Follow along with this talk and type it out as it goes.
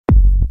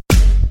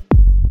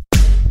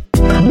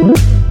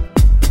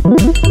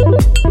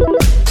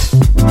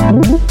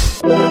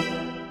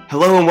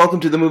Hello and welcome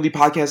to the Movie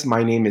Podcast.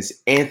 My name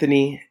is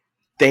Anthony.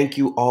 Thank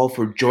you all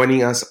for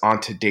joining us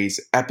on today's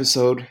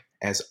episode.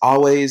 As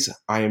always,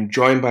 I am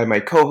joined by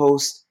my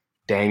co-hosts,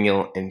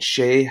 Daniel and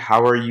Shay.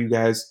 How are you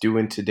guys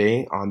doing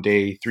today on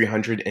day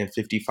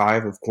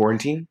 355 of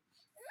quarantine?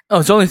 Oh,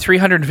 it's only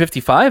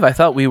 355? I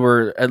thought we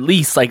were at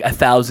least like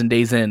 1,000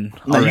 days in.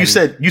 No, you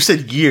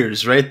said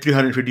years, right?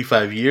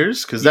 355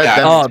 years? Because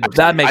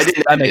that makes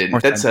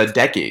more sense. That's Oh,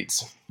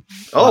 decades.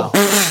 wow.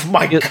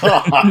 My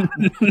God.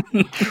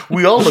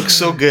 We all look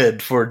so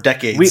good for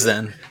decades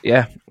then.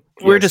 Yeah.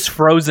 We're just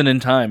frozen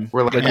in time.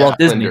 We're like Walt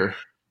Disney.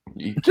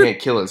 You can't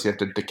kill us. You have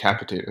to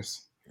decapitate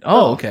us.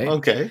 Oh, okay.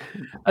 Okay.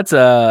 That's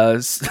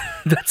a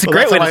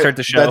great way to start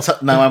the show.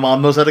 Now my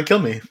mom knows how to kill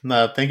me.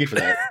 Thank you for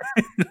that.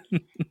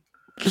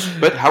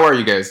 But how are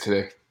you guys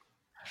today?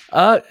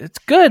 It's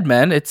good,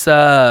 man. It's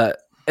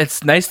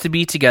nice to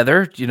be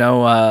together. You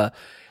know,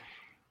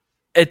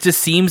 it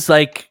just seems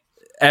like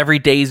every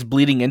day's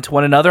bleeding into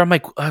one another. I'm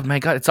like, oh my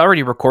God, it's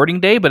already recording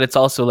day, but it's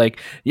also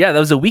like, yeah, that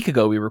was a week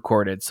ago we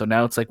recorded. So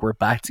now it's like we're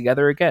back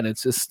together again.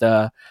 It's just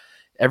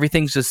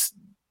everything's just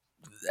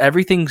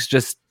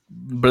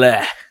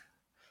bleh.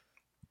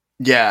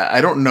 Yeah,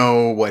 I don't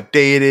know what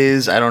day it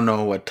is. I don't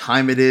know what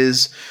time it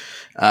is.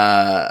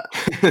 I've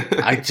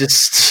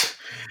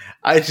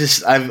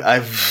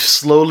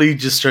slowly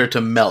just started to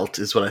melt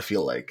is what I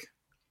feel like.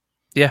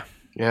 Yeah.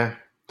 Yeah.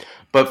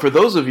 But for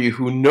those of you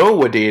who know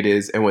what day it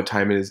is and what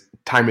time it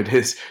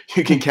is,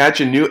 you can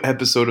catch a new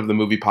episode of the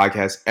Movie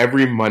Podcast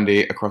every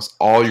Monday across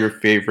all your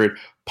favorite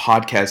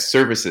podcast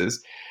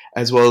services,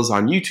 as well as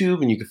on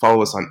YouTube. And you can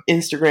follow us on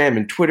Instagram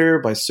and Twitter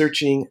by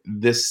searching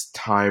This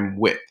Time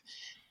With.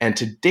 And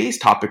today's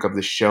topic of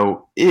the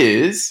show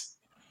is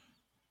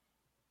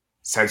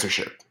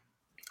censorship.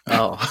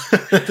 Oh,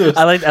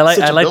 I like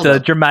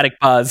the dramatic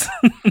pause.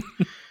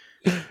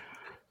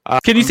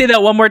 Can you say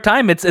that one more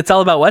time? It's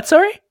all about what?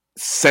 Sorry,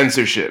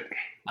 censorship.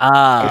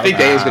 I think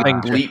Daniel's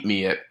going to bleep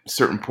me at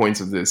certain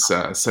points of this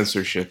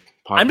censorship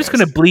podcast. I'm just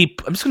going to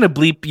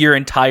bleep your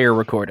entire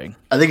recording.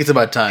 I think it's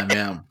about time.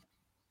 Yeah,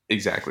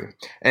 exactly.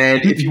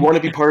 And if you want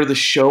to be part of the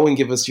show and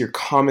give us your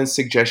comments,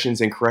 suggestions,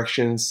 and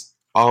corrections,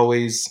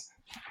 always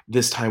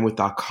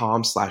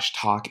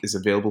thistimewith.com/talk is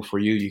available for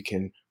you. You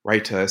can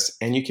write to us,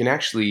 and you can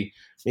actually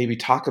maybe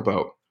talk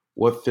about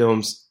what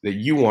films that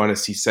you want to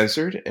see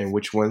censored and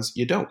which ones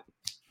you don't.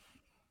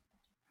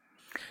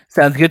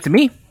 Sounds good to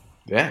me.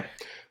 Yeah.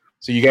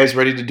 So you guys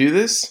ready to do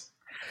this?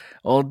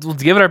 Well, we'll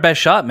give it our best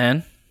shot,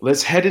 man.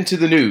 Let's head into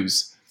the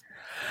news.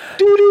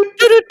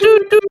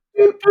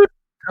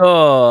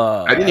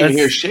 Oh, I didn't even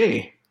hear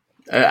Shay.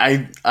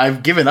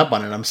 I've given up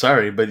on it. I'm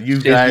sorry, but you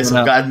guys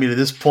have gotten me to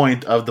this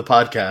point of the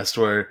podcast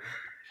where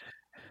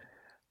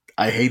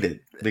I hate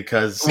it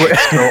because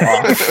it's so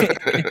off.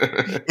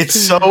 It's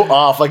so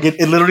off. Like it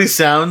literally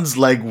sounds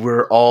like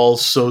we're all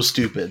so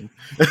stupid.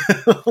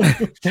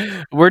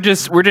 We're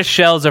just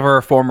shells of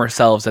our former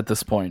selves at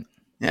this point.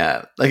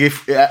 Yeah, like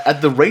if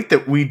at the rate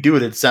that we do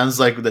it, it sounds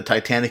like the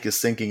Titanic is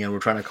sinking and we're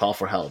trying to call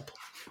for help.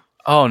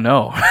 Oh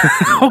no!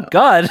 Oh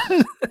God!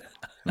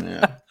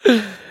 Yeah.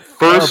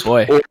 First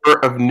order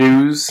of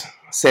news: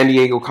 San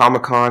Diego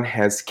Comic-Con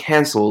has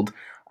canceled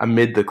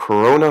amid the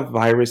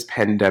coronavirus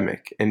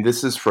pandemic, and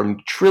this is from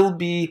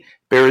Trilby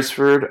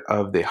Beresford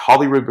of the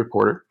Hollywood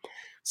Reporter.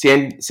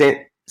 San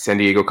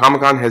Diego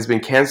Comic-Con has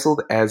been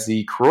canceled as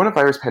the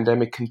coronavirus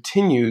pandemic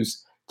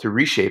continues to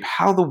reshape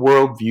how the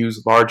world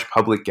views large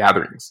public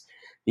gatherings.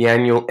 The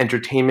annual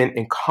entertainment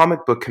and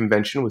comic book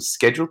convention was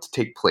scheduled to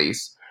take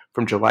place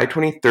from July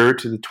 23rd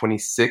to the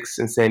 26th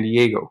in San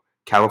Diego,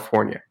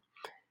 California.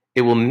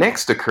 It will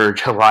next occur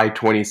July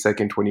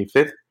 22nd,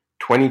 25th,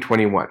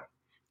 2021.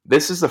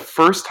 This is the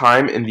first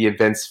time in the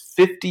event's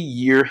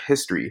 50-year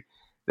history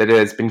that it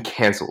has been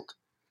canceled.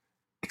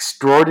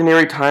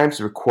 Extraordinary times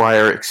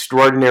require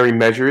extraordinary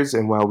measures,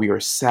 and while we are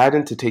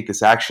saddened to take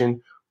this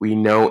action, we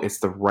know it's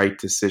the right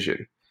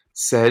decision,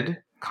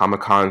 said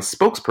Comic-Con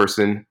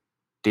spokesperson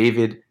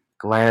David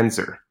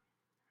Glanzer.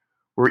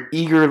 We're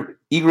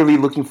eagerly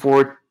looking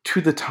forward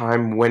to the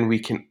time when we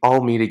can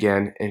all meet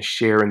again and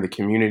share in the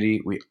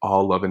community we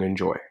all love and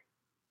enjoy.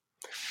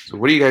 So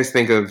what do you guys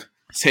think of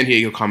San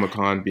Diego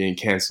Comic-Con being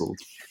canceled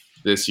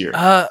this year?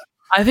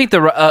 I think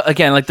the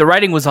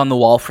writing was on the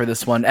wall for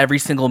this one. Every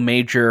single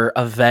major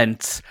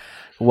event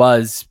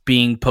was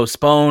being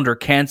postponed or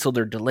canceled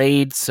or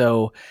delayed.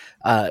 So,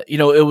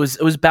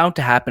 it was bound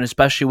to happen,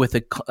 especially with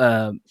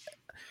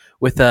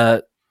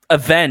a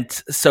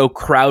event so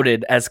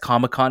crowded as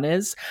Comic-Con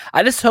is.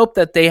 I just hope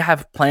that they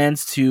have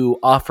plans to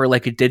offer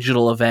like a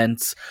digital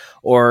event,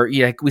 or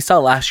like we saw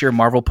last year,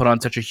 Marvel put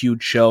on such a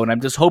huge show, and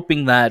I'm just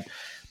hoping that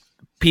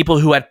people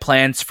who had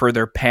plans for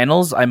their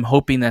panels, I'm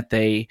hoping that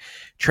they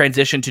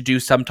transition to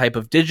do some type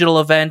of digital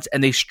event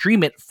and they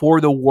stream it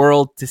for the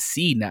world to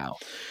see now.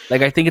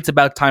 Like, I think it's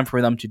about time for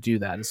them to do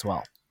that as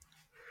well.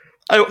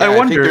 I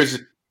wonder.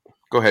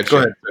 Go ahead.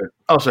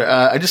 Oh, sorry.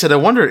 I just said I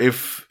wonder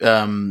if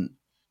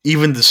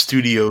even the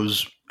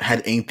studios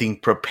had anything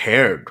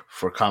prepared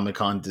for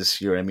Comic-Con this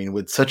year. I mean,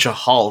 with such a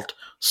halt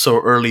so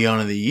early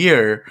on in the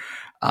year,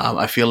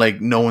 I feel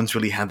like no one's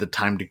really had the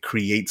time to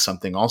create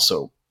something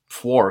also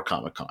for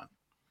Comic-Con.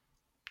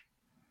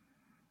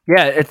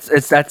 Yeah,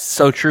 it's that's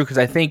so true, because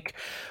I think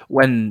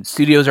when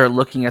studios are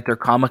looking at their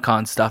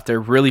Comic-Con stuff, they're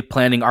really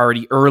planning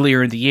already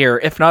earlier in the year,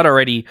 if not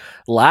already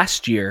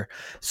last year.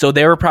 So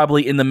they were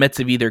probably in the midst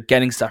of either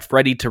getting stuff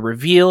ready to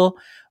reveal,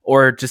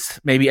 or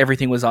just maybe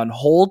everything was on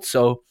hold.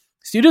 So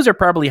studios are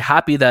probably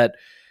happy that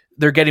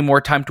they're getting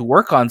more time to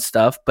work on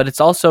stuff, but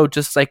it's also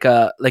just like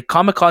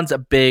Comic-Con's a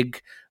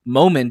big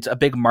moment, a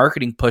big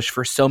marketing push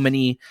for so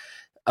many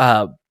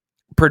uh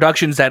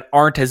productions that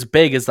aren't as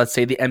big as, let's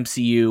say, the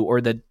MCU or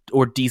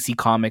DC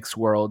Comics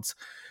worlds.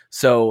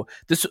 So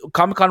this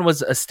Comic-Con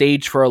was a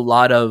stage for a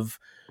lot of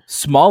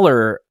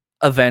smaller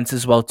events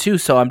as well too.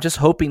 So I'm just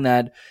hoping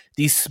that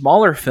these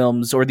smaller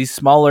films or these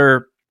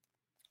smaller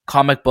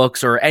comic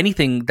books or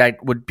anything that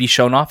would be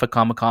shown off at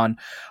Comic-Con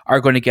are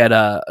going to get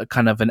a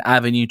kind of an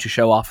avenue to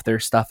show off their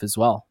stuff as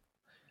well.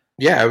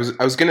 Yeah,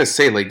 I was gonna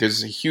say, like,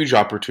 there's a huge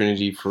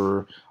opportunity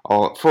for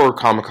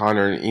Comic Con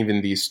or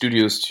even these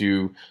studios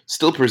to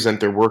still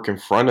present their work in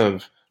front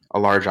of a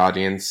large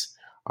audience,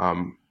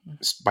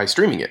 by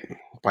streaming it,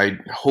 by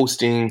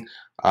hosting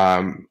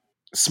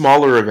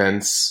smaller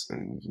events,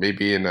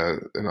 maybe in a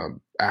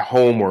at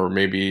home, or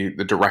maybe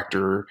the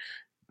director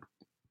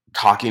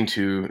talking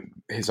to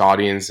his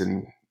audience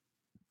and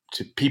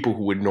to people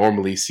who would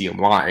normally see him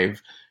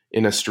live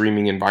in a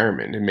streaming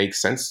environment. It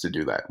makes sense to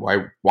do that.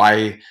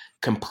 Why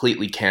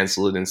completely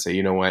cancel it and say,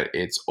 you know what,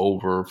 it's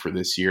over for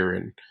this year,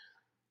 and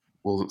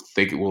we'll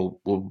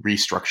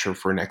restructure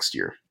for next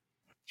year.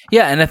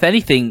 Yeah, and if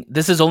anything,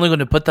 this is only going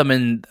to put them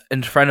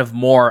in front of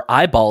more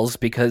eyeballs,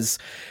 because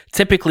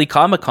typically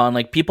Comic-Con,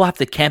 like, people have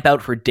to camp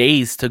out for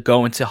days to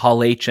go into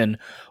Hall H and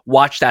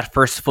watch that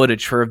first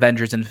footage for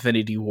Avengers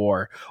Infinity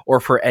War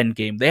or for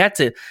Endgame. They had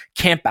to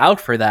camp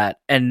out for that.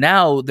 And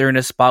now they're in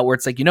a spot where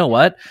it's like, you know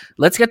what?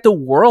 Let's get the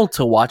world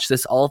to watch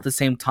this all at the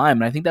same time.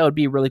 And I think that would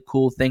be a really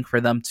cool thing for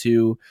them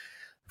to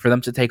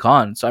take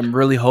on. So I'm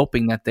really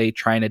hoping that they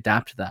try and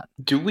adapt to that.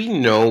 Do we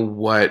know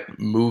what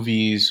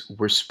movies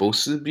were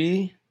supposed to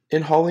be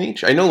in Hall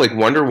H? I know, like,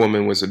 Wonder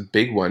Woman was a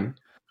big one.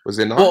 Was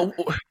it not? Well,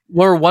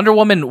 where Wonder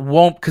Woman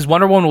won't, because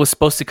Wonder Woman was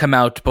supposed to come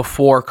out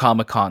before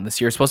Comic-Con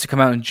this year. It's supposed to come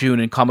out in June,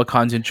 and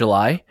Comic-Con's in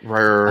July.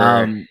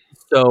 Right.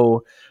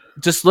 So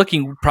just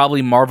looking,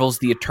 probably Marvel's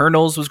The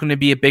Eternals was going to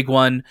be a big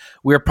one.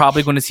 We're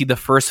probably going to see the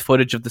first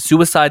footage of the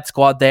Suicide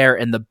Squad there,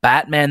 and the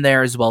Batman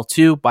there as well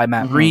too, by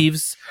Matt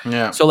Reeves.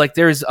 Yeah. So, like,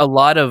 there's a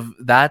lot of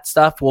that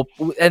stuff. Well,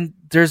 and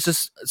there's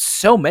just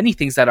so many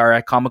things that are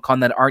at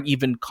Comic-Con that aren't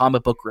even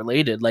comic book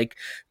related. Like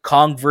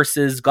Kong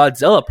versus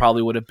Godzilla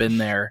probably would have been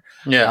there.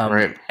 Yeah,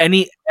 right.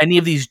 Any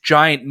of these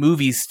giant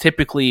movies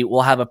typically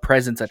will have a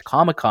presence at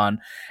Comic-Con,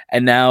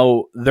 and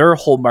now their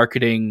whole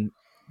marketing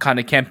kind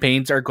of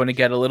campaigns are going to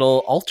get a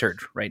little altered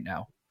right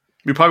now.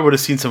 We probably would have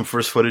seen some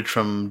first footage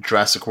from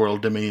Jurassic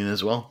World Dominion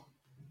as well.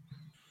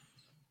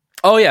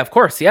 Oh yeah, of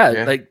course.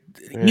 Yeah. Like,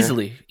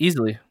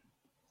 easily.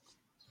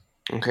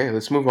 Okay,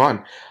 let's move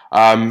on.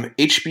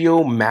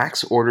 HBO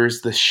Max orders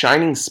the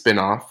Shining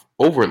spin-off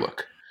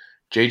Overlook,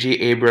 J.J.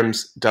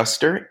 Abrams'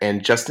 Duster,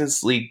 and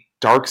Justice League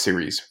Dark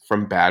series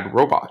from Bad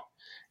Robot.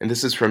 And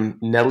this is from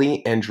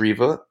Nelly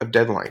Andreeva of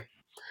Deadline.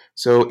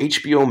 So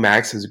HBO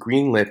Max has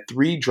greenlit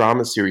 3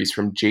 drama series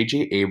from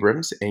J.J.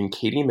 Abrams and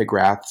Katie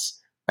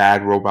McGrath's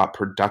Bad Robot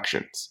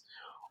Productions.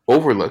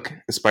 Overlook,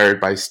 inspired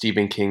by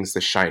Stephen King's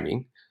The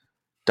Shining,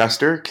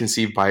 Duster,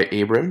 conceived by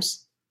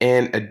Abrams,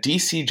 and a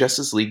DC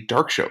Justice League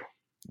Dark show.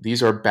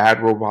 These are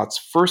Bad Robot's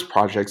first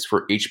projects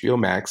for HBO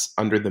Max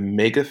under the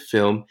mega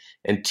film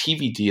and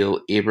TV deal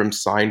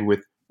Abrams signed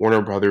with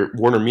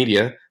Warner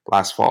Media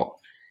last fall.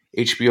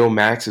 HBO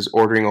Max is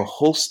ordering a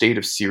whole slate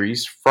of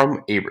series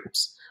from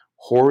Abrams.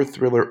 Horror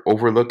thriller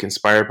Overlook,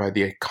 inspired by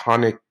the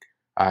iconic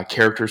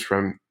characters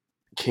from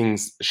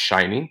King's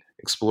Shining,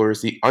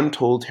 explores the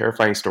untold,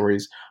 terrifying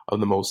stories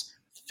of the most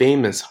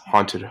famous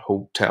haunted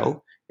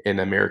hotel in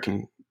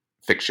American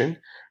fiction.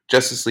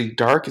 Justice League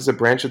Dark is a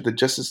branch of the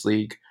Justice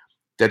League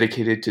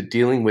dedicated to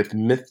dealing with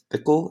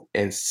mythical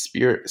and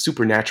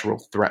supernatural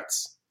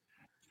threats.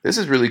 This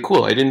is really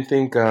cool. I didn't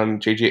think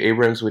J.J.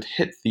 Abrams would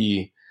hit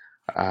the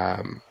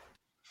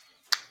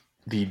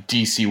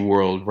DC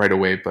world right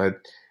away, but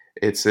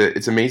it's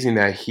amazing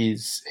that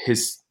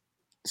his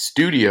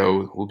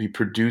studio will be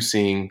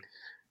producing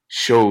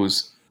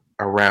shows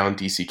around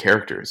DC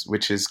characters,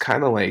 which is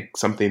kind of like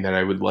something that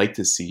I would like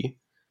to see.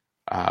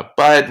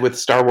 But with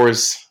Star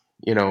Wars,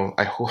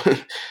 I hope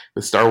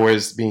with Star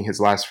Wars being his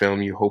last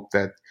film, you hope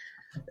that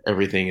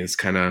everything is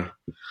kind of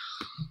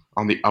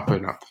on the up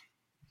and up.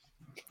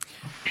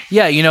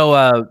 Yeah,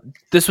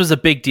 this was a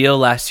big deal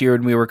last year,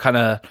 and we were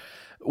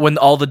when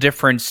all the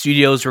different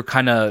studios were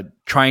kind of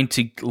trying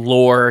to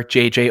lure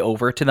JJ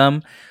over to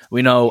them.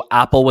 We know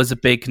Apple was a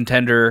big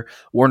contender,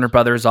 Warner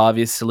Brothers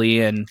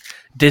obviously, and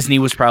Disney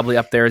was probably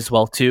up there as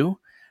well too.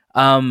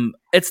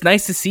 It's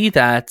nice to see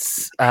that.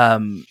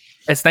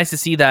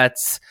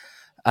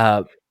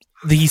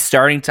 He's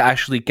starting to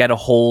actually get a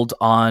hold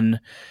on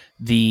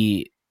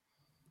the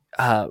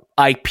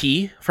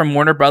IP from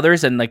Warner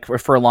Brothers, and like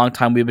for a long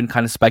time we've been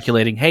kind of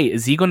speculating, hey,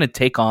 is he going to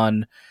take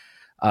on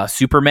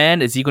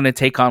Superman? Is he going to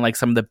take on like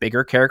some of the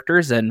bigger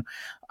characters? And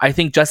I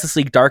think Justice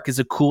League Dark is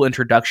a cool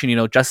introduction. You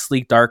know, Justice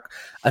League Dark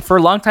for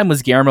a long time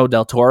was Guillermo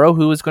del Toro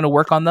who was going to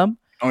work on them.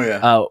 Oh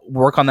yeah,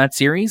 work on that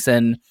series,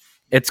 and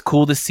it's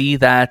cool to see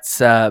that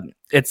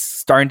it's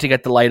starting to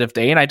get the light of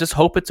day. And I just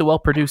hope it's a well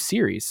produced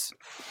series.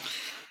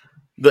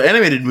 the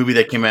animated movie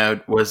that came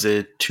out, was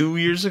it 2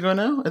 years ago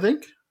now? I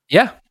think.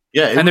 Yeah.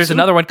 Yeah, and there's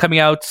another one coming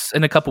out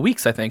in a couple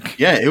weeks, I think.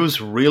 Yeah, it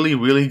was really,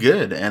 really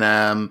good.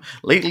 And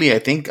lately, I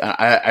think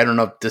I don't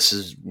know if this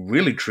is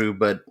really true,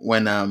 but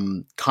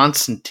when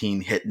Constantine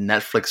hit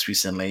Netflix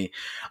recently,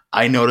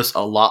 I noticed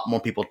a lot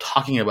more people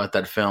talking about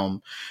that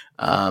film.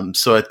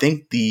 So I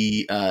think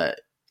the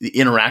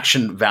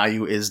interaction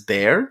value is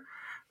there.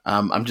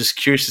 I'm just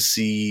curious to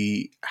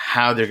see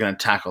how they're going to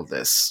tackle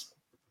this.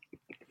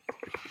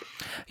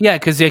 Yeah,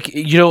 because like,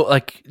 you know,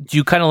 like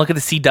you kind of look at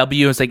the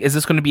CW. It's like, is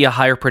this going to be a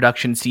higher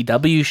production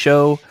CW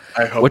show?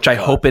 I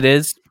hope it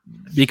is,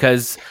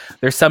 because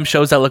there's some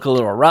shows that look a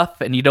little rough,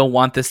 and you don't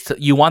want this to.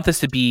 You want this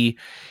to be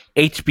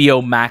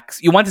HBO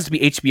Max. You want this to be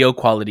HBO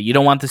quality. You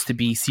don't want this to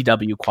be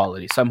CW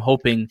quality. So I'm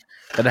hoping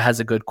that it has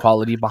a good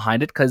quality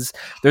behind it, because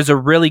there's a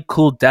really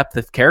cool depth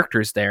of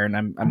characters there, and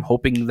I'm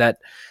hoping that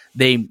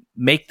they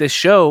make this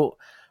show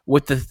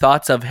with the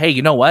thoughts of, hey,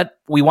 you know what?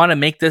 We want to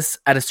make this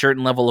at a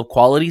certain level of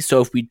quality. So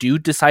if we do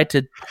decide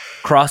to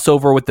cross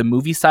over with the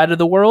movie side of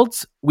the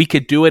worlds, we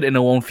could do it and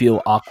it won't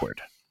feel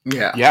awkward.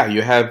 Yeah. Yeah.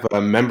 You have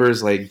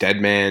members like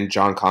Deadman,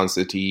 John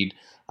Constantine,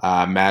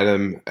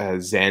 Madame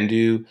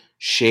Zandu,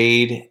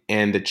 Shade,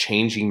 and the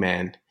Changing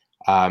Man,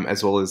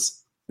 as well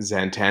as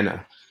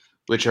Zatanna,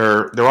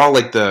 they're all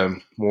like the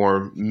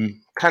more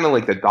kind of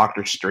like the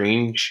Doctor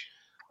Strange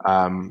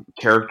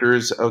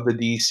characters of the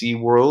DC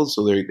world.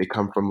 So they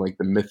come from like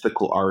the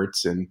mythical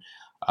arts, and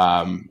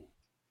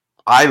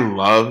I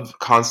love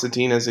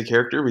Constantine as a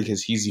character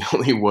because he's the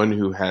only one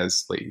who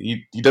has like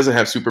he doesn't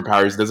have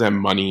superpowers, doesn't have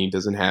money,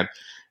 doesn't have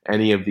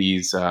any of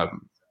these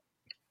kind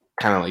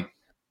of like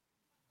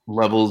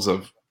levels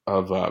of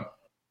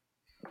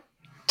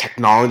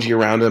technology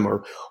around him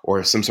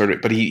or some sort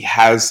of, but he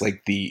has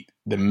like the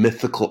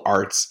mythical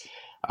arts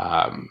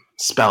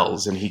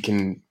spells, and he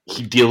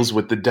deals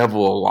with the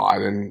devil a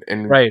lot,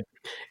 and right,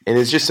 and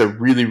it's just a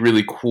really,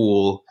 really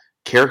cool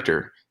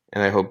character.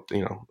 And I hope,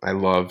 I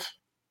love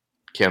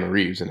Keanu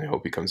Reeves, and I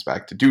hope he comes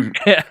back to do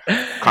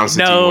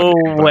Constantine.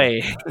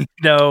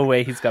 No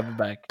way he's coming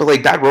back. But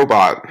like that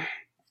robot,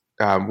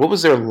 what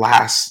was their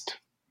last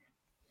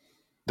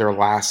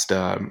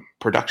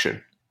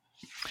production?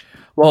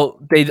 Well,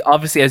 they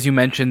obviously, as you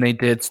mentioned, they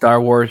did Star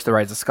Wars: The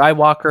Rise of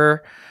Skywalker.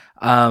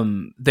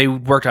 They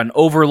worked on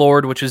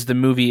Overlord, which is the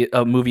movie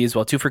as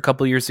well too, for a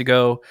couple of years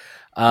ago.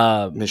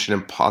 Mission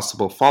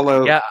Impossible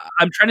Fallout. Yeah,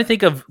 I'm trying to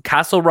think of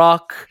Castle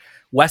Rock,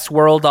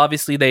 Westworld.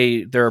 Obviously,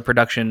 they're a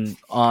production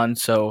on,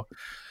 so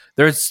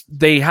they're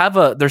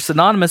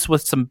synonymous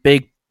with some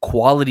big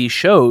quality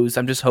shows.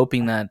 I'm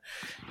hoping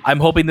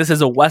this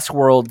is a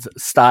Westworld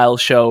style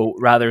show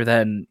rather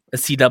than a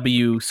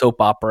CW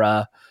soap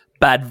opera,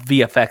 bad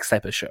VFX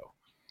type of show.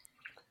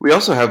 We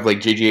also have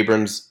like J.J.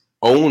 Abrams'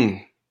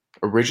 own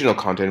original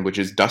content, which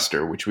is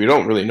Duster, which we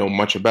don't really know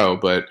much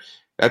about, but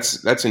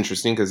that's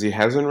interesting because he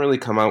hasn't really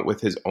come out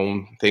with his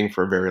own thing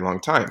for a very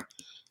long time.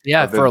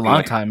 Yeah, for a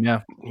long time,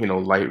 yeah.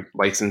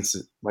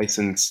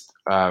 Licensed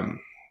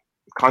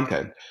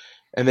content.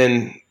 And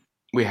then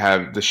we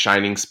have the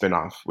Shining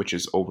spinoff, which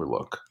is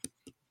Overlook.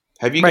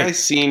 Have you guys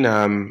seen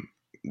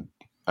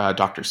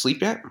Dr.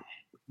 Sleep yet?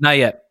 Not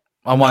yet.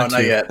 I want to.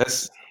 Not yet.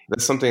 That's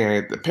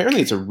something.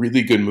 Apparently, it's a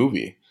really good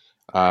movie.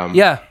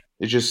 Yeah,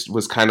 it just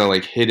was kind of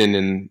like hidden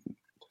in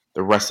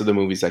the rest of the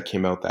movies that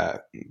came out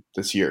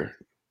this year.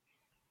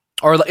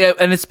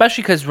 And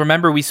especially because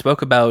remember we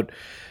spoke about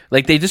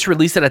like they just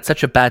released it at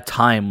such a bad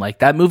time. Like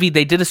that movie,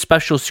 they did a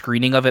special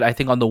screening of it, I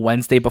think, on the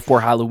Wednesday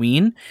before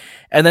Halloween,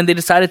 and then they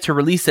decided to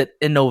release it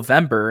in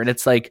November. And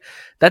it's like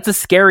that's a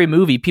scary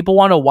movie. People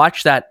want to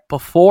watch that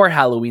before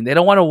Halloween. They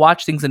don't want to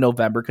watch things in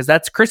November because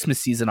that's Christmas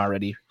season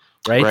already,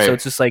 right? So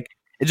it's just like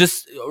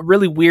it's a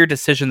really weird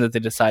decision that they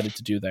decided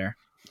to do there.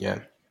 Yeah.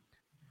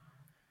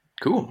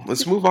 Cool.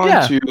 Let's move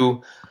on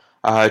to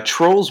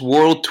Trolls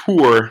World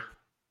Tour.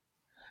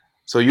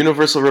 So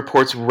Universal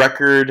reports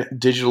record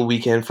digital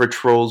weekend for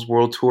Trolls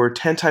World Tour,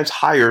 10 times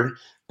higher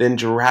than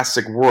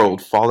Jurassic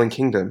World Fallen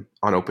Kingdom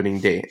on opening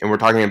day. And we're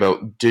talking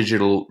about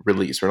digital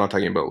release. We're not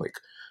talking about like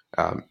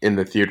in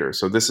the theater.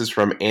 So this is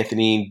from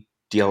Anthony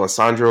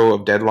D'Alessandro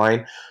of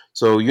Deadline.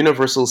 So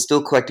Universal is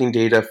still collecting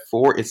data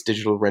for its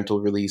digital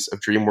rental release of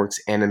DreamWorks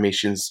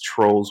Animation's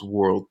Trolls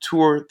World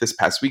Tour this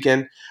past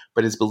weekend,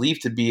 but is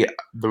believed to be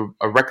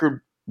a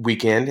record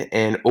weekend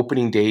and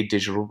opening day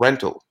digital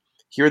rental.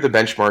 Here are the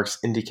benchmarks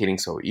indicating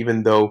so,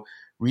 even though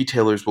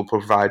retailers will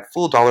provide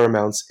full dollar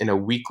amounts in a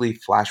weekly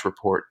flash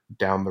report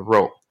down the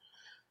road.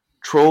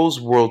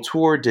 Trolls World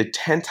Tour did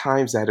 10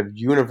 times that of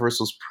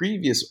Universal's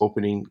previous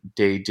opening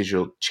day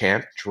digital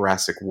champ,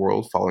 Jurassic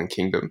World Fallen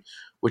Kingdom,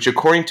 which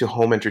according to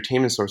home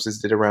entertainment sources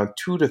did around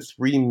 2 to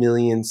 3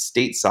 million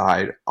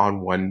stateside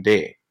on one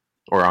day,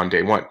 or on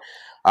day one.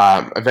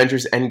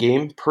 Avengers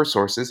Endgame, per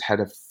sources,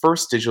 had a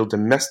first digital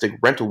domestic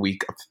rental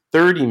week of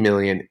 30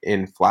 million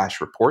in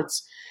Flash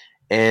reports,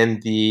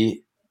 and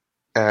the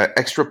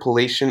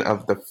extrapolation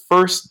of the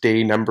first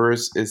day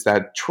numbers is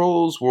that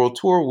Trolls World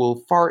Tour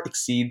will far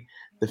exceed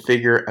the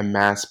figure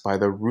amassed by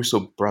the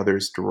Russo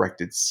brothers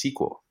directed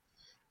sequel.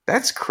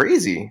 That's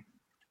crazy.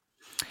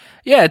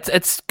 Yeah,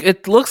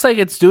 it looks like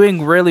it's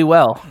doing really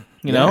well.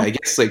 You know, I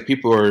guess like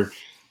people are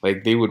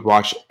like they would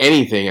watch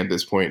anything at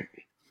this point.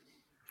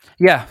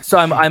 Yeah, so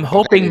I'm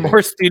hoping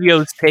more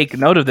studios take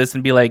note of this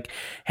and be like,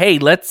 "Hey,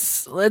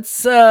 let's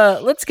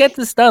get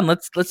this done.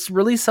 Let's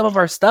release some of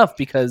our stuff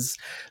because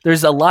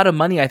there's a lot of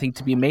money I think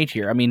to be made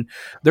here. I mean,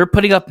 they're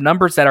putting up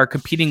numbers that are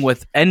competing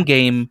with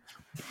Endgame,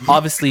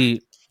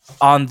 obviously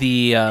on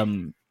the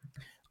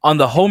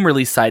home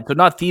release side, so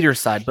not theater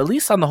side, but at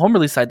least on the home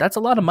release side, that's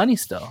a lot of money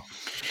still."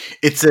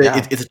 It's a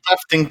tough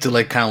thing to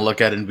like kind of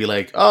look at and be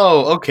like,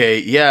 oh, okay,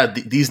 yeah,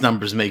 these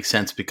numbers make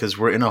sense because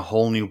we're in a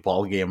whole new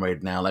ball game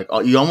right now. Like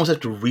you almost have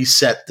to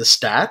reset the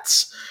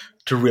stats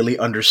to really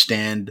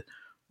understand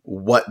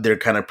what they're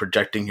kind of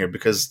projecting here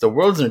because the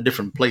world's in a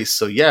different place.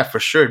 So yeah,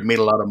 for sure, it made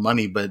a lot of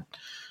money, but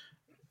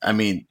I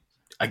mean,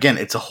 again,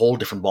 it's a whole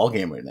different ball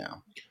game right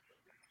now.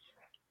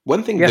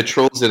 One thing the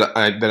Trolls that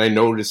I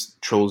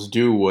noticed Trolls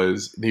do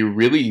was they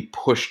really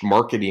pushed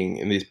marketing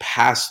in these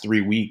past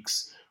 3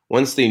 weeks.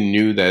 Once they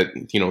knew that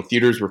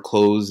theaters were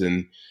closed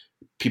and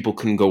people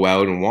couldn't go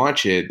out and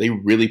watch it, they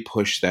really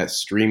pushed that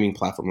streaming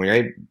platform.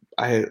 Like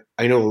I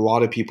know a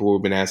lot of people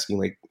have been asking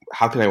like,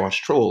 how can I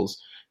watch Trolls?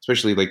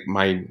 Especially like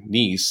my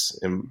niece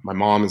and my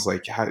mom is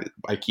like,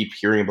 I keep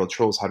hearing about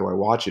Trolls. How do I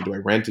watch it? Do I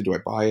rent it? Do I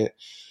buy it?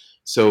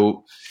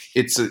 So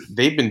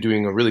they've been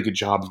doing a really good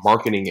job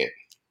marketing it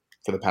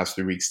for the past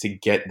 3 weeks to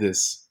get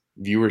this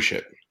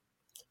viewership.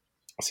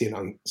 I see it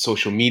on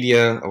social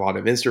media, a lot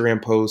of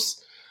Instagram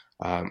posts.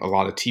 A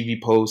lot of TV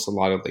posts, a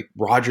lot of like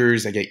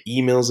Rogers. I get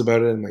emails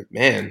about it. I'm like,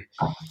 man,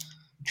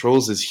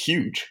 Trolls is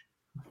huge.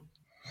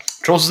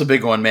 Trolls is a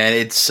big one, man.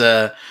 It's,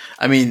 I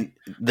mean,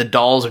 the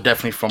dolls are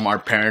definitely from our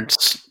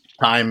parents'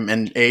 time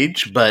and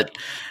age, but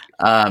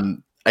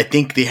I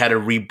think they had a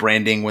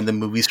rebranding when the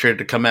movie started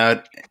to come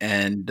out,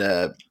 and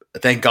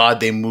thank God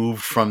they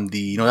moved from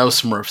the, that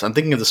was Smurfs. I'm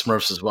thinking of the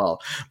Smurfs as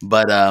well,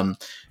 but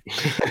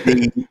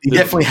they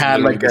definitely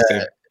had like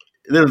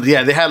they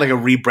had like a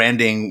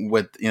rebranding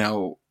with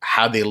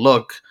how they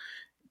look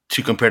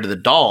to compare to the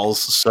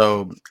dolls.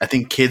 So I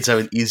think kids have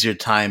an easier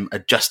time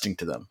adjusting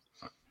to them.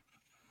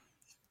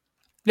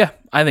 Yeah,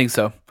 I think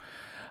so.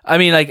 I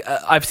mean, like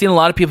I've seen a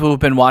lot of people who've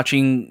been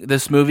watching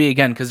this movie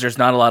again because there's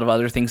not a lot of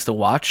other things to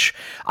watch.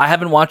 I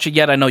haven't watched it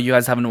yet. I know you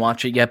guys haven't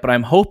watched it yet, but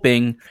I'm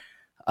hoping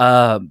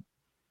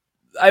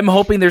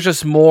there's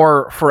just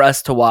more for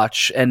us to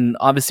watch, and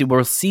obviously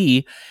we'll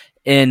see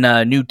in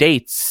new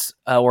dates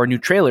or new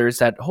trailers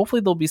that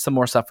hopefully there'll be some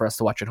more stuff for us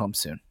to watch at home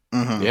soon.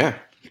 Mm-hmm. Yeah.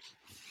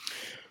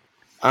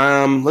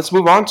 Let's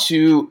move on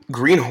to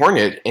Green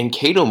Hornet and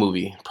Kato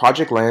movie.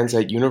 Project lands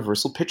at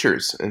Universal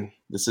Pictures. And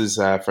this is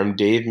from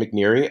Dave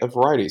McNeary of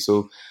Variety.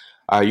 So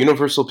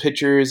Universal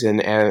Pictures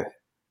and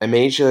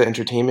Amasia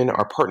Entertainment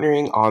are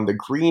partnering on the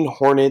Green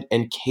Hornet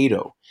and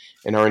Kato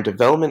and are in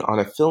development on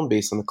a film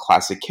based on the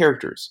classic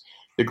characters.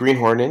 The Green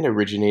Hornet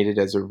originated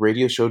as a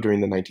radio show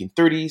during the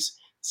 1930s.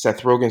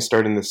 Seth Rogen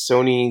starred in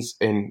Sony's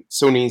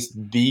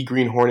The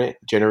Green Hornet,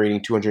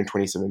 generating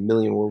 $227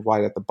 million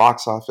worldwide at the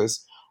box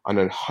office on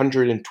a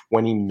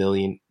 $120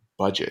 million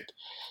budget.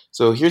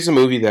 So here's a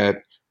movie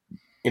that,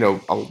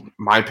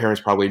 my parents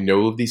probably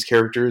know of these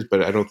characters,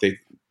 but I don't think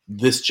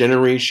this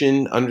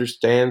generation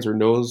understands or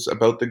knows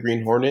about the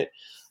Green Hornet.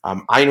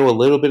 I know a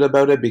little bit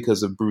about it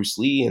because of Bruce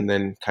Lee and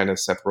then kind of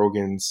Seth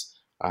Rogen's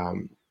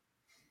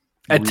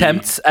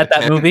attempts at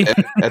that movie.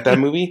 at that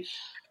movie.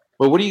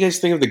 But what do you guys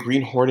think of the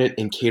Green Hornet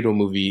and Kato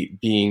movie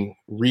being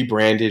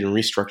rebranded and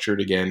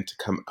restructured again to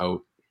come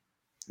out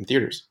in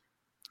theaters?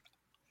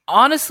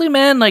 Honestly,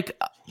 man, like,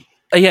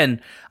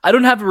 again, I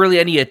don't have really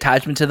any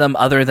attachment to them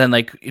other than,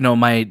 like,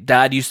 my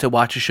dad used to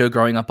watch a show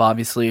growing up,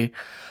 obviously.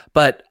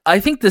 But I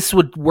think this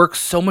would work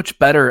so much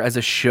better as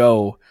a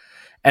show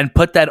and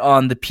put that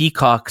on the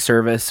Peacock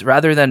service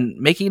rather than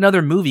making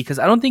another movie, because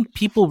I don't think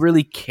people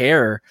really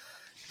care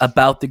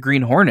about the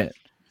Green Hornet.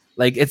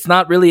 Like, it's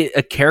not really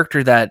a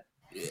character that,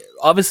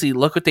 obviously,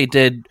 look what they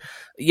did.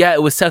 Yeah,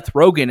 it was Seth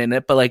Rogen in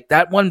it, but like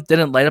that one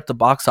didn't light up the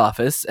box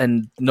office,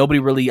 and nobody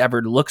really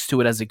ever looks to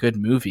it as a good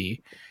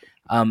movie.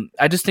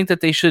 I just think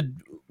that they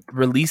should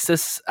release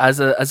this as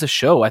a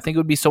show. I think it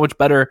would be so much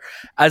better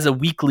as a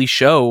weekly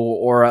show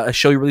or a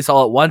show you release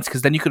all at once,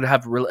 because then you could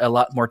have a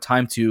lot more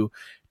time to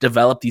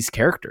develop these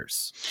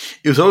characters.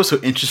 It was also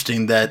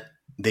interesting that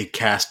they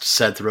cast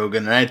Seth Rogen,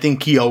 and I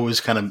think he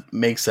always kind of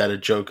makes that a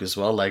joke as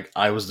well. Like,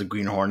 I was the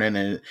Green Hornet,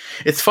 and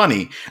it's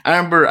funny. I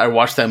remember I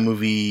watched that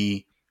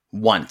movie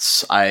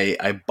once.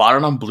 I bought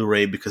it on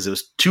Blu-ray because it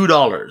was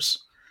 $2.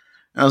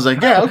 And I was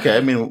like, yeah, okay.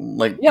 I mean,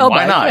 like, Yeah,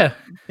 why not? it,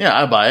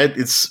 Yeah, I buy it.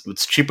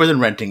 It's cheaper than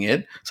renting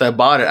it. So I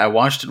bought it. I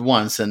watched it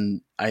once,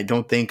 and I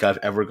don't think I've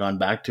ever gone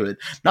back to it.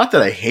 Not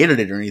that I hated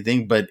it or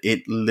anything, but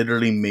it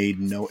literally made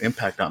no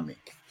impact on me.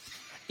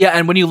 Yeah,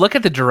 and when you look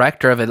at the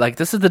director of it, like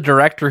this is the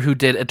director who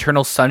did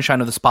Eternal Sunshine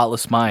of the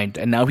Spotless Mind,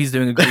 and now he's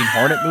doing a Green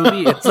Hornet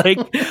movie. It's like,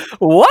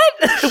 what?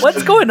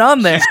 What's going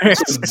on there?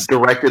 He's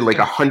directed like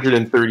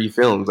 130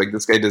 films. Like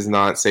this guy does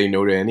not say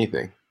no to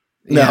anything.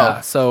 No,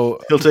 yeah,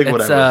 so he'll take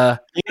whatever.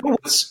 You know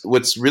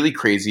what's really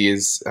crazy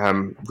is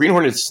Green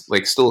Hornet's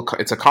like still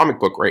it's a comic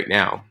book right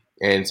now,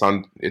 and it's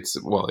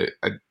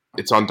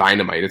on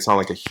Dynamite. It's not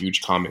like a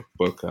huge comic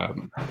book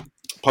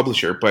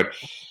publisher, but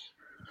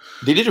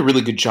they did a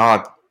really good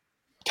job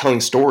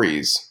telling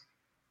stories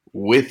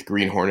with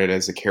Green Hornet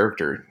as a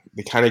character.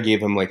 They kind of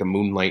gave him like a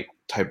Moon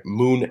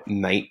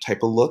Knight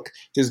type of look,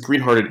 because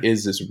Green Hornet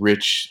is this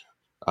rich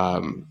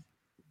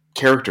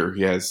character.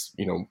 He has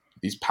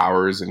these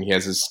powers, and he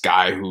has this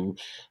guy who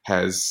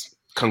has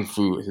kung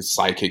fu, his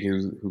sidekick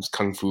who's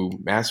kung fu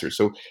master.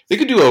 So they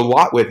could do a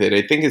lot with it.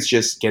 I think it's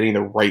just getting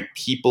the right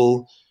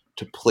people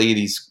to play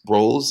these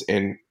roles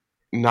and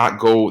not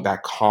go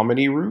that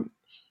comedy route.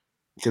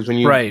 Because when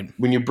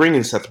you bring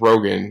in Seth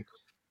Rogen,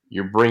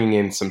 you're bringing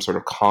in some sort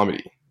of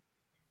comedy.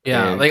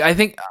 Yeah, like I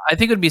think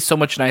it would be so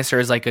much nicer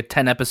as like a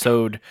 10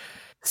 episode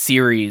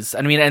series.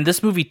 I mean, and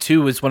this movie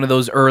too is one of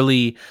those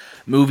early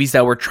movies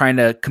that were trying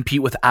to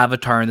compete with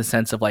Avatar in the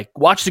sense of like,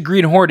 watch the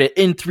Green Hornet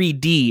in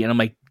 3D, and I'm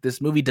like,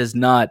 this movie does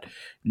not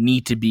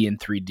need to be in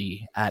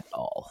 3D at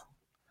all.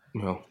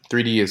 Well,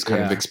 3D is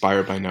kind of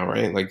expired by now,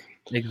 right? Like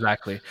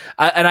exactly,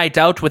 and I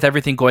doubt with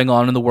everything going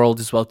on in the world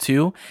as well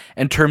too,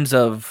 in terms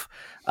of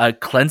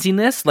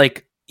cleansiness,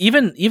 like.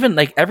 Even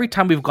like every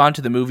time we've gone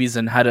to the movies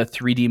and had a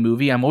 3D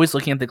movie, I'm always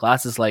looking at the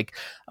glasses like,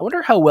 I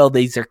wonder how well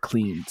these are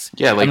cleaned.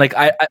 Yeah, like, and like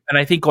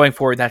I think going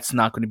forward that's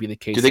not going to be the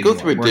case. Do they go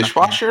through a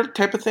dishwasher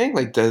type of thing?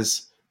 Like,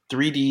 does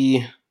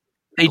 3D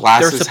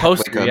glasses they're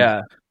supposed have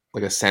like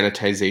like a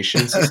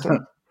sanitization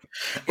system?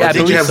 Yeah, I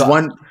think you have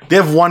one. They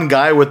have one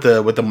guy with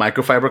the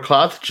microfiber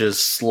cloth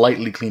just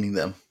slightly cleaning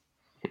them.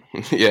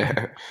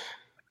 Yeah,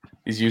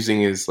 he's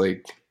using his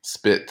like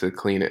spit to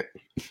clean it.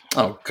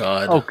 Oh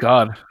god. Oh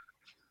god.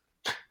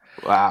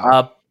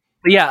 Wow.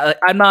 But yeah,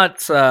 I'm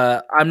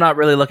not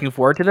really looking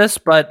forward to this.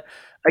 But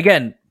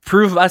again,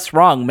 prove us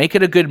wrong. Make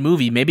it a good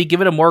movie. Maybe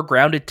give it a more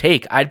grounded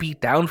take. I'd be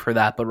down for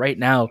that. But right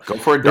now, go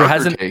for a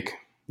darker take.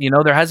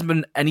 There hasn't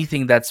been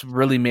anything that's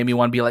really made me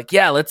want to be like,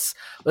 yeah, let's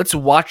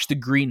watch the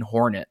Green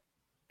Hornet.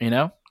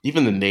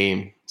 Even the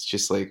name, it's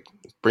just like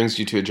it brings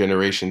you to a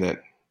generation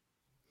that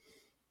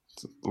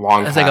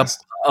long it's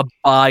past. Like a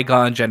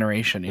bygone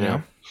generation. You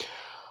know.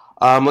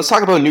 Let's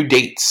talk about new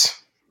dates.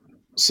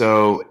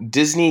 So,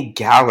 Disney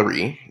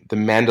Gallery, The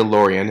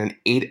Mandalorian, an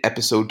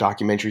 8-episode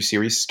documentary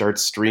series,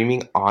 starts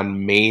streaming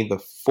on May the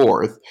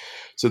 4th.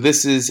 So,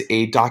 this is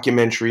a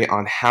documentary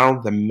on how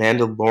The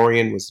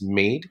Mandalorian was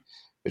made,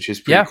 which is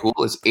pretty cool.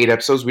 It's 8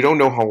 episodes. We don't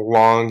know how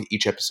long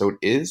each episode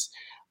is,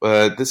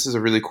 but this is a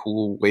really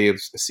cool way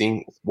of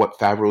seeing what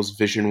Favreau's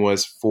vision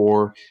was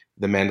for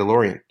The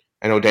Mandalorian.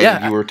 I know,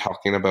 Dad, you were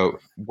talking about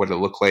what it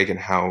looked like and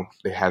how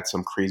they had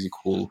some crazy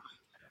cool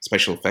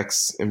special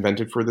effects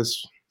invented for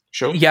this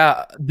show.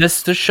 Yeah,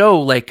 this show,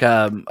 like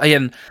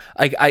again,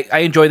 I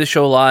enjoy the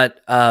show a lot.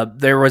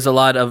 There was a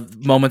lot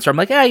of moments where I'm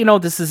like,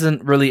 this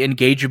isn't really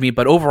engaging me,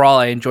 but overall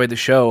I enjoyed the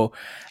show.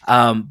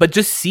 But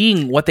just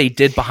seeing what they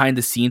did behind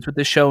the scenes with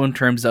the show in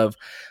terms of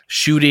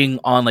shooting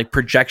on like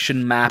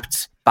projection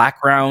mapped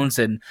backgrounds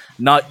and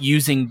not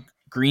using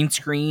green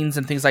screens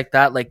and things like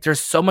that, like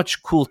there's so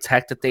much cool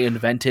tech that they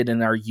invented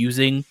and are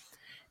using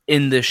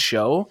in this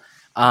show.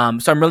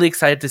 So I'm really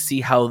excited to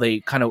see how they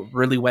kind of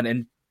really went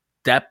in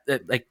depth,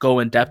 like go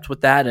in depth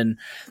with that. And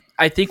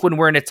I think when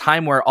we're in a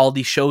time where all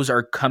these shows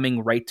are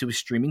coming right to a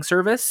streaming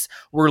service,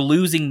 we're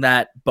losing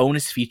that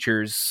bonus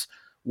features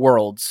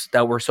worlds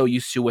that we're so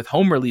used to with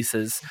home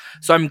releases.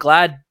 So I'm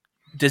glad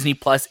Disney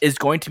Plus is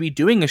going to be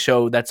doing a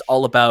show that's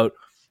all about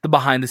the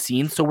behind the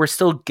scenes. So we're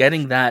still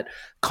getting that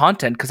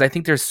content, because I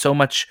think there's so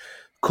much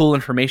cool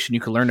information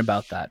you can learn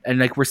about that. And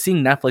like we're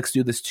seeing Netflix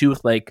do this too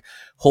with like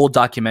whole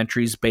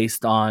documentaries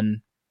based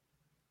on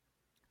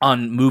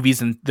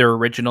movies and their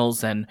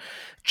originals. And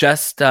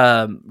just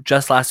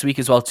last week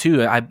as well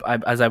too, I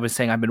as I was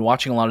saying, I've been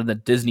watching a lot of the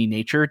Disney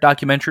nature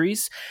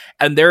documentaries,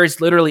 and there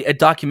is literally a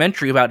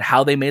documentary about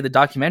how they made the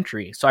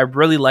documentary. So I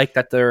really like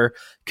that they're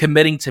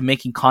committing to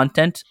making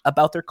content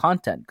about their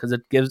content, because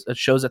it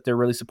shows that they're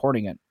really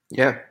supporting it.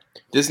 Yeah.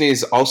 Disney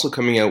is also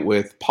coming out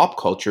with Pop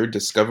Culture,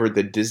 discovered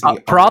the Disney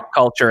Prop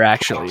Culture,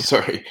 actually.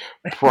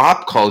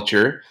 Prop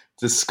Culture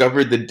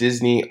discovered the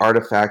Disney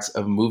artifacts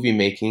of movie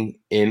making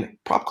in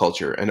Prop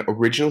Culture, an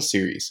original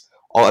series.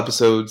 All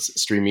episodes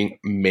streaming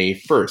May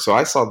 1st. So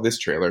I saw this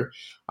trailer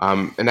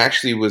and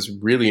actually was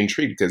really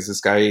intrigued, because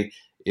this guy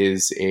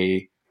is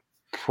a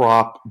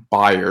prop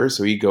buyer.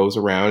 So he goes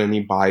around and he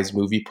buys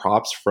movie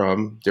props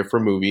from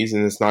different movies.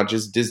 And it's not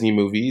just Disney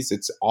movies.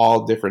 It's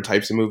all different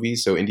types of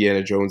movies. So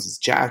Indiana Jones's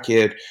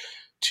jacket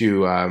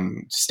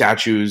to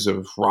statues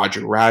of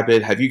Roger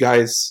Rabbit. Have you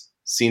guys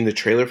seen the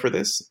trailer for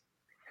this?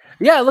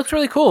 Yeah, it looks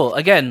really cool.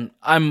 Again,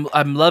 I'm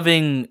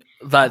loving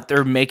that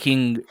they're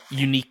making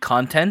unique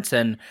content,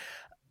 and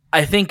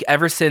I think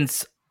ever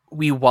since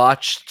we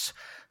watched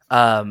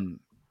the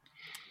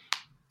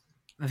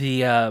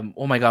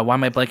oh my god, why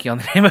am I blanking on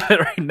the name of it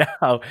right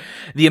now?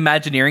 The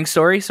Imagineering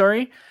story,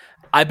 sorry.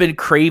 I've been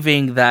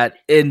craving that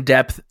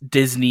in-depth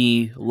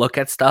Disney look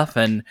at stuff,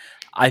 and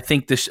I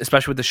think this,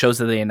 especially with the shows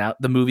that they announce,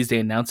 the movies they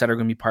announced that are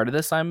going to be part of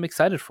this, I'm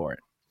excited for it.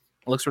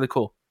 It looks really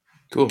cool.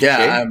 Cool.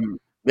 Yeah,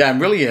 I'm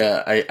really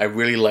I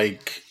really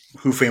like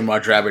Who Framed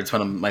Roger Rabbit. It's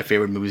one of my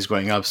favorite movies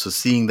growing up. So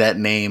seeing that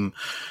name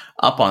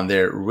up on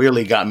there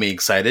really got me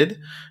excited.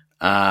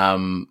 I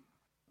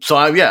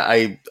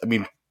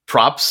mean,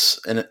 props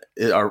and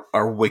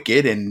are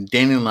wicked. And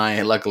Daniel and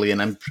I, luckily,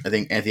 and I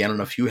think Anthony, I don't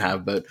know if you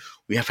have, but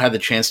we have had the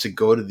chance to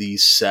go to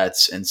these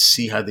sets and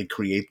see how they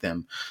create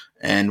them.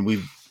 And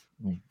we've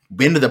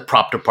been to the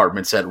prop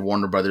departments at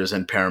Warner Brothers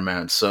and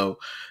Paramount. So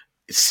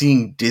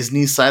seeing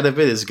Disney's side of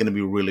it is going to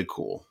be really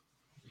cool.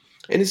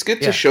 And it's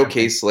good to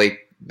showcase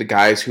like the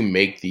guys who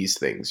make these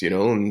things,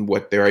 and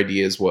what their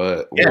ideas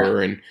were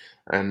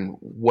and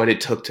what it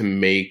took to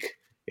make,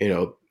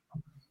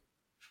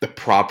 the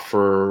prop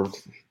for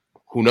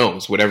who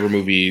knows, whatever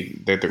movie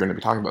that they're going to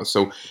be talking about.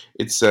 So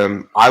it's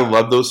I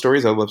love those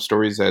stories. I love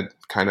stories that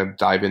kind of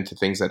dive into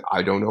things that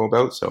I don't know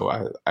about. So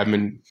I'm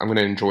going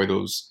to enjoy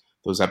those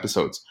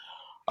episodes.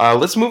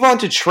 Let's move on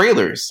to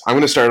trailers. I'm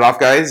going to start it off,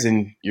 guys,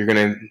 and you're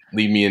going to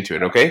lead me into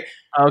it, okay?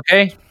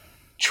 Okay.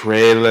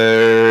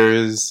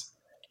 Trailers.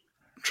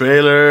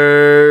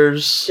 That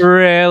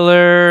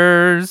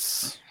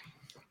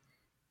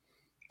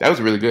was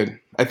really good.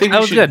 I think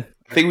we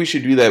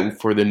should do that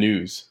for the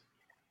news.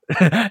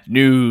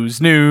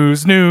 news. No,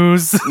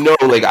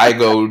 like I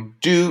go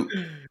do,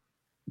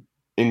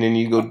 and then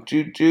you go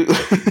do.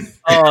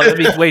 Oh, that'd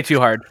be way too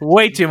hard.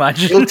 Way too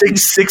much. It'll take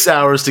 6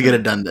 hours to get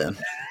it done then.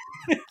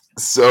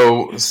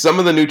 So some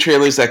of the new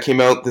trailers that came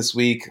out this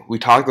week, we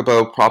talked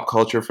about Pop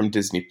Culture from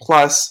Disney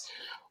Plus.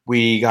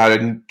 We got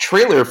a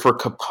trailer for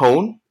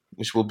Capone,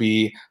 which will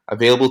be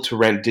available to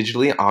rent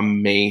digitally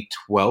on May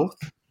 12th.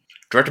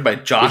 Directed by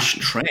Josh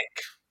Trank.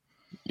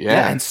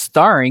 Yeah. And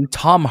starring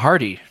Tom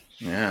Hardy.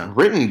 Yeah.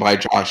 Written by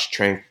Josh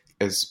Trank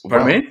as well.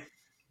 Pardon me?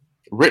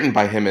 Written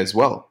by him as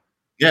well.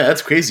 Yeah,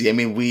 that's crazy. I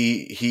mean,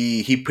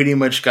 he pretty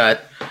much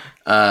got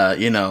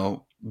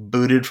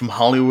booted from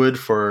Hollywood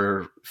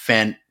for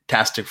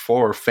Fantastic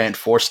Four or Fant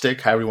Four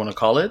Stick, however you want to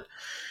call it.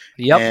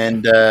 Yep.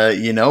 And,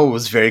 it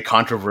was very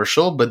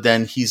controversial, but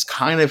then he's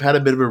kind of had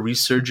a bit of a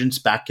resurgence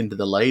back into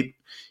the light.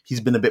 He's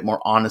been a bit more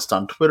honest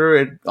on Twitter.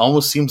 It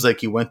almost seems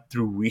like he went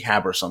through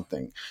rehab or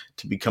something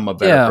to become a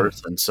better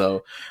person.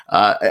 So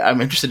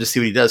I'm interested to see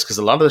what he does, because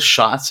a lot of the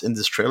shots in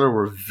this trailer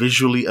were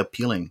visually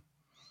appealing.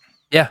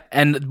 Yeah.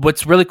 And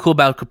what's really cool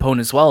about Capone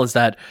as well is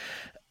that,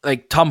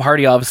 like, Tom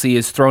Hardy obviously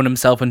has thrown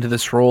himself into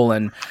this role,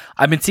 and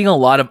I've been seeing a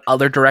lot of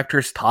other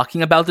directors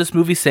talking about this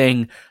movie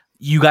saying,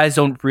 you guys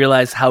don't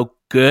realize how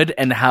good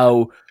and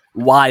how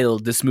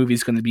wild this movie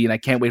is going to be, and I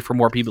can't wait for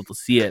more people to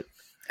see it.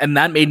 And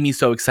that made me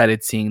so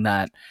excited seeing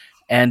that.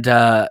 And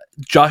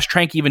Josh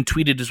Trank even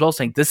tweeted as well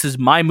saying, this is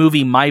my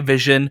movie, my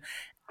vision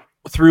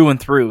through and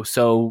through.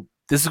 So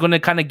this is going to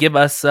kind of give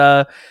us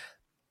a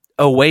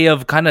way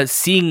of kind of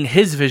seeing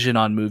his vision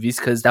on movies,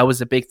 because that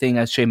was a big thing,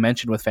 as Shay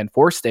mentioned, with Fan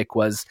Four Stick,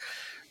 was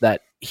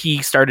that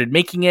he started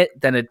making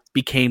it, then it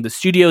became the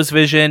studio's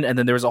vision, and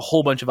then there was a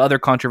whole bunch of other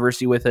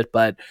controversy with it.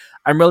 But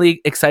I'm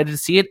really excited to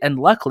see it, and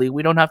luckily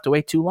we don't have to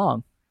wait too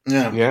long.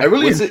 Yeah. I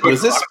really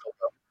was this.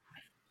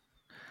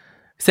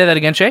 Say that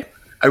again, Shay.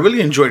 I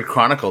really enjoyed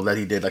Chronicle that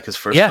he did, like his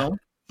first film.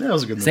 Yeah, it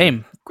was a good movie.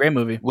 Same, great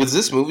movie. Was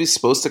this movie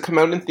supposed to come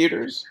out in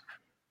theaters?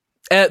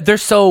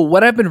 So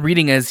what I've been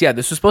reading is, this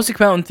was supposed to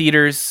come out in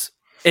theaters.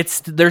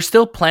 They're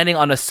still planning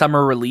on a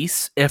summer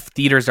release if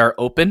theaters are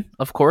open,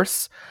 of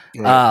course.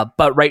 Right.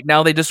 But right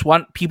now they just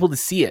want people to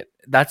see it.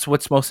 That's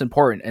what's most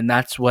important, and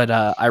that's what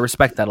I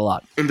respect that a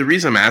lot. And the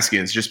reason I'm asking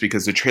is just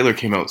because the trailer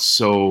came out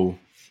so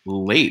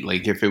late.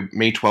 Like, if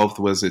May 12th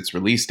was its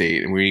release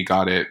date, and we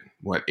got it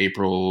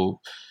April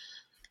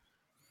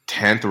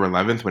 10th or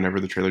 11th,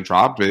 whenever the trailer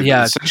dropped.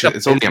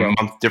 It's only a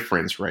month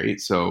difference, right?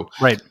 So,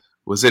 right.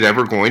 Was it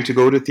ever going to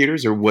go to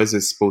theaters, or was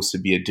it supposed to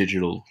be a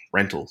digital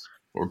rental?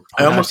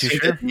 I almost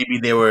think that maybe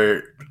they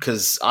were,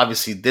 because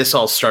obviously this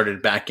all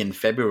started back in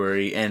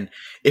February, and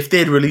if they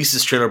had released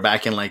this trailer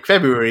back in like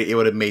February, it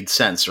would have made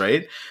sense,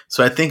 right?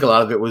 So I think a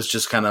lot of it was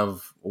just kind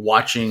of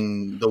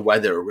watching the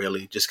weather,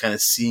 really, just kind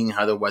of seeing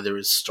how the weather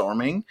is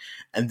storming,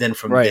 and then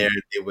from there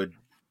they would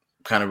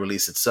kind of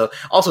release it. So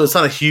also, it's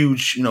not a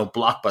huge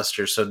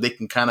blockbuster, so they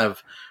can kind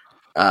of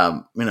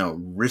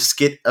risk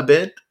it a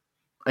bit,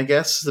 I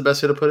guess is the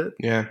best way to put it.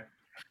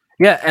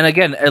 Yeah, and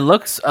again, it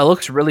looks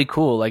really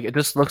cool. Like, it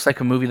just looks like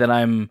a movie that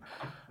I'm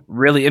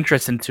really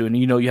interested into. And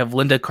you have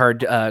Linda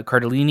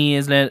Cardellini,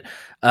 isn't it?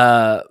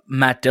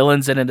 Matt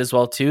Dillon's in it as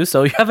well too.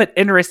 So you have an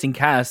interesting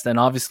cast, and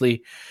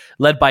obviously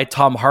led by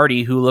Tom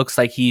Hardy, who looks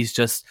like he's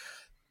just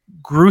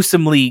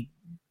gruesomely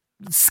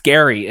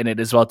scary in it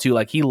as well too.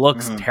 Like he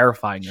looks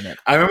terrifying in it.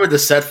 I remember the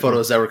set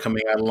photos that were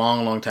coming out a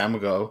long, long time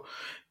ago,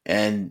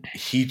 and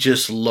he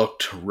just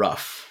looked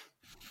rough.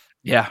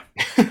 Yeah.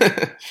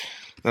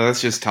 No,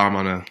 that's just Tom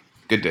on a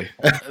good day.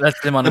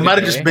 That's him on a It good might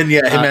have day. just been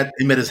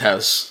him at his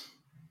house.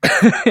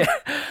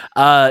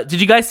 Did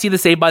you guys see the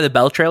Saved by the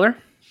Bell trailer?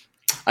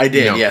 I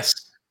did, No. yes.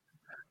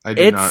 I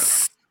did not.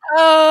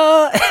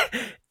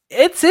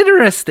 It's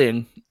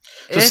interesting.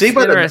 So Saved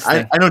by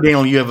the I know,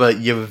 Daniel, you have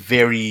a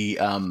very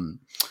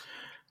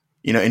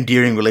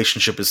endearing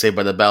relationship with Saved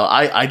by the Bell.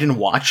 I didn't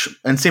watch,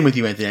 and same with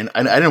you, Anthony.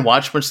 I didn't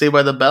watch much Saved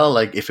by the Bell.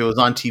 Like if it was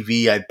on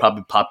TV, I'd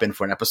probably pop in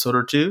for an episode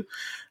or two.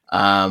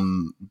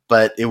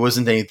 But it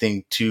wasn't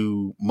anything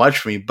too much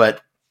for me.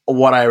 But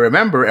what I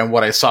remember and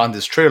what I saw in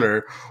this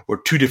trailer were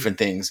two different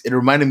things. It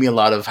reminded me a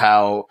lot of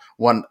how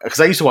because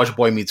I used to watch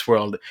Boy Meets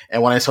World,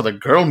 and when I saw the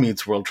Girl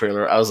Meets World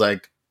trailer, I was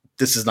like,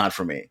 this is not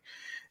for me.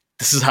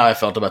 This is how I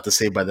felt about the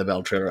Saved by the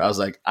Bell trailer. I was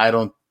like, I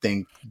don't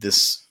think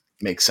this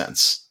makes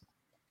sense.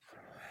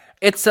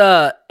 It's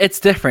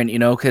different,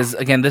 because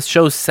again, this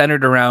show's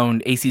centered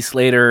around AC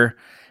Slater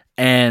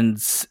and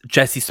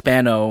Jesse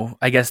Spano,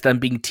 I guess them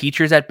being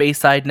teachers at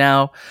Bayside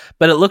now,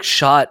 but it looks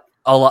shot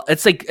a lot.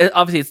 It's like,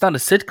 obviously it's not a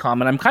sitcom,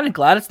 and I'm kind of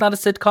glad it's not a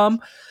sitcom,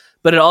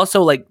 but it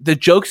also, like, the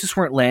jokes just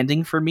weren't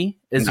landing for me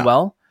as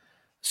well.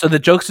 So the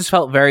jokes just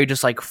felt very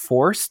just like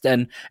forced.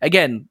 And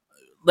again,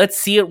 let's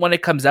see it when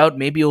it comes out.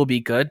 Maybe it will be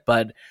good,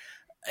 but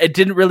it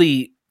didn't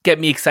really get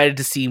me excited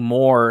to see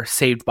more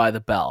Saved by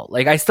the Bell.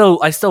 Like I still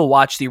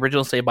watch the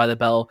original Saved by the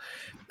Bell,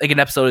 like an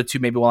episode or two,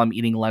 maybe while I'm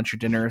eating lunch or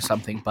dinner or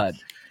something. But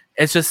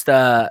it's just,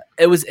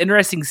 it was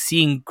interesting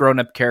seeing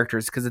grown-up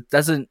characters because it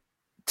doesn't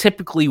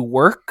typically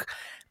work.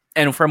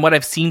 And from what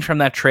I've seen from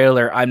that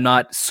trailer, I'm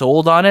not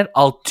sold on it.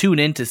 I'll tune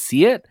in to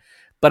see it,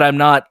 but I'm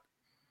not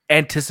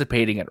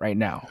anticipating it right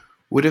now.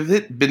 Would have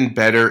it been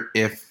better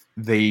if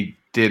they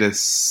did a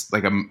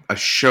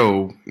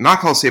show, not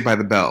called Saved by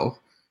the Bell,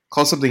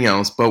 called something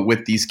else, but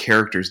with these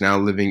characters now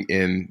living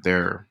in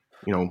their,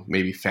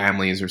 maybe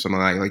families or something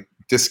like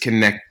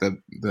disconnect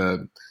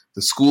the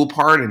school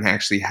part and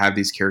actually have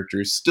these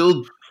characters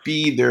still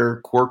be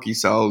their quirky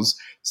selves,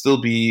 still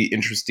be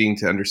interesting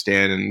to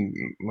understand and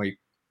like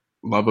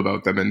love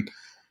about them. And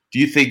do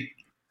you think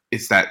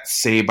it's that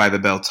Saved by the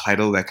Bell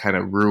title that kind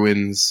of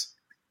ruins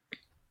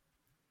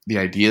the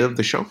idea of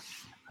the show?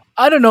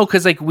 I don't know,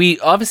 because like we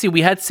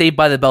had Saved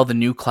by the Bell, the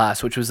New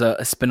Class, which was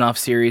a spin-off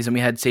series, and we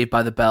had Saved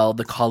by the Bell,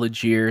 the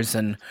college years.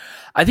 And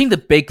I think the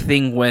big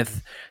thing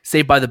with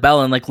Saved by the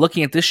Bell and like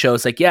looking at this show,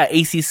 it's like, yeah,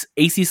 AC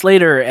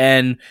Slater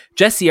and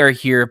Jesse are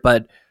here,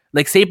 but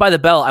like Saved by the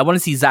Bell, I want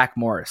to see Zach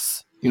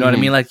Morris. You know what I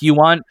mean? Like you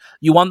want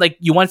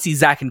to see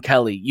Zach and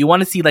Kelly. You want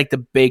to see like the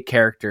big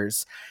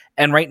characters.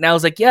 And right now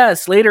it's like, yeah,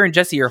 Slater and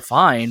Jesse are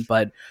fine,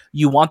 but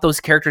you want those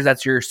characters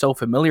that you're so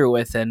familiar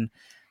with. And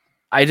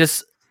I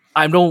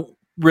don't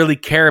really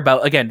care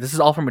about, again, this is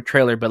all from a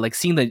trailer, but like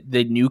seeing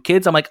the new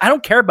kids, I'm like, I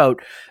don't care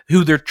about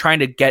who they're trying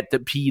to get to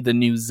be the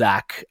new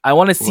Zach. I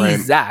want to see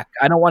Zach.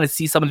 I don't want to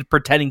see someone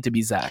pretending to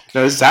be Zach.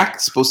 Now, is Zach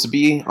supposed to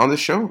be on the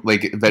show?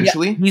 Like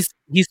eventually? Yeah,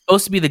 he's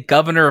supposed to be the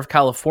governor of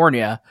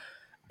California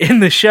in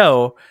the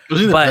show. Was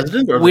he the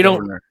president or the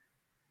governor?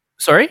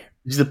 Sorry?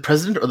 Is he the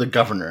president or the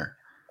governor?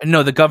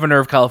 No, the governor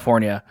of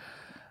California.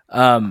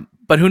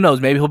 But who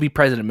knows? Maybe he'll be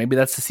president. Maybe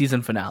that's the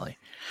season finale.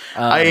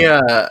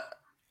 I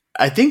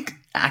think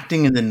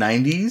acting in the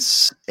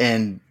 90s,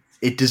 and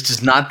it just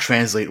does not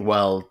translate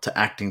well to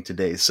acting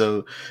today.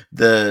 So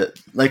for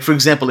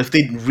example, if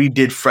they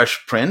redid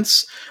Fresh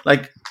Prince,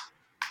 like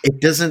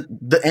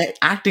the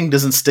acting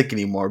doesn't stick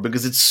anymore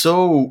because it's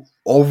so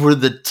over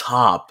the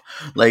top.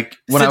 Like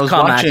when I was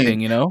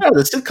watching, acting,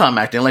 the sitcom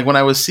acting, like when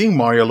I was seeing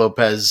Mario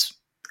Lopez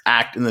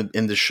act in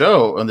the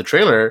show, on the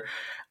trailer,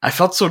 I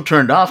felt so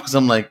turned off because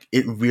I'm like,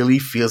 it really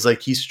feels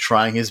like he's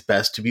trying his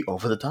best to be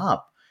over the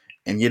top.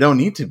 And you don't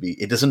need to be.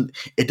 It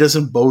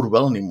doesn't bode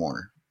well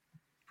anymore.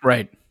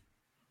 Right.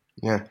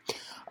 Yeah.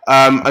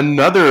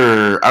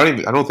 Another. I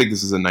don't think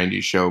this is a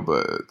 '90s show,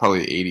 but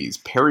probably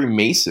 '80s. Perry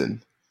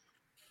Mason.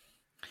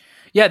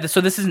 Yeah. So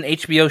this is an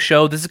HBO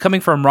show. This is coming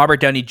from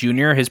Robert Downey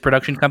Jr., his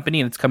production company,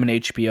 and it's coming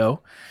to HBO.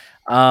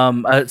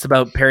 It's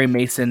about Perry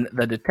Mason,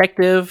 the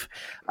detective.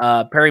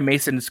 Perry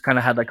Mason's kind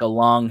of had like a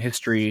long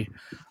history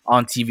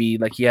on TV.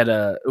 Like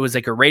it was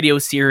like a radio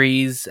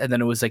series, and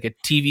then it was like a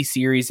TV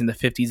series in the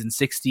 50s and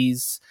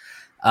 60s.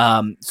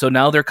 So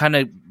now they're kind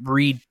of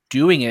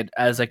redoing it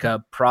as like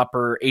a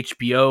proper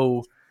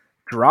HBO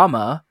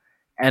drama,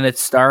 and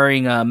it's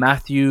starring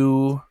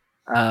Matthew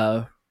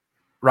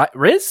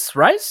Rice,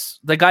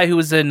 the guy who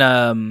was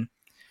in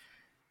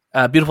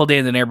Beautiful Day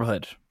in the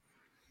Neighborhood.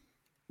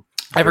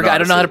 I forgot. I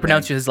don't know how to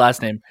pronounce his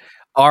last name.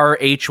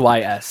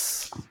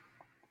 Rhys.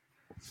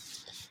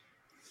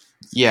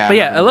 Yeah, but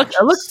yeah, it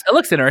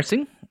looks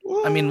interesting.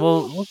 I mean,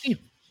 we'll see.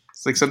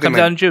 It's like something comes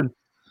out in June.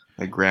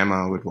 My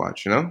grandma would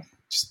watch,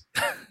 just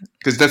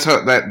because that's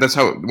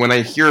how when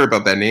I hear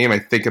about that name, I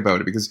think about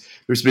it because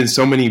there's been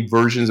so many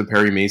versions of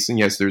Perry Mason.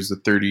 Yes, there's the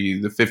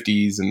 30s, the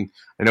 50s, and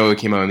I know it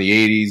came out in the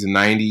 80s and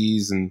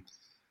 90s, and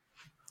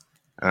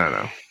I don't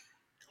know.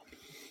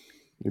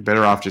 You're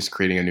better off just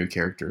creating a new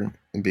character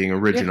and being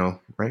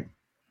original, right?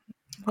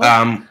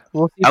 Well,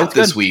 we'll see out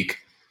this week.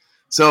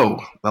 So,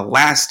 The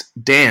Last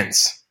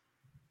Dance,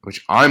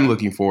 which I'm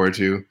looking forward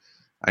to.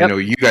 I know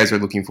you guys are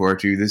looking forward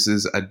to. This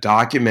is a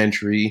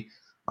documentary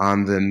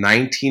on the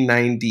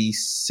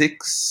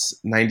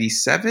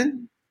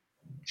 1996-97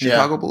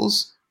 Chicago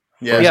Bulls.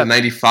 Yeah. Or is it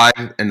 95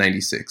 and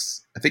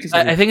 96? I think it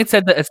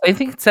said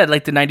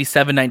like the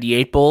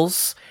 97-98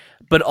 Bulls,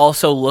 but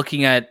also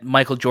looking at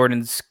Michael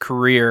Jordan's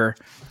career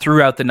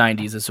throughout the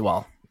 90s as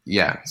well.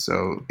 Yeah,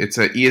 so it's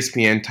an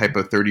ESPN type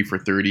of 30 for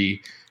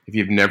 30. If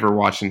you've never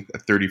watched a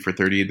 30 for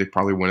 30, they're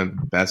probably one of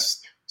the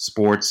best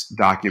sports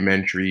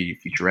documentary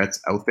featurettes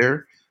out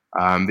there.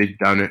 They've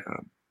done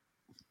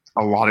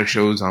a lot of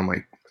shows on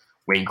like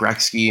Wayne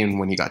Gretzky and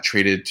when he got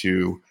traded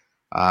to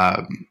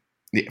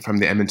from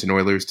the Edmonton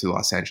Oilers to the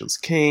Los Angeles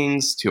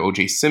Kings to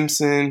O.J.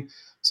 Simpson.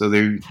 So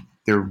they're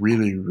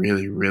really,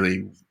 really,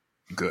 really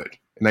good.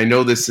 And I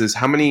know this is,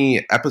 how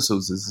many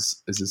episodes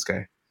is this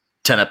guy?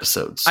 10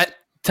 episodes.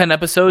 10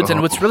 episodes.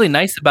 And what's really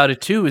nice about it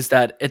too is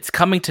that it's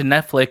coming to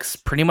Netflix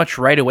pretty much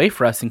right away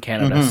for us in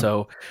Canada. Mm-hmm.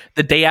 So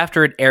the day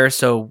after it airs,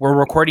 so we're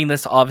recording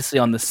this obviously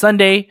on the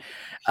Sunday.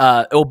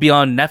 It will be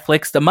on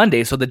Netflix the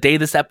Monday. So the day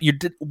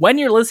when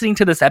you're listening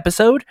to this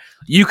episode,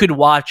 you could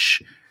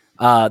watch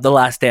The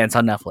Last Dance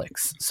on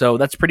Netflix. So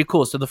that's pretty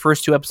cool. So the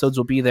first 2 episodes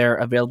will be there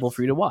available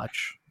for you to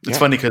watch. It's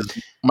funny because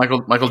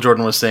Michael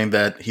Jordan was saying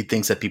that he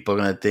thinks that people are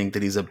going to think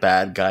that he's a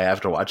bad guy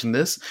after watching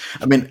this.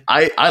 I mean,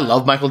 I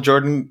love Michael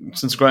Jordan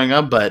since growing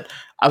up, but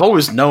I've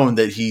always known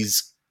that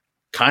he's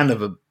kind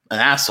of an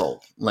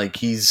asshole. Like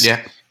he's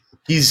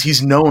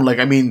known. Like,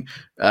 I mean,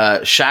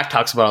 Shaq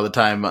talks about it all the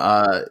time.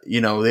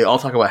 They all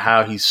talk about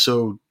how he's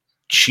so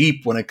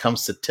cheap when it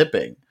comes to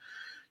tipping.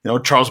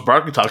 Charles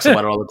Barkley talks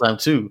about it all the time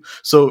too.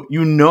 So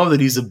that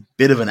he's a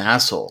bit of an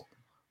asshole.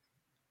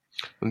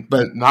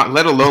 But not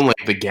let alone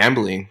like the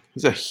gambling.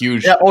 He's a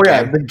huge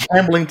the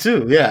gambling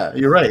too. Yeah,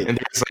 you're right. And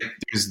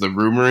there's the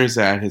rumors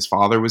that his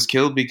father was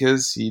killed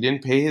because he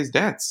didn't pay his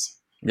debts.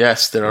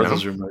 Yes, there are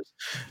those rumors.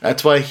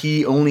 That's why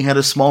he only had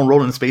a small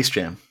role in Space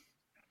Jam.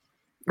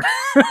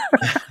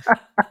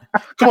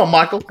 Come on,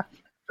 Michael.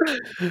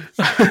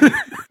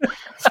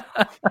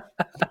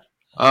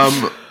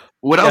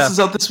 What else is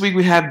out this week?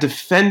 We have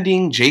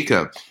Defending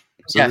Jacob.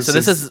 So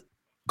this is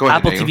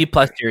Apple TV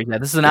Plus series. Yeah,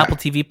 this is an Apple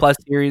TV Plus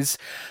series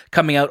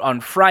coming out on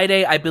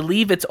Friday. I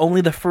believe it's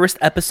only the first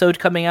episode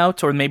coming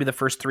out, or maybe the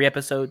first 3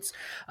 episodes.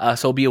 So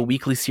it'll be a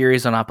weekly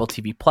series on Apple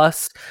TV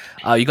Plus.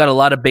 You got a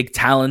lot of big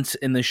talent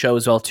in the show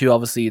as well, too.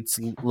 Obviously, it's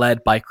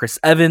led by Chris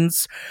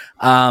Evans.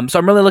 So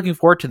I'm really looking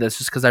forward to this,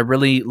 just because I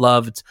really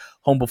loved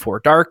Home Before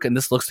Dark, and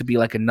this looks to be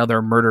like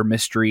another murder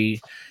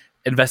mystery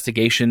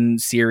investigation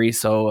series.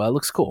 So it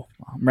looks cool.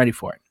 I'm ready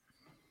for it.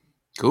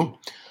 Cool.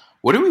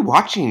 What are we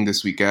watching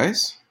this week,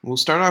 guys? We'll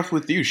start off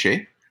with you,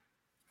 Shay.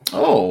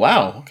 Oh,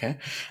 wow. Okay.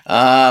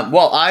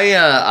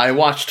 I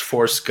watched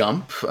Forrest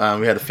Gump.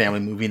 We had a family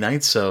movie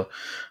night, so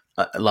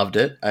I loved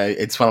it.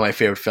 It's one of my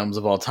favorite films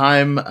of all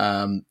time.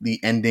 The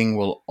ending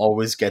will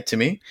always get to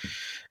me.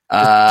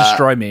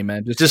 Destroy me,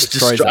 man. Just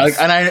destroy us.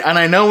 And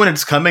I know when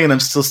it's coming, and I'm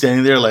still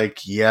standing there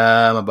like,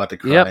 yeah, I'm about to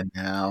cry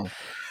now.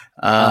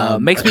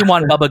 Makes me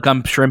want Bubba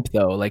Gump shrimp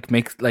though.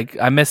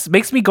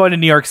 Makes me go to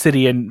New York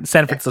City and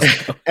San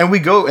Francisco. And we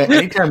go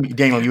anytime,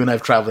 Daniel, you and I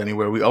have traveled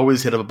anywhere. We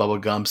always hit up a Bubba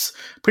Gump's,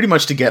 pretty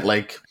much to get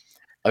like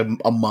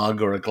a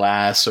mug or a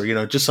glass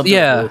or just something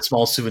a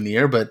small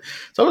souvenir. But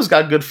it's always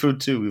got good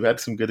food too. We've had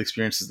some good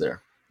experiences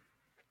there.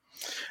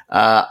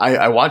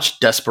 I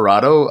watched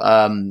Desperado.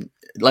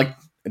 Like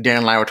Dan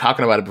and I were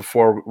talking about it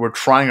before. We're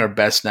trying our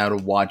best now to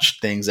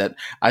watch things that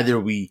either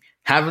we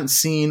haven't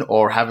seen in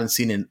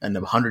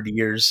 100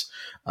 years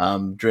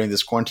during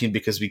this quarantine,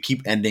 because we keep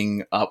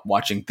ending up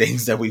watching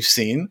things that we've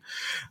seen.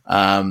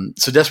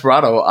 So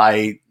Desperado,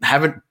 I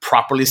haven't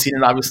properly seen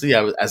it. Obviously,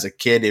 as a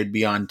kid, it would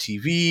be on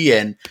TV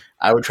and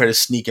I would try to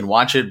sneak and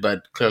watch it,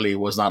 but clearly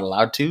was not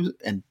allowed to,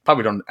 and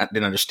probably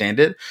didn't understand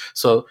it.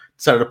 So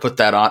decided to put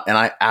that on, and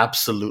I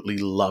absolutely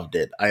loved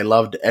it. I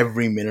loved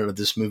every minute of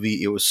this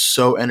movie. It was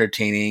so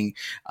entertaining.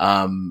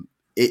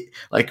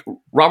 Like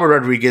Robert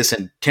Rodriguez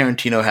and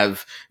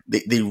Tarantino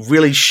they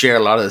really share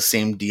a lot of the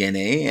same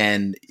DNA,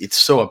 and it's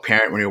so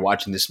apparent when you're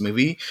watching this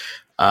movie.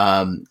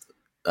 Salma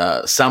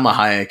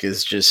Hayek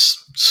is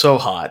just so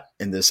hot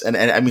in this, and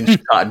I mean she's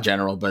hot in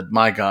general, but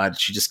my God,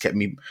 she just kept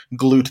me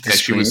glued to the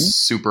screen. She was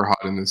super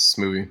hot in this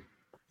movie.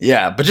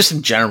 Yeah, but just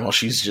in general,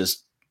 she's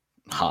just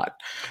hot.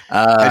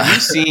 Have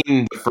you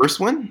seen the first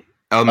one,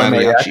 El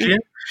Mariachi?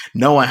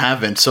 No, I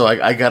haven't. So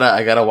I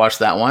gotta watch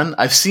that one.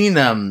 I've seen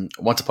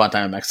Once Upon a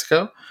Time in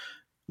Mexico.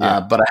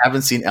 But I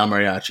haven't seen El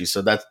Mariachi,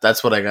 so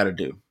that's what I got to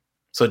do.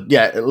 So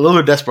yeah, a little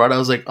bit desperate. I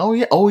was like, oh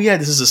yeah,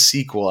 this is a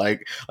sequel. I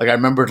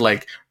remembered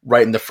like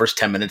right in the first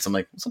 10 minutes, I'm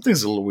like,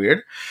 something's a little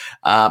weird.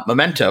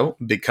 Memento,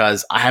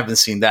 because I haven't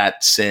seen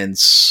that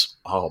since,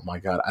 oh my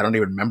God, I don't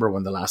even remember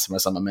when the last time I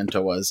saw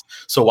Memento was.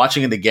 So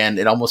watching it again,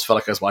 it almost felt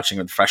like I was watching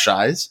it with fresh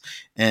eyes,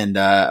 and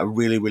I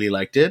really, really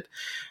liked it.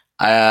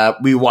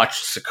 We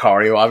watched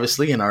Sicario,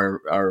 obviously, and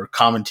our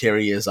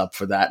commentary is up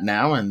for that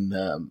now. And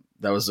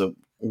that was a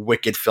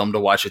wicked film to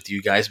watch with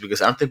you guys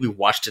because I don't think we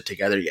watched it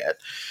together yet.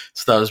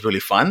 So that was really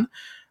fun.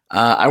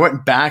 I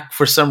went back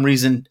for some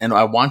reason and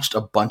I watched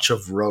a bunch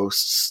of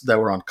roasts that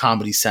were on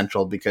Comedy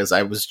Central because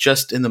I was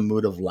just in the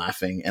mood of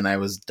laughing, and I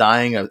was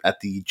dying at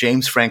the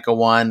James Franco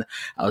one.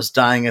 I was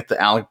dying at the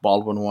Alec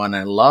Baldwin one.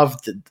 I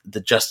loved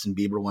the Justin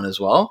Bieber one as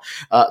well.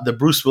 The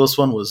Bruce Willis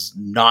one was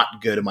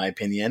not good in my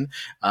opinion.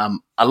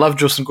 I love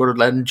Joseph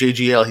Gordon-Levitt,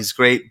 JGL. He's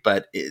great,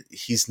 but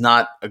he's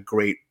not a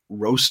great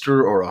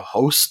roaster or a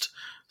host.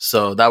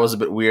 So that was a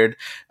bit weird.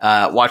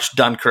 Watched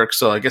Dunkirk,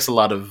 so I guess a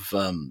lot of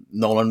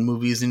Nolan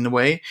movies in a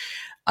way.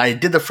 I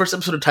did the first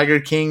episode of Tiger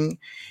King,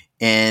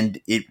 and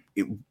it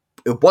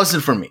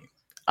wasn't for me.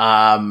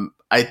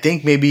 I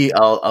think maybe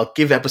I'll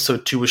give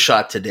episode 2 a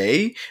shot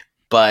today,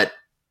 but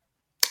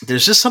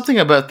there's just something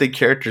about the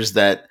characters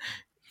that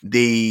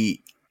they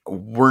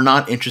were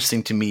not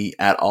interesting to me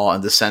at all,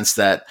 in the sense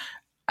that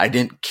I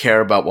didn't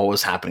care about what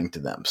was happening to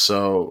them.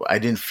 So I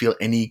didn't feel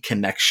any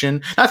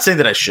connection. Not saying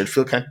that I should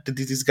feel connected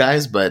to these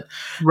guys, but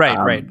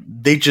right.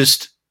 They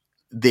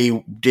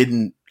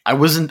didn't, I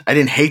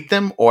didn't hate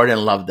them or I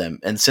didn't love them.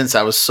 And since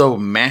I was so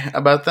meh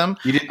about them,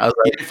 you didn't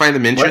find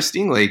them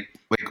interesting? What?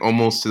 Like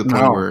almost to the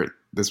point where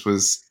this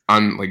was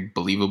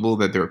unbelievable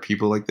that there were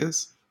people like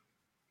this?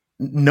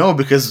 No,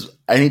 because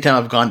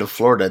anytime I've gone to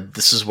Florida,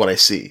 this is what I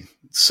see.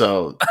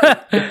 So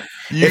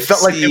it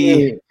felt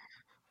like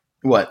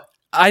what?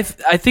 I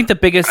think the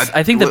biggest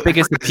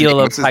appeal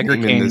of Tiger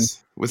King.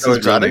 What's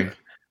his real name?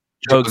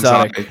 Joe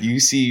Exotic.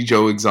 You see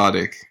Joe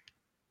Exotic.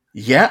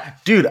 Yeah,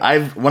 dude.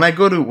 When I've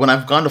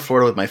gone to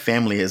Florida with my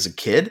family as a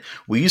kid,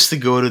 we used to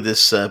go to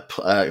this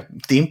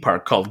theme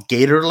park called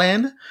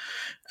Gatorland,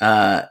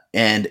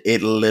 and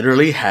it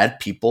literally had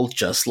people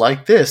just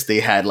like this.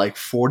 They had like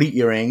 40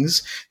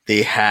 earrings.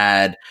 They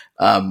had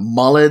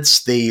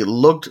mullets. They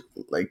looked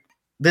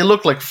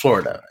like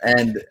Florida,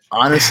 and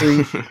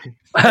honestly.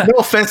 No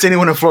offense to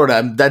anyone in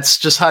Florida. That's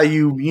just how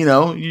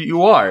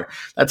you are.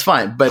 That's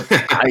fine. But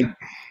I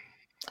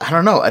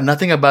don't know.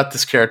 Nothing about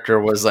this character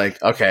was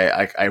like,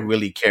 okay, I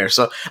really care.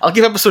 So I'll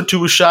give episode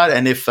 2 a shot.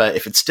 And if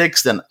it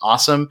sticks, then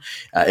awesome.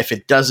 If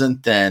it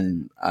doesn't,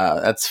 then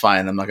that's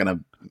fine. I'm not going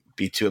to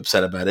be too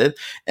upset about it.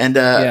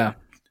 And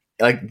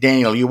like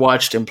Daniel, you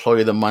watched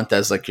Employee of the Month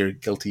as like your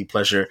guilty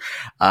pleasure.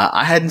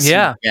 I hadn't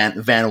seen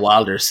Van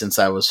Wilder since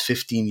I was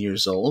 15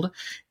 years old,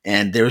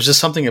 and there was just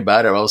something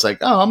about it where I was like,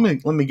 oh,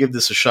 let me give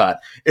this a shot.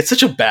 It's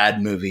such a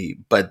bad movie,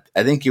 but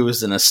I think it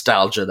was the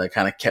nostalgia that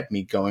kind of kept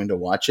me going to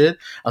watch it.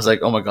 I was like,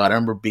 oh my God, I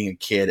remember being a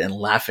kid and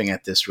laughing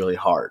at this really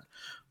hard.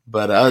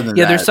 But other than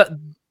that,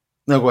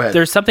 no, go ahead.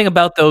 There's something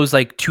about those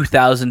like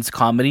 2000s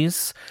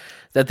comedies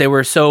that they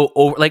were so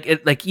over,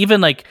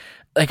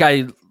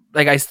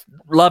 I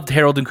loved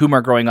Harold and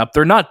Kumar growing up.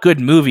 They're not good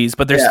movies,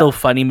 but they're still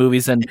funny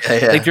movies, and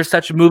like they're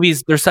such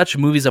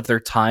movies of their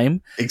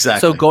time. Exactly.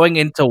 So going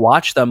in to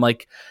watch them,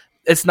 like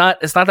it's not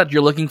that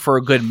you're looking for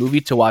a good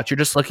movie to watch. You're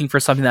just looking for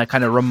something that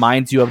kind of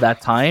reminds you of that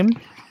time,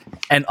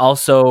 and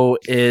also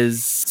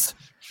is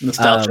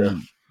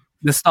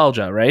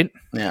nostalgia, right?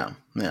 Yeah.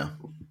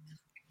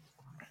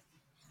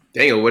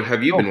 Daniel, what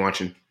have you been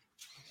watching?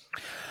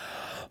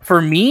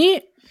 For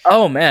me,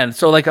 oh man,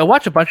 so like I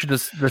watched a bunch of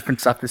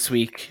different stuff this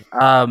week.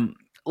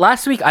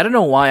 Last week, I don't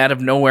know why, out of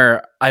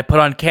nowhere, I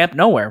put on Camp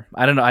Nowhere.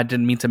 I don't know. I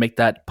didn't mean to make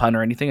that pun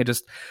or anything.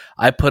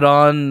 I put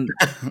on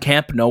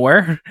Camp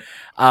Nowhere,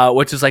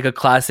 which is like a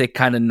classic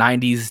kind of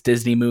 90s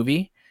Disney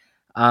movie.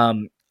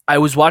 I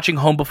was watching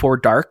Home Before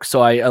Dark,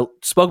 so I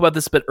spoke about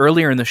this a bit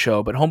earlier in the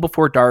show, but Home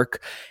Before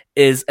Dark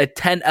is a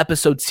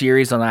 10-episode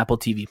series on Apple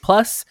TV+,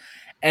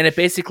 and it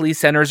basically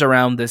centers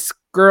around this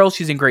girl.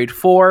 She's in grade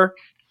 4.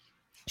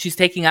 She's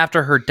taking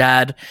after her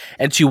dad,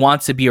 and she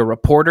wants to be a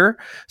reporter.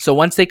 So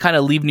once they kind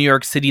of leave New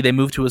York City, they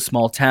move to a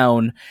small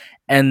town,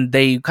 and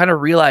they kind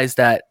of realize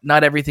that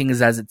not everything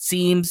is as it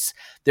seems.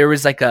 There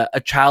was like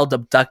a child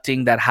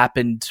abducting that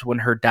happened when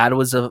her dad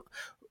was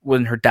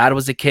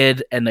a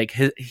kid, and like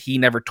he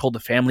never told the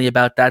family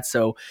about that.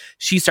 So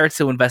she starts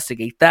to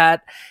investigate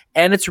that,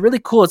 and it's really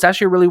cool. It's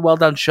actually a really well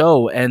done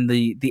show, and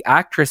the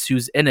actress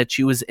who's in it,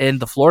 she was in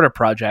the Florida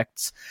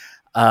Project.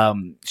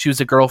 She was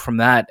a girl from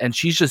that, and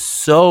she's just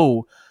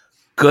so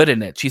good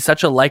in it. She's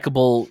such a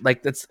likable,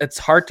 like it's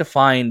hard to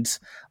find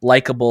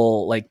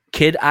likable like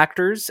kid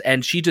actors,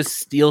 and she just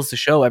steals the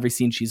show every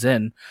scene she's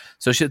in.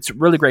 So it's a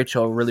really great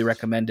show. I really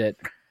recommend it.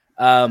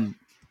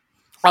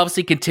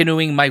 Obviously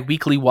continuing my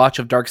weekly watch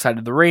of Dark Side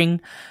of the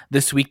Ring.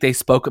 This week they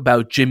spoke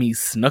about Jimmy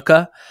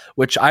Snuka,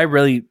 which I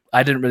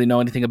didn't really know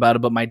anything about it,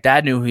 but my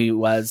dad knew who he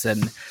was,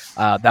 and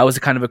that was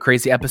a kind of a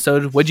crazy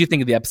episode. What did you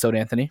think of the episode,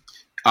 Anthony?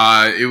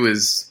 It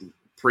was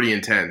pretty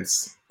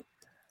intense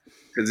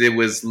because it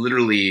was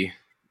literally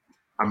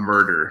a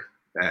murder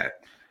that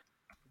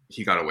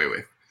he got away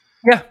with.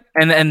 Yeah,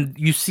 and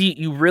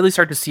you really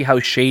start to see how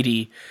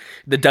shady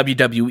the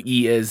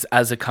WWE is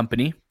as a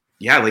company.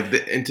 Yeah,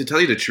 and to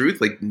tell you the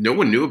truth, like no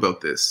one knew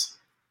about this.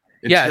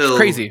 It's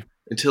crazy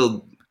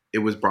until it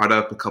was brought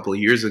up a couple of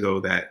years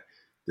ago that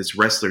this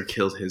wrestler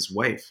killed his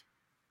wife.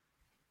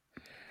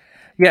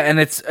 Yeah, and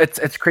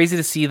it's crazy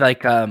to see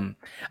like I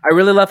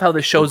really love how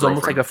the show is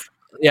almost like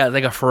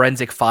like a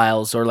forensic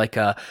files or like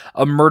a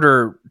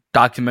murder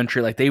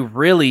documentary. Like they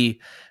really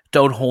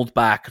don't hold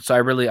back. So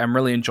I'm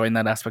really enjoying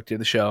that aspect of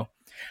the show.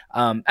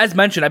 As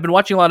mentioned, I've been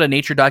watching a lot of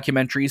nature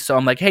documentaries, so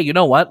I'm like, hey, you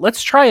know what?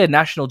 Let's try a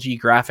National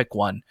Geographic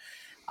one,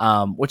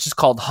 which is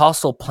called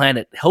Hostile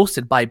Planet,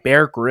 hosted by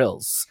Bear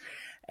Grylls.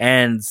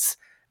 And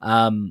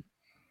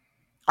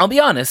I'll be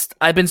honest,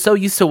 I've been so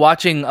used to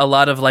watching a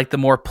lot of like the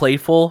more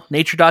playful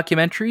nature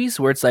documentaries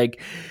where it's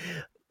like,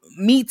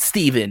 meet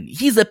Steven.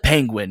 He's a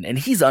penguin and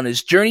he's on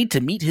his journey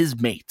to meet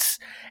his mates.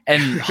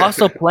 And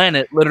Hostile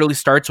Planet literally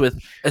starts with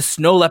a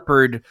snow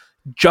leopard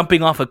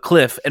jumping off a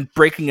cliff and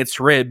breaking its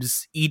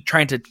ribs,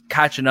 trying to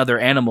catch another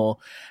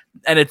animal.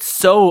 And it's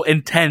so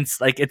intense,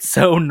 like it's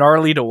so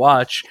gnarly to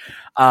watch.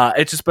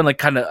 It's just been like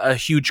kind of a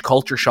huge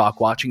culture shock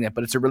watching it,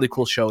 but it's a really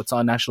cool show. It's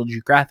on National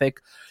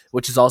Geographic,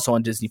 which is also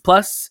on Disney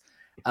Plus.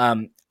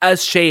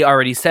 As Shay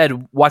already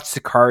said, watch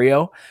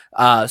Sicario.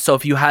 So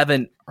if you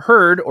haven't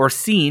heard or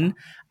seen,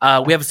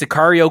 we have a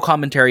Sicario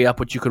commentary up,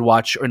 which you could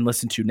watch and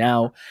listen to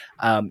now.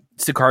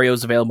 Sicario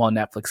is available on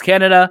Netflix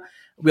Canada.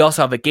 We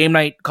also have a game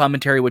night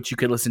commentary, which you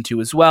could listen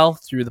to as well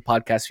through the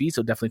podcast feed.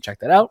 So definitely check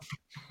that out.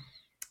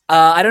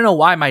 I don't know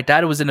why my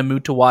dad was in a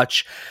mood to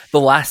watch The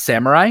Last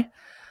Samurai.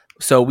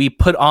 So we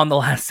put on The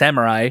Last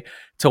Samurai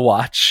to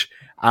watch,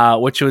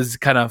 which was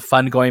kind of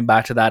fun going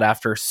back to that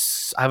after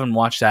I haven't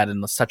watched that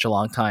in such a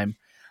long time.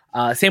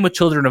 Same with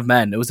Children of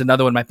Men. It was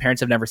another one. My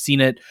parents have never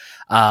seen it.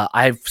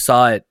 I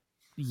saw it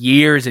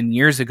years and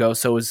years ago,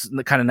 so it was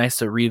kind of nice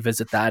to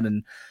revisit that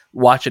and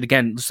watch it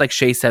again, just like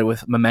Shay said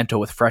with Memento,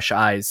 with fresh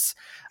eyes.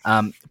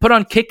 Put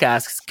on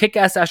Kick-Ass.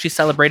 Kick-Ass actually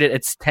celebrated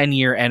its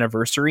 10-year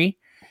anniversary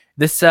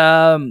this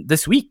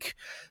week.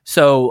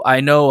 So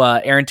I know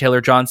Aaron Taylor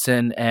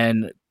Johnson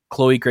and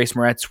Chloe Grace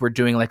Moretz were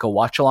doing like a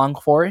watch along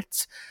for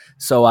it.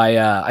 So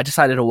I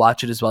decided to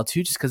watch it as well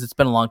too, just because it's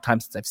been a long time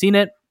since I've seen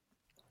it.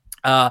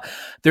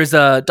 There's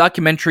a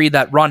documentary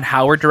that Ron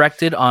Howard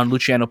directed on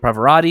Luciano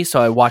Pavarotti,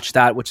 so I watched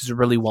that, which is a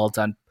really well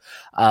done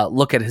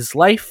look at his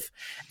life.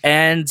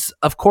 And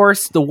of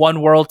course, the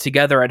One World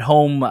Together at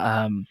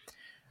Home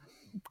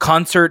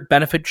concert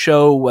benefit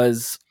show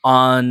was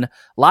on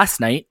last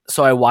night,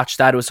 so I watched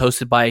that. It was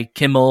hosted by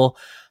Kimmel,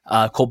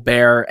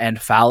 Colbert,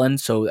 and Fallon,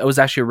 so it was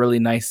actually a really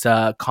nice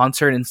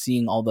concert, and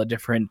seeing all the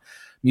different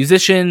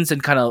musicians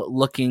and kind of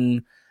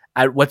looking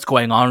at what's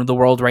going on in the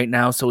world right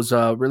now. So it was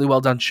a really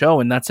well done show,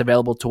 and that's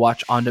available to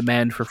watch on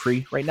demand for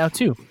free right now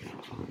too.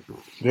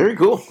 Very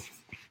cool.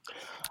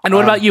 And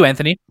what about you,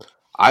 Anthony?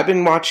 I've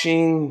been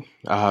watching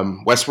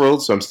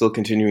Westworld, so I'm still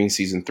continuing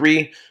season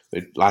 3.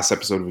 The last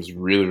episode was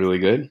really, really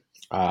good.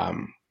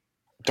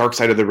 Dark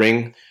Side of the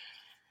Ring,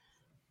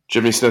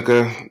 Jimmy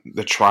Snuka,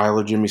 the trial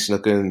of Jimmy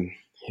Snuka and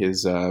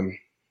his I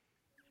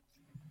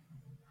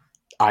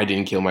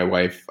didn't kill my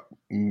wife,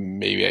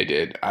 maybe I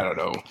did, I don't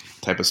know,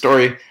 type of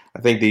story. I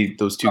think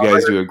those two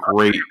guys do a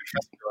great...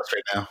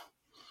 Right now.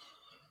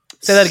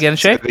 Say that again,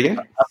 Shay. I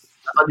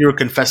thought you were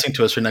confessing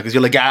to us right now because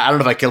you're like, I don't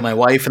know if I killed my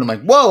wife, and I'm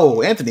like,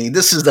 whoa, Anthony,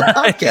 this is the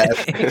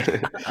podcast.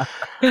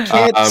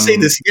 Can't say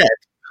this yet.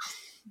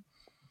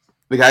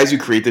 The guys who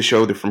create the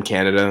show, they're from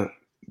Canada.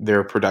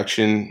 Their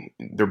production,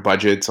 their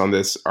budgets on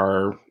this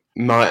are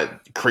not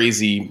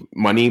crazy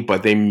money,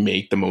 but they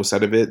make the most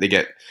out of it.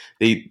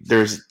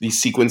 There's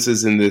these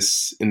sequences in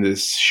this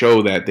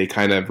show that they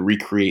kind of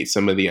recreate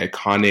some of the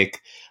iconic.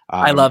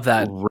 I love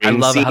that. I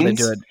love how they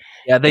do it.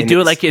 Yeah, they do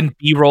it like in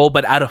B-roll,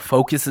 but out of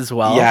focus as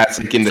well. Yeah, it's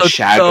like in the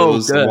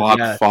shadows, a lot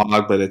of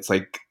fog, but it's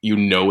like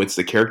it's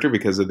the character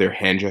because of their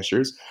hand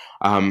gestures.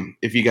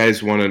 If you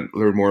guys want to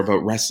learn more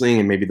about wrestling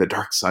and maybe the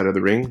dark side of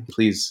the ring,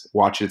 please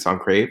watch it. It's on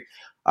Crave.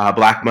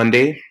 Black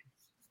Monday,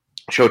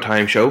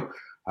 Showtime show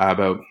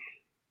about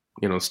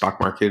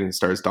stock market, and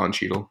stars Don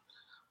Cheadle.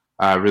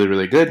 Really,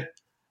 really good.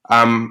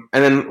 And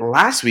then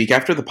last week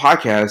after the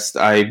podcast,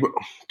 I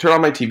turned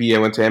on my TV. I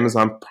went to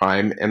Amazon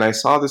Prime and I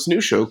saw this new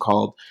show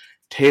called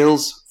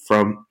Tales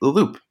from the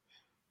Loop,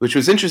 which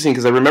was interesting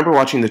because I remember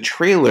watching the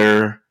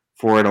trailer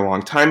for it a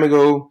long time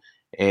ago,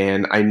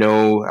 and I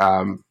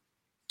know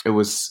it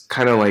was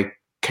kind of like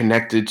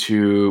connected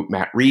to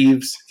Matt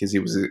Reeves because he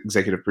was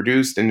executive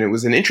produced, and it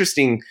was an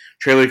interesting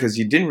trailer because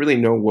you didn't really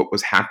know what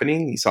was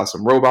happening. You saw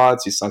some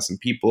robots, you saw some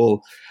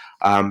people,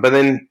 but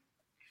then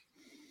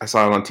I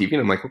saw it on TV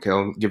and I'm like, okay,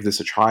 I'll give this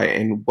a try.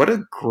 And what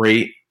a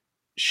great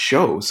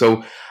show.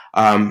 So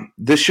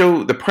this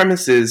show, the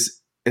premise is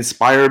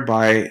inspired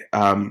by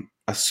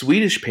a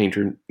Swedish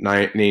painter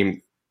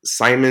named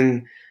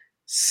Simon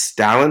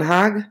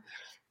Stallenhag.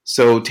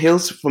 So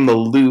Tales from the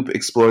Loop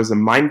explores the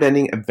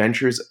mind-bending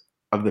adventures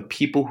of the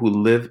people who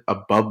live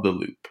above the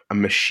loop, a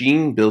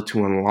machine built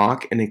to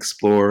unlock and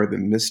explore the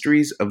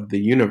mysteries of the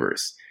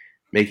universe,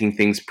 making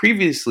things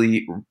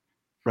previously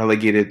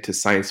relegated to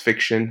science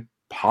fiction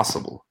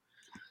possible.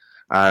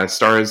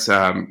 Stars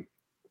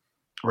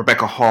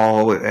Rebecca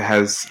Hall. It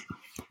has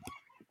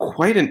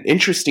quite an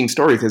interesting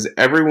story because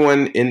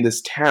everyone in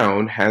this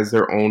town has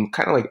their own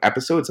kind of like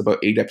episode. It's about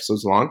 8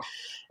 episodes long,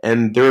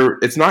 and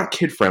it's not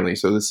kid friendly.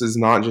 So this is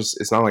not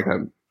just, it's not like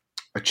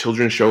a a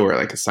children's show or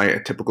like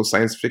a typical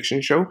science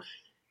fiction show.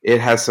 It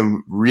has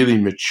some really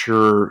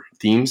mature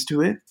themes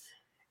to it,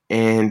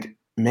 and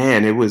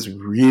man, it was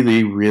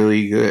really,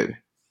 really good.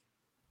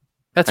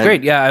 That's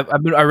great. Yeah,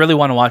 I really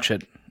want to watch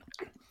it.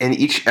 And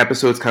each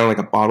episode is kind of like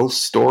a bottle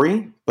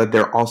story, but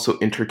they're also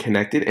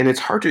interconnected, and it's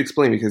hard to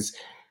explain because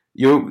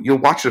you'll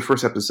watch the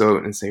first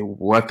episode and say,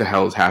 "What the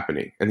hell is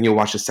happening?" And then you'll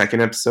watch the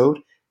second episode,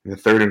 and the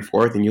third and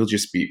fourth, and you'll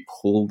just be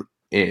pulled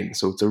in.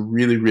 So it's a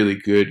really, really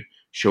good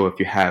show if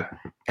you have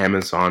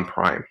Amazon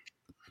Prime.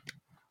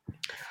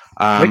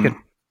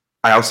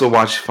 I also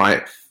watched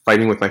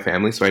Fighting with My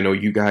Family, so I know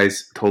you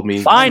guys told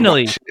me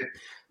finally. To watch it.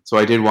 So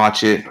I did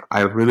watch it.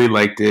 I really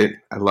liked it.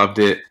 I loved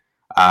it.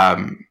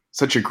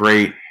 Such a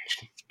great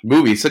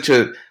movie, such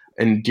a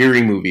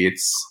endearing movie.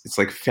 It's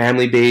like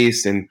family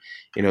based, and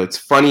it's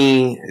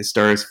funny. It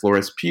stars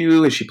Florence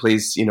Pugh, and she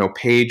plays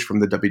Paige from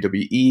the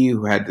WWE,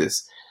 who had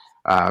this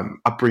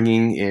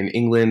upbringing in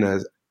England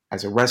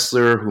as a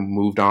wrestler, who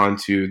moved on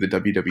to the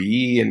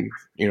WWE, and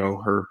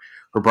her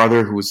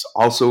brother, who was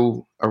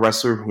also a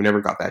wrestler, who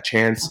never got that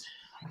chance.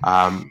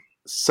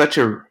 Such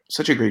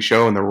a great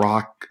show, and The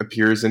Rock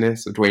appears in it.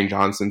 So Dwayne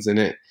Johnson's in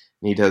it,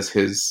 and he does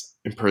his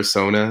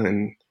persona,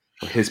 and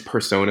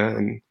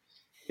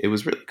it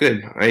was really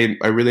good.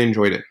 I really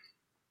enjoyed it.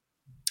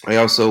 I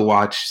also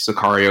watched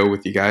Sicario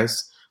with you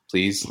guys.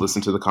 Please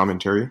listen to the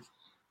commentary.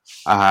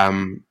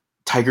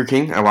 Tiger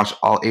King, I watched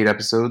all 8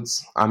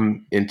 episodes.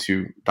 I'm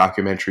into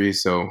documentaries,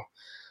 so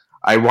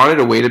I wanted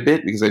to wait a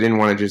bit because I didn't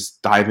want to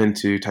just dive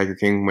into Tiger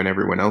King when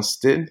everyone else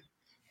did.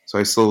 So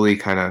I slowly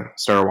kind of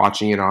started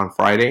watching it on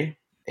Friday,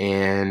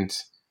 and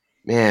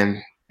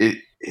man,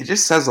 it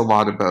just says a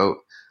lot about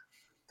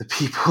the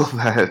people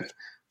that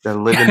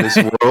live in this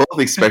world,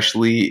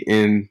 especially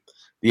in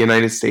the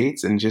United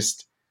States. And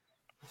just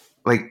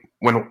like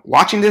when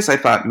watching this, I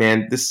thought,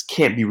 man, this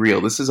can't be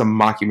real. This is a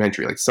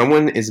mockumentary. Like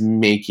someone is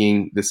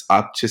making this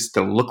up just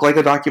to look like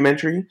a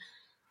documentary,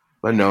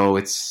 but no,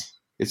 it's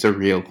a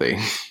real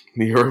thing.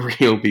 You're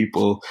real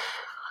people,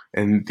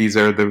 and these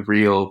are the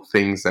real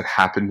things that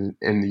happen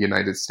in the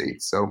United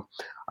States. So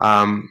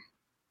I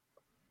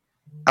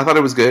thought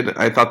it was good.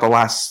 I thought the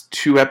last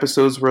 2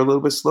 episodes were a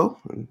little bit slow.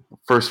 The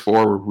first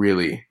 4 were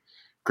really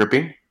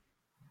gripping.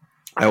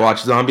 I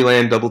watched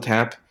Zombieland Double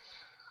Tap,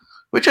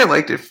 which I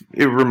liked. It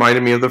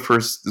reminded me of the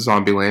first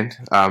Zombieland.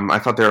 I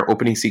thought their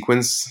opening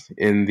sequence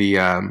in the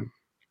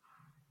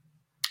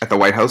at the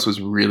White House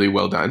was really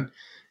well done.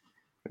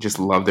 I just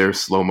love their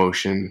slow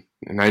motion.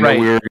 And I know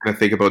we were going to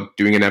think about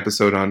doing an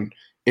episode on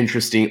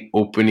interesting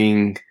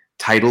opening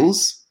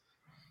titles.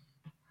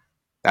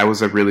 That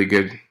was a really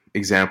good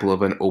example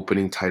of an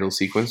opening title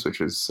sequence, which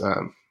was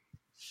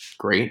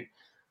great.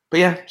 But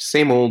yeah,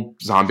 same old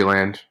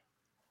Zombieland.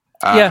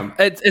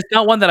 It's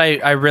not one that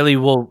I really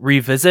will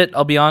revisit,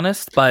 I'll be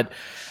honest. But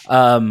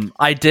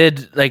I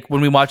did, like,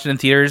 when we watched it in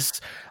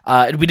theaters,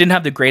 we didn't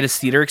have the greatest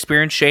theater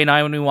experience, Shay and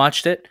I, when we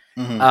watched it.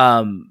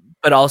 Mm-hmm.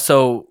 But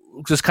also,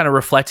 just kind of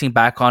reflecting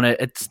back on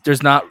it,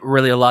 there's not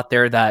really a lot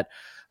there that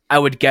I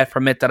would get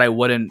from it that I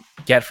wouldn't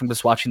get from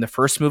just watching the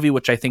first movie,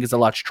 which I think is a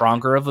lot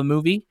stronger of a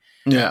movie.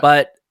 Yeah.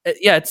 But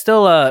it's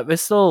still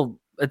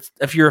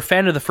if you're a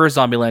fan of the first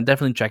Zombieland,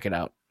 definitely check it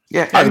out.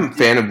 Yeah, I'm a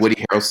fan of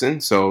Woody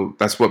Harrelson, so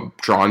that's what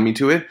drawn me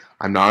to it.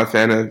 I'm not a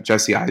fan of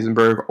Jesse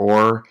Eisenberg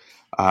or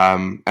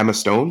Emma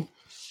Stone,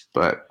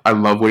 but I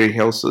love Woody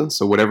Harrelson,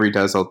 so whatever he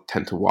does, I'll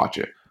tend to watch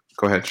it.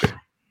 Go ahead, Shay.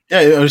 Yeah,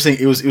 I was saying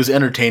it was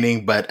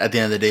entertaining, but at the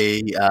end of the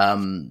day,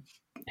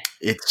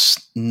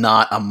 it's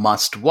not a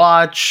must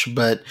watch.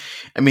 But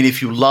I mean,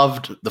 if you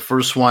loved the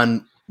first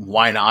one,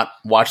 why not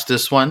watch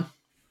this one?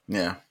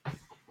 Yeah.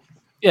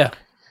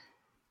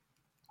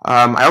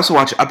 I also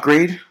watched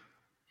Upgrade,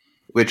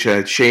 which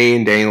Shay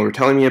and Daniel were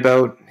telling me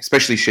about,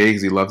 especially Shay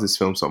because he loves this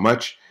film so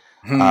much.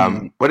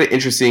 What an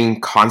interesting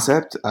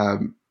concept.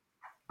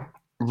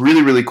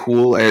 Really, really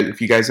cool. If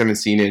you guys haven't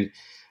seen it,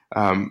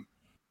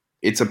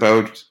 it's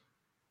about...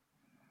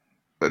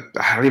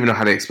 I don't even know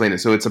how to explain it.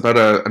 So it's about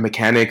a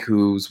mechanic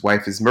whose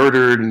wife is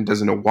murdered and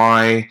doesn't know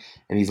why,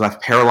 and he's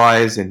left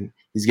paralyzed, and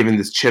he's given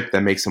this chip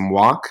that makes him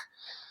walk.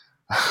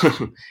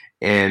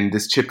 And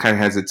this chip kind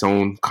of has its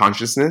own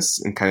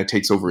consciousness and kind of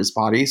takes over his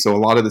body. So a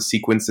lot of the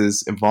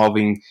sequences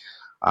involving,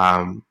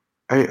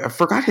 I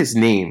forgot his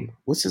name.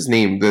 What's his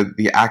name?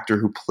 The actor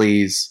who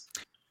plays.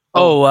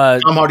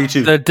 Tom Hardy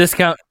too. The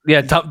Discount,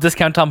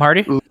 Discount Tom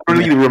Hardy.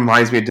 Literally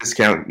reminds me of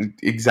Discount,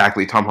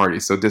 exactly, Tom Hardy.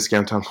 So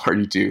Discount Tom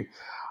Hardy too.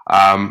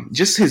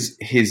 Just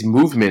his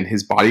movement,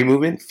 his body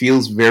movement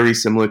feels very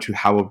similar to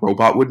how a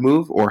robot would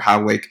move, or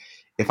how, like,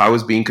 if I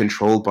was being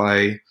controlled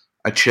by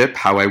a chip,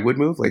 how I would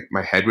move. Like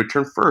my head would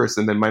turn first,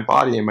 and then my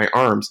body and my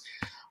arms.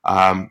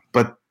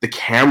 But the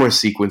camera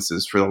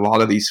sequences for a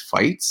lot of these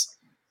fights,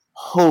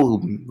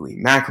 holy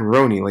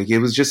macaroni! Like, it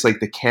was just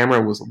like the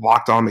camera was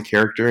locked on the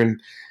character,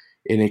 and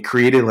it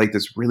created like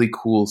this really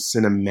cool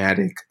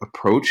cinematic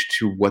approach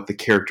to what the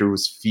character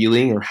was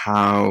feeling or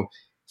how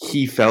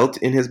he felt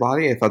in his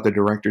body. I thought the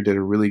director did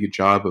a really good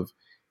job of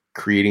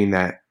creating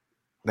that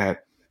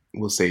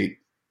we'll say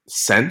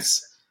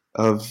sense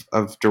of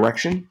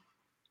direction.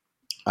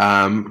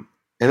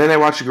 And then I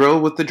watched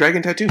Girl with the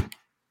Dragon Tattoo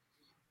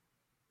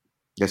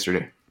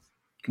yesterday.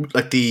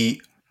 Like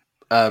the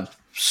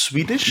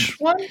Swedish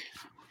one?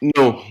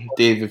 No,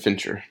 David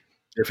Fincher.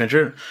 David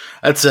Fincher?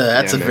 That's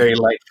a very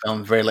light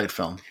film. Very light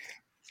film.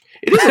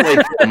 It is a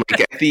light film.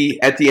 Like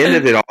at the end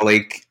of it all,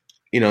 like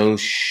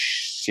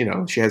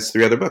she has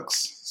 3 other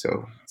books,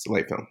 so it's a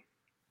light film.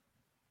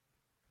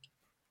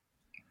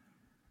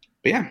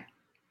 But yeah,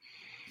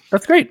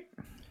 that's great.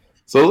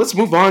 So let's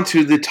move on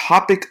to the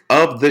topic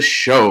of the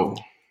show.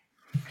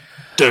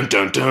 Dun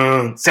dun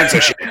dun.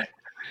 Censorship.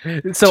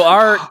 So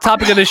our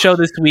topic of the show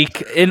this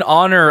week, in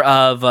honor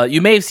of,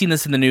 you may have seen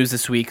this in the news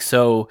this week.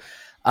 So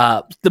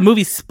the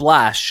movie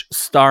Splash,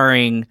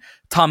 starring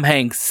Tom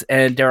Hanks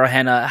and Daryl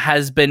Hannah,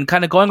 has been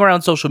kind of going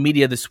around social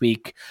media this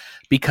week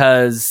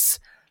because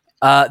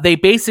they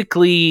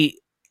basically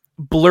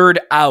blurred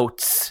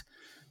out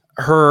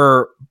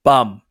her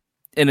bum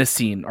in a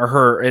scene, or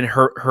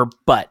her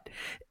butt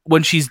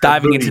when she's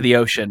diving into the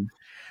ocean.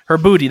 Her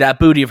booty, that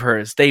booty of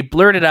hers. They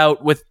blurred it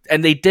out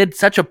and they did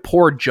such a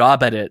poor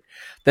job at it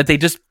that they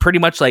just pretty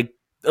much it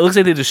looks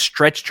like they just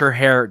stretched her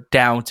hair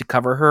down to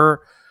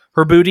cover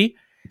her booty.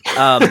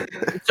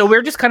 So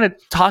we're just kind of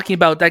talking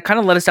about that,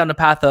 kind of led us down the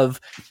path of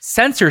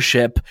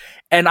censorship.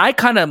 And I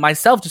kind of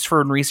myself, just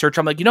for research,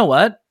 I'm like, you know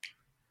what?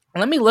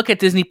 Let me look at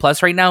Disney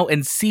Plus right now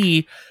and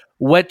see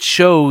what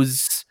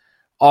shows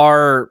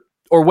are,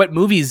 or what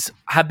movies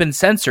have been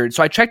censored.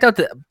 So I checked out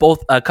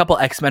both a couple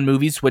X-Men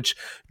movies, which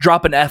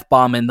drop an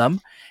F-bomb in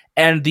them,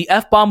 and the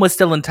F-bomb was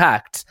still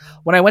intact.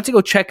 When I went to go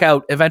check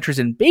out Adventures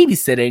in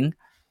Babysitting,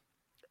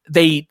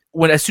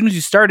 as soon as you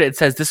start it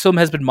says this film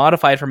has been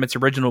modified from its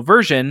original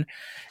version,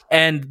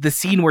 and the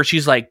scene where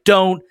she's like,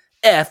 "Don't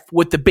F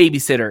with the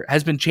babysitter,"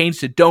 has been changed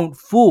to "Don't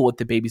fool with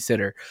the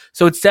babysitter."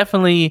 So it's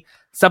definitely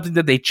something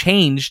that they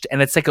changed,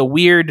 and it's like a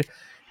weird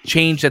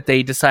change that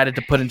they decided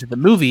to put into the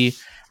movie.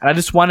 And I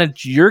just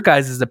wanted your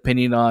guys'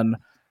 opinion on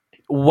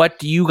what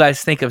do you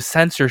guys think of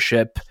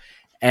censorship,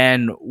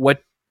 and where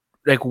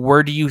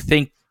do you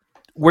think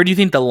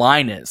the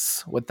line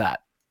is with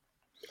that?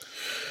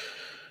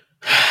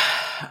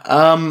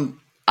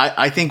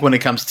 I think when it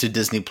comes to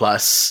Disney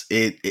Plus,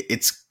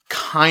 it's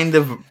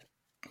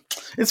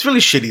really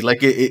shitty. Like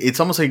it's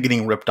almost like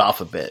getting ripped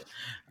off a bit.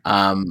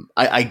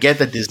 I get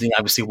that Disney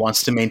obviously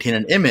wants to maintain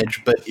an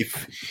image, but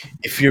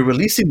if you're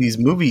releasing these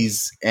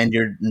movies and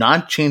you're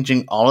not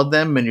changing all of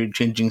them and you're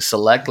changing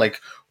select,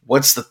 like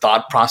what's the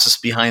thought process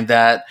behind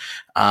that?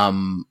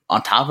 On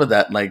top of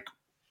that, like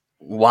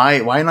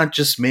why not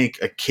just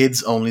make a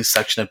kids only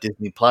section of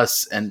Disney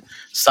Plus and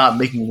stop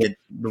making it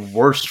the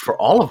worst for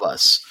all of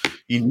us?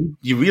 You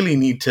really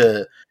need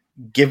to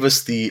give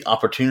us the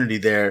opportunity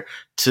there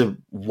to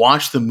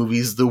watch the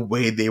movies the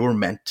way they were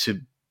meant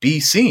to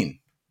be seen.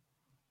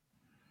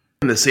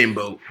 In the same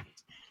boat.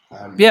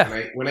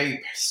 When I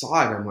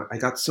saw it, I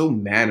got so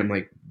mad. I'm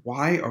like,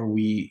 why are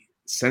we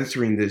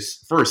censoring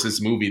this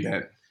movie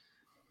that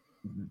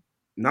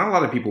not a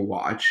lot of people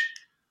watch?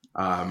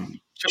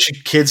 Especially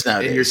kids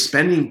nowadays.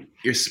 And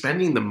you're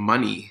spending the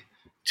money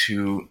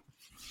to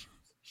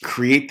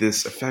create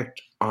this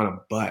effect on a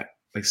butt,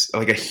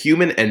 like a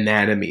human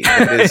anatomy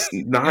that is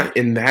not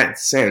in that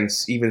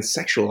sense even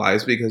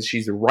sexualized, because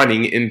she's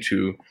running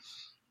into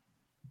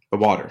the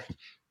water.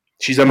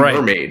 She's a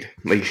mermaid.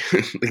 Like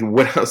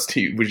what else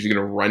was you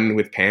gonna run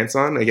with pants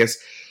on? I guess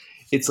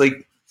it's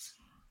like,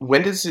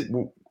 when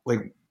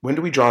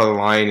do we draw the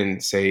line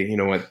and say, you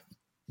know what,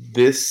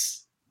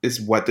 this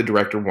is what the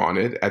director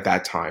wanted at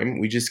that time.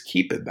 We just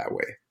keep it that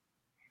way.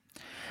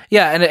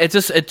 Yeah, and it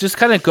just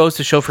kind of goes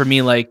to show for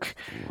me, like,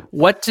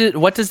 what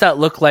does that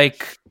look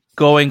like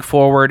going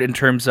forward in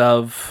terms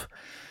of,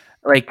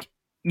 like,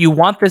 you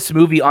want this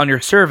movie on your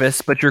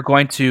service, but you're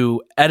going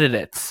to edit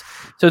it.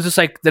 So it's just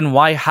like, then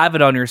why have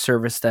it on your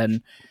service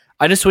then?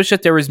 I just wish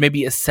that there was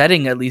maybe a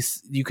setting at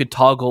least you could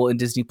toggle in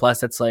Disney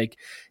Plus that's like,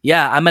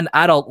 yeah, I'm an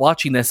adult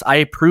watching this. I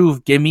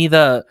approve. Give me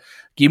the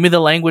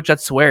language that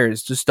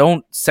swears. Just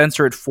don't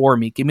censor it for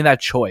me. Give me that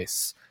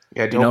choice.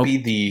 Yeah, don't be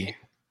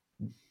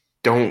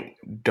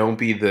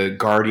the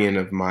guardian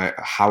of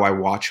how I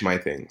watch my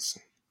things.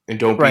 And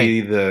don't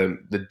be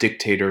the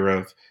dictator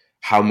of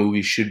how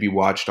movies should be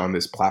watched on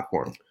this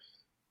platform.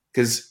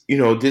 Because,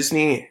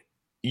 Disney,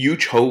 you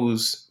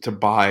chose to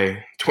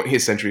buy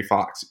 20th Century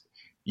Fox.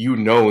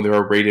 There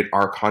are rated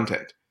R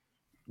content.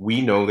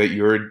 We know that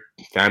you're a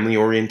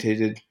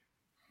family-oriented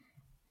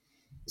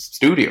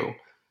studio.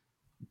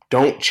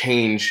 Don't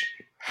change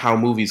how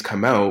movies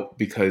come out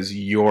because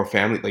your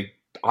family, like,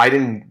 I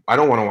don't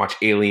want to watch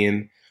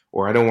Alien,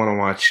 or I don't want to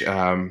watch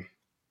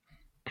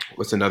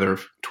what's another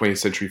 20th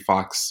Century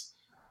Fox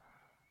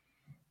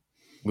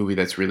movie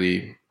that's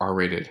really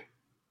R-rated.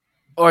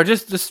 Or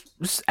just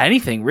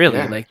anything really.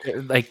 Yeah.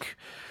 Like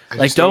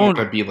don't want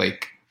to be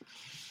like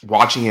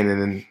watching it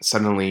and then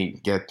suddenly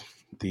get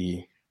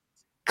the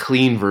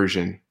clean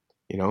version,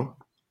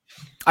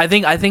 I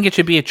think it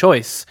should be a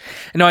choice.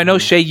 I know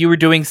Shay, you were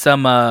doing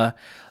some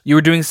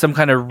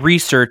kind of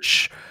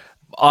research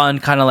on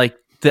kind of like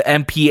the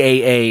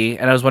MPAA,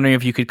 and I was wondering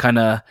if you could kind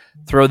of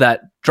throw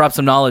that drop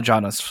some knowledge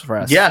on us for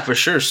us. Yeah, for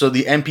sure. So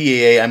the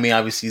MPAA, I mean,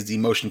 obviously is the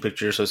Motion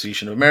Picture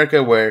Association of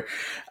America, where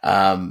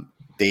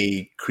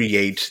they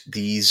create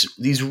these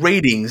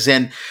ratings,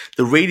 and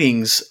the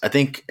ratings, I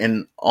think,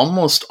 in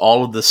almost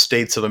all of the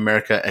states of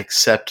America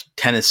except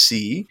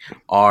Tennessee,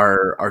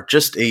 are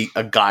just a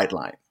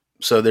guideline.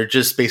 So they're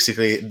just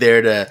basically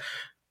there to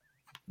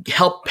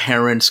help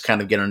parents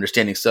kind of get an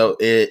understanding. So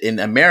in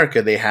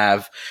America, they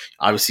have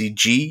obviously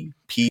G,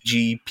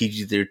 PG,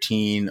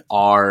 PG-13,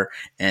 R,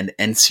 and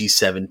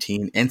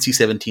NC-17.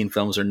 NC-17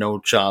 films are no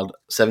child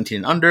 17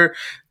 and under.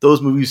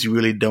 Those movies you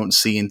really don't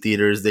see in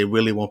theaters. They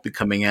really won't be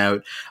coming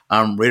out.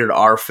 Rated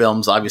R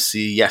films,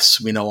 obviously, yes,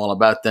 we know all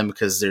about them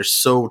because they're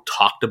so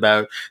talked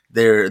about.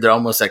 They're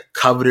almost like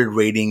coveted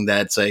rating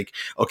that's like,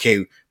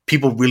 okay,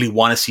 people really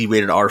want to see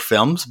rated R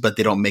films, but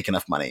they don't make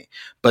enough money.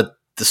 But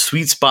the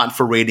sweet spot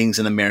for ratings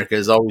in America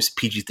is always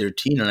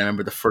PG-13. And I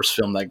remember the first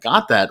film that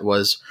got that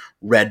was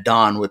Red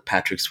Dawn with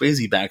Patrick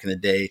Swayze back in the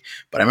day.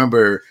 But I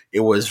remember it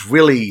was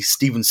really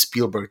Steven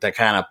Spielberg that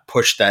kind of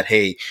pushed that,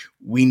 hey,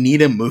 we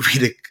need a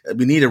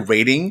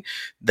rating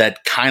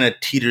that kind of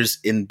teeters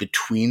in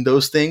between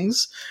those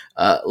things.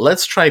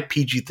 Let's try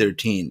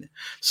PG-13.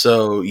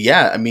 So,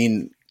 yeah, I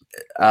mean,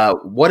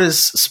 what is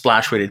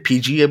Splash rated?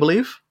 PG, I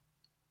believe?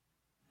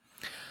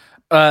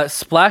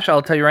 Splash,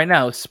 I'll tell you right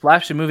now.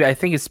 Splash, the movie, I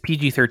think it's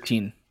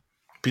PG-13.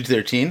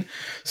 PG-13.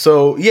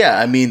 So yeah,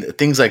 I mean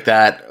things like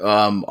that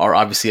are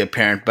obviously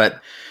apparent, but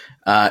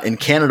in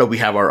Canada we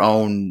have our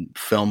own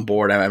film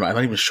board. I'm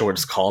not even sure what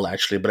it's called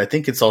actually, but I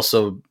think it's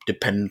also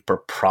dependent per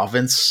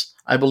province,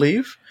 I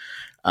believe.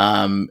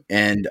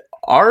 And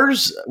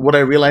ours, what I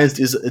realized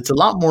is it's a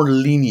lot more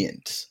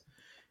lenient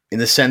in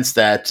the sense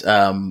that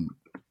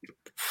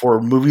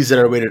for movies that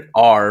are rated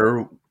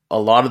R, a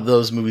lot of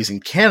those movies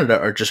in Canada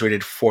are just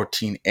rated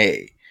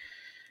 14A.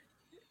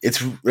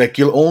 It's like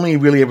you'll only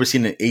really ever see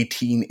an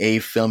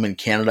 18A film in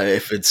Canada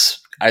if it's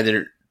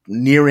either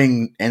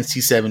nearing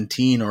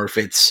NC-17 or if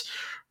it's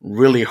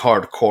really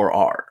hardcore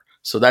R.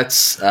 So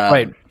that's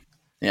Right.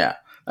 Yeah,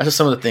 that's just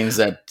some of the things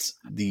that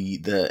the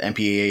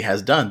MPAA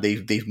has done.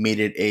 They've made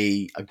it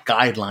a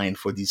guideline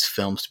for these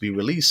films to be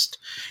released.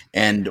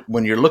 And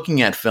when you're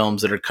looking at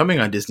films that are coming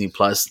on Disney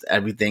Plus,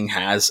 everything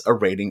has a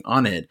rating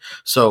on it.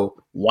 So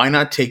why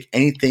not take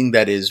anything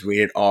that is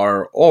rated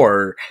R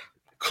or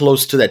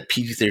close to that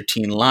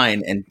PG-13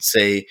 line and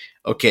say,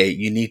 okay,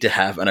 you need to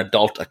have an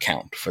adult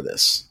account for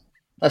this?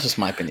 That's just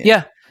my opinion.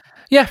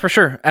 Yeah, for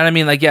sure. And I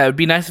mean, like, yeah, it would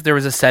be nice if there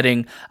was a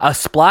setting.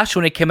 Splash,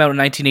 when it came out in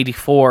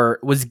 1984,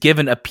 was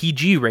given a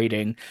PG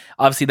rating.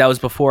 Obviously, that was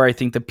before I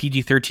think the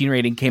PG-13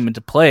 rating came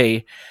into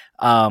play.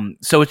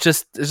 So it's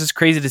just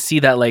crazy to see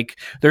that like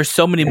there's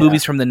so many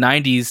movies from the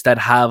 90s that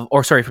have,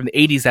 or sorry, from the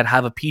 80s that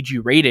have a PG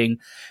rating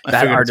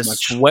that are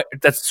just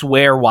that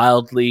swear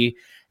wildly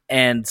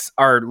and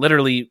are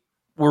literally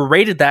were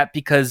rated that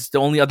because the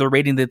only other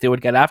rating that they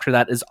would get after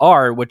that is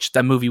R, which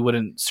that movie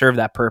wouldn't serve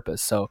that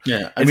purpose. So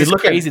yeah, I mean, it's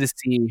crazy to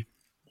see.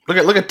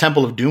 Look at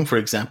Temple of Doom, for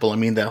example. I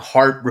mean, the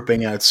heart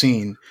ripping out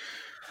scene.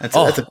 That's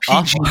a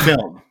PG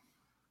film.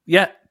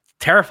 Yeah,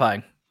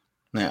 terrifying.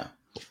 Yeah,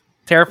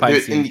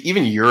 terrifying. And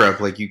even Europe,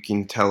 like you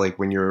can tell, like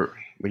when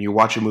you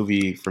watch a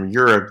movie from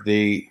Europe,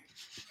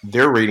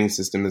 their rating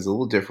system is a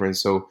little different.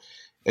 So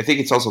I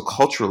think it's also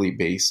culturally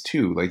based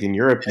too. Like in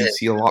Europe, you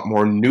see a lot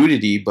more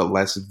nudity but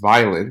less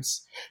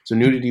violence. So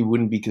nudity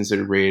wouldn't be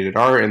considered rated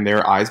R in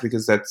their eyes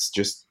because that's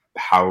just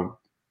how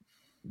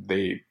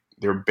they're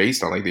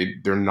based on. Like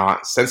they're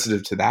not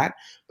sensitive to that,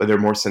 but they're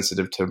more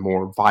sensitive to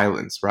more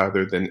violence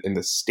rather than in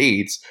the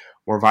States.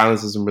 More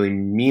violence doesn't really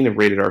mean a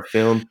rated R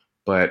film,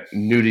 but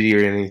nudity or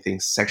anything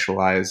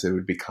sexualized, it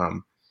would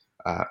become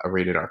a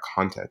rated R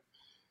content.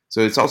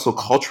 So it's also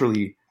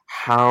culturally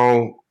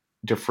how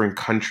different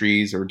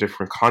countries or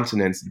different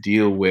continents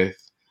deal with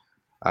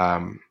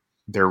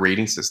their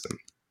rating system.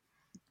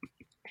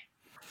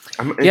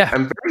 I'm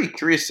very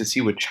curious to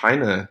see what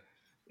China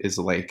is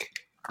like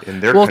in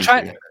their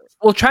country.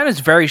 China's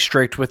very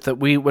strict with it.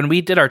 When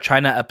we did our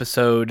China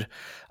episode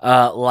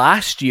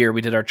last year,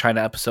 we did our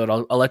China episode.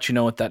 I'll let you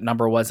know what that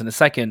number was in a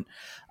second.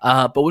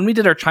 But when we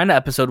did our China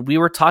episode, we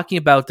were talking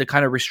about the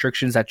kind of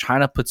restrictions that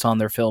China puts on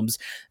their films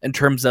in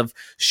terms of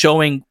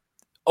showing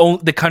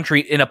the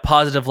country in a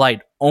positive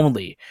light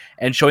only,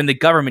 and showing the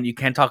government. You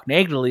can't talk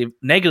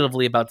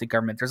negatively about the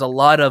government. There's a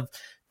lot of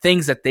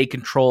things that they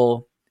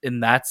control in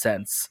that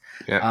sense.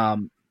 Yeah.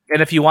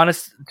 And if you want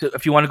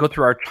to go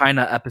through our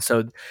China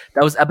episode,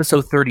 that was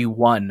episode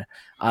 31,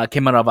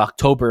 came out of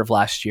October of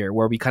last year,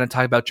 where we kind of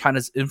talk about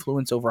China's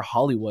influence over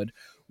Hollywood,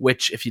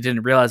 which, if you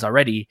didn't realize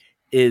already,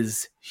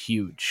 is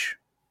huge.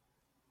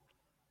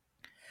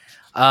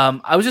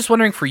 I was just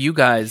wondering for you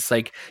guys,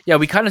 like, yeah,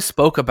 we kind of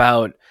spoke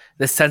about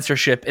the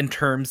censorship in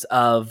terms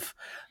of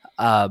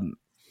having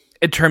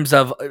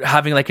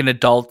like an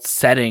adult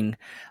setting.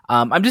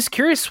 I'm just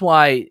curious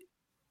why.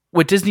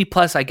 With Disney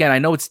Plus, again, I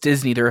know it's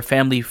Disney. They're a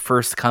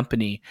family-first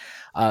company.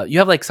 You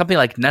have like something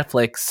like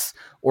Netflix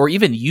or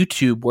even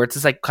YouTube, where it's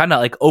just like kind of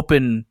like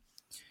open.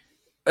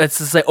 It's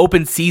just like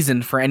open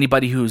season for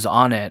anybody who's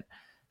on it.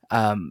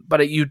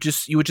 But you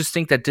would just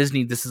think that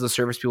Disney, this is a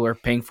service people are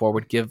paying for,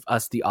 would give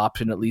us the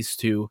option at least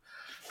to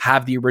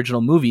have the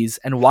original movies.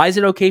 And why is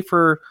it okay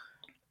for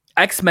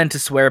X-Men to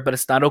swear, but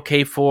it's not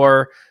okay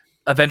for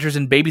Adventures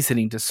in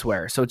Babysitting to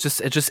swear? So it's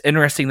just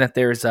interesting that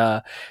there's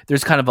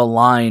kind of a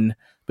line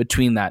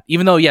between that.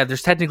 Even though, yeah,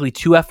 there's technically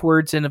 2 F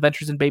words in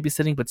Adventures in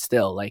Babysitting, but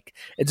still, like,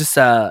 it's just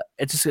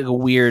like a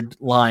weird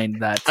line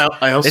that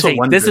I also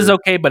wonder, this is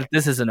okay, but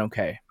this isn't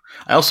okay.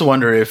 I also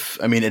wonder if,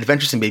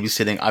 Adventures in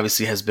Babysitting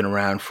obviously has been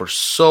around for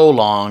so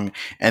long,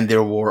 and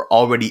there were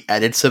already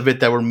edits of it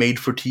that were made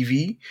for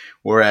TV,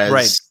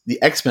 whereas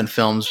the X-Men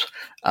films,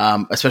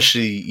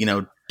 especially,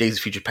 Days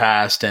of Future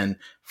Past and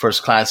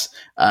First Class,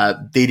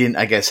 they didn't,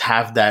 I guess,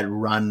 have that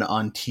run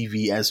on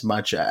TV as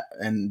much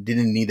and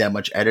didn't need that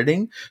much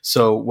editing.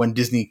 So when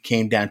Disney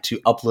came down to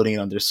uploading it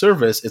on their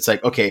service, it's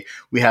like, okay,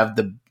 we have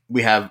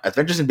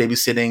Adventures in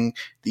Babysitting,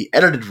 the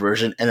edited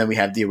version, and then we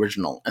have the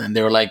original. And then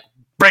they were like,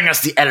 bring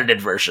us the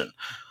edited version.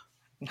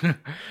 Bring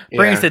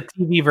us the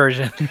TV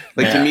version.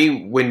 To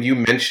me, when you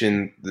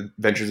mention the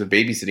Adventures of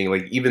Babysitting,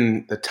 like,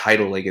 even the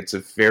title, like, it's a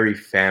very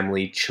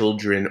family,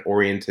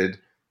 children-oriented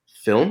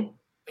film.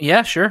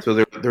 Yeah, sure. So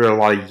there are a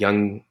lot of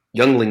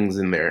younglings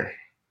in there.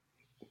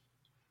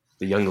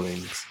 The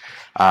younglings.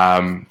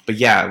 But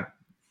yeah,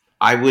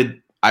 I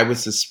would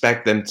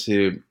suspect them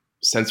to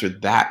censor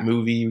that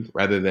movie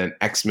rather than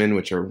X-Men,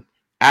 which are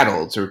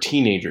adults or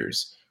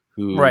teenagers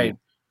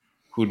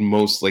who'd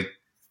mostly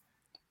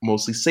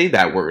say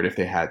that word if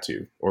they had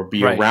to, or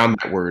be around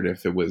that word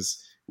if it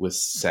was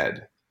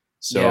said.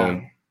 So, yeah.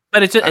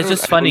 But it's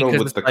just funny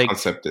because the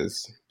concept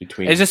is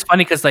between. It's just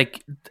funny because,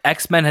 like,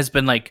 X-Men has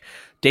been, like,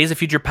 Days of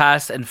Future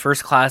Past and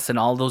First Class and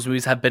all those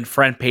movies have been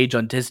front page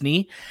on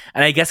Disney,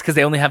 and I guess because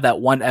they only have that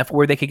one F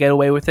word, they could get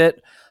away with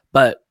it.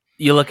 But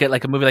you look at,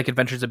 like, a movie like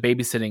Adventures of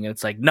Babysitting, and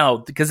it's like, no,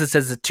 because it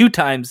says it 2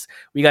 times,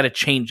 we got to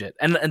change it.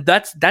 And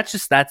that's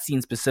just that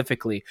scene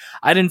specifically.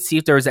 I didn't see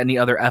if there was any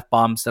other F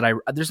bombs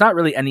there's not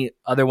really any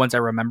other ones I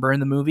remember in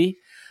the movie,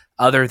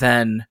 other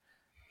than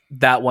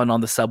that one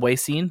on the subway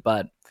scene.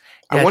 But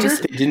yeah, I wonder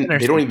if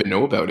they don't even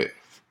know about it,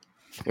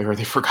 or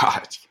they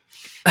forgot.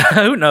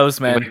 Who knows,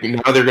 man? Like,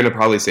 now they're going to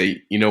probably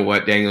say, you know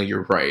what, Daniel,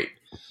 you're right.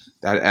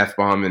 That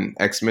F-bomb in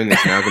X-Men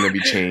is now going to be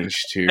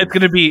changed to... It's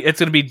going to be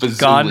bazoolis.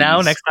 Gone now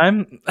next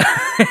time.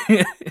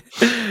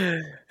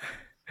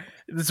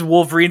 This is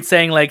Wolverine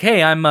saying, like,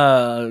 hey, I'm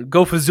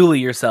go Fazuli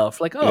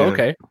yourself. Like, oh,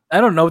 okay. I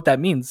don't know what that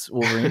means,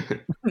 Wolverine.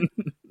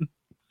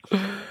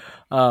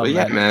 But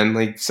yeah, man,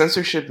 like,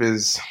 censorship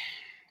is...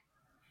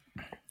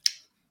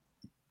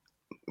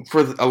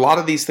 For a lot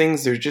of these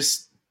things,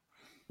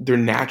 they're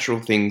natural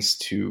things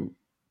to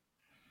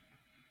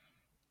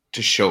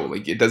show.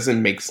 Like, it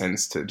doesn't make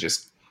sense to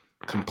just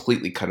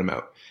completely cut them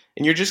out,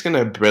 and you're just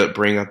gonna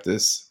bring up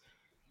this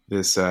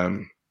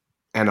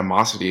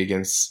animosity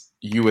against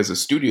you as a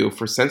studio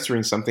for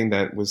censoring something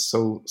that was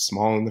so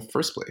small in the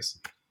first place.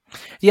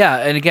 Yeah,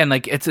 and again,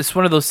 like, it's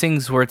one of those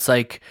things where it's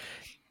like,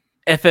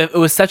 if it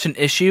was such an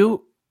issue,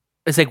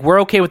 it's like,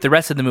 we're okay with the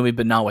rest of the movie,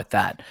 but not with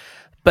that.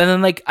 But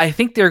then, like, I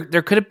think there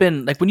could have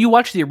been, like, when you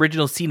watch the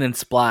original scene in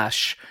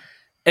Splash,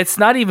 it's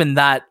not even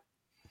that.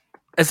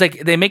 It's like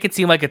they make it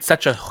seem like it's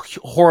such a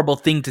horrible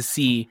thing to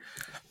see,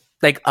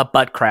 like, a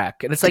butt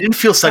crack, and it's like, it didn't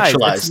feel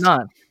sexualized. It's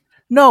not.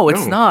 No,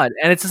 it's not.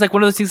 And it's just like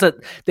one of those things that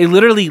they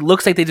literally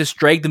looks like they just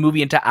dragged the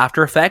movie into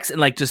After Effects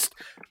and, like, just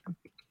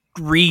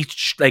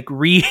retouch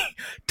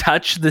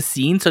the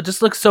scene, so it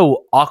just looks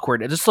so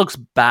awkward. It just looks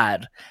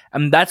bad,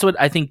 and that's what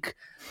I think.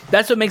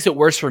 That's what makes it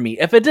worse for me.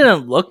 If it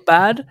didn't look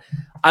bad,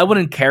 I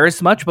wouldn't care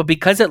as much, but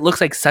because it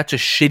looks like such a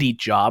shitty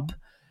job,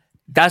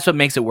 that's what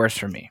makes it worse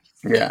for me.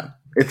 Yeah.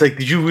 It's like,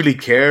 did you really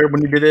care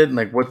when you did it? And,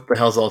 like, what the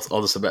hell's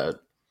all this about?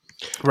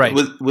 Right.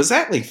 Was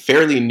that, like,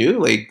 fairly new?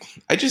 Like,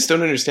 I just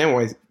don't understand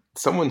why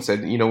someone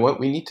said, you know what,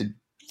 we need to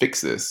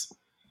fix this.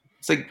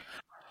 It's like,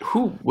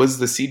 who was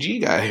the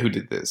CG guy who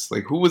did this?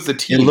 Like, who was the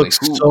team? It looks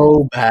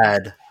so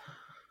bad.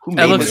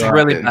 It looks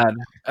really bad.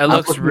 It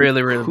looks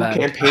really, really bad.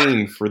 Who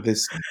campaigned for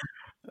this?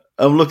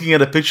 I'm looking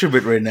at a picture of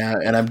it right now,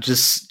 and I'm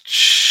just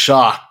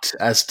shocked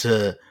as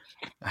to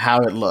how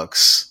it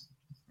looks.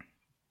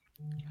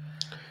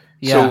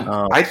 Yeah,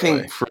 so I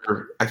think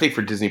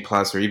for Disney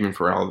Plus, or even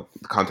for all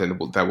the content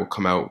that will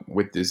come out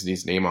with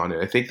Disney's name on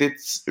it, I think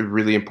it's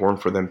really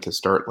important for them to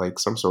start, like,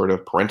 some sort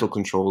of parental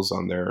controls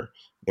on their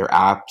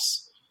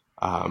apps,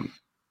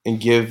 and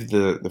give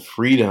the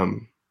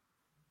freedom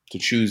to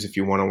choose if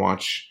you want to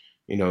watch,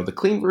 the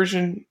clean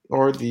version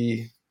or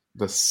the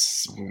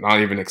not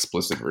even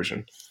explicit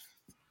version.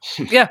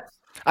 Yeah.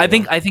 I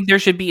think there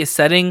should be a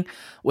setting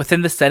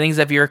within the settings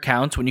of your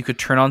account when you could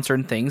turn on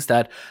certain things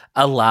that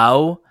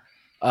allow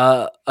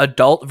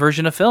adult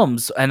version of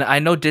films. And I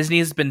know Disney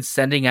has been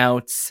sending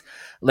out,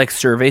 like,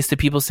 surveys to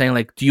people saying,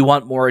 like, do you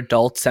want more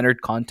adult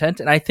centered content?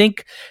 And I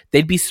think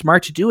they'd be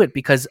smart to do it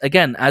because,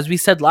 again, as we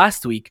said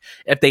last week,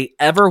 if they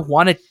ever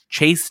want to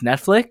chase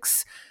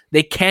Netflix,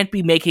 they can't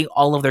be making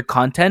all of their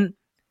content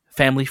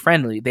family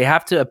friendly. They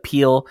have to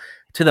appeal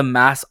to the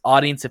mass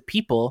audience of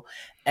people.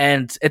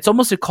 And it's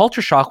almost a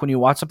culture shock when you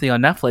watch something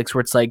on Netflix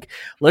where it's like,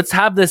 let's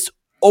have this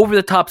over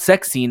the top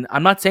sex scene.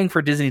 I'm not saying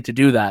for Disney to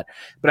do that,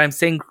 but I'm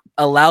saying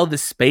allow the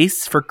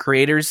space for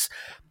creators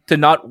to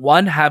not,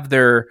 one, have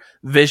their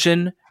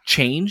vision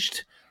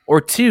changed, or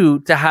two,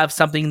 to have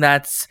something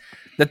that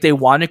they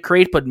want to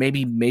create, but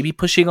maybe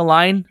pushing a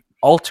line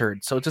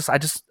altered. So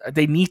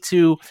they need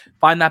to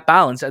find that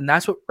balance, and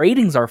that's what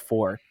ratings are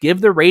for.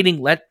 Give the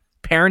rating, let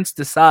parents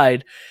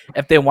decide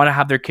if they want to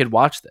have their kid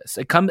watch this.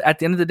 At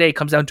the end of the day, it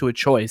comes down to a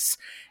choice,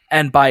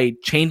 and by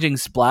changing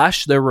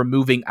Splash, they're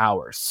removing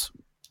hours.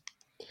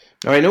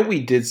 Now, I know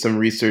we did some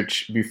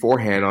research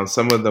beforehand on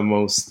some of the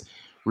most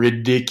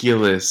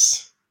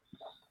ridiculous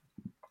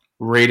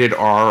rated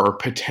R or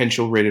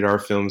potential rated R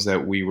films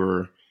that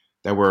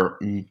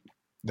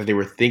they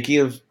were thinking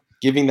of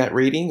giving that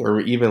rating,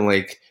 or even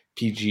like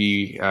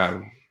PG,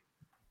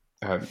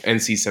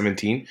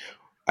 NC-17.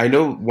 I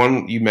know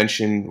one you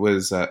mentioned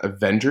was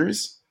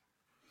Avengers.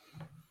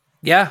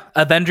 Yeah,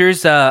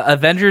 Avengers.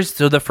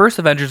 So the first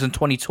Avengers in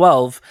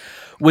 2012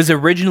 was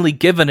originally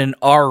given an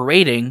R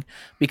rating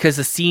because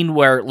the scene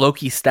where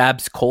Loki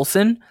stabs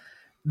Coulson,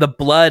 the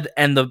blood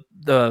and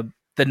the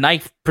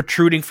knife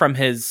protruding from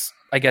his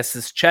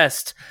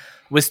chest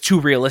was too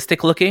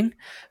realistic looking.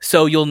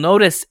 So you'll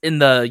notice in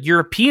the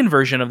European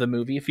version of the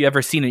movie, if you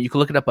ever seen it, you can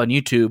look it up on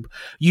YouTube.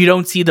 You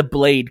don't see the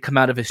blade come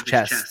out of his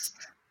chest.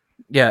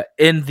 Yeah,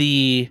 in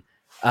the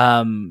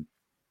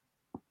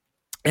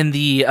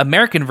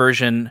American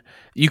version,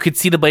 you could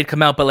see the blade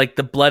come out, but like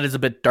the blood is a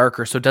bit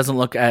darker, so it doesn't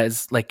look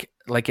as like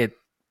it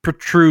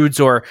protrudes,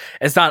 or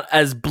it's not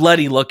as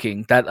bloody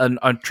looking that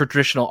a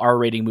traditional R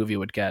rating movie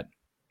would get.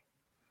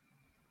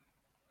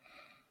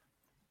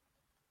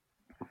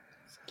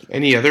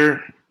 Any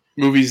other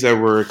movies that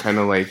were kind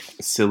of like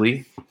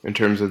silly in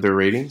terms of their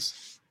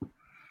ratings?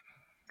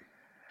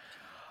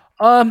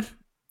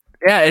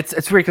 Yeah,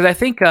 it's weird because I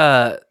think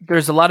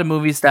there's a lot of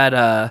movies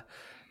that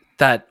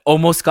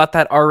almost got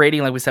that R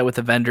rating, like we said with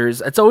Avengers.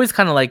 It's always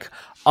kind of like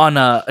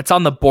it's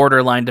on the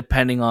borderline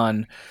depending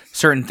on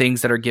certain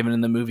things that are given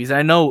in the movies. And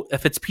I know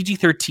if it's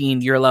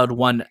PG-13, you're allowed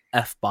one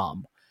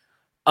F-bomb.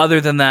 Other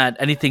than that,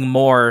 anything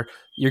more,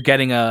 you're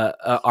getting a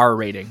R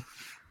rating.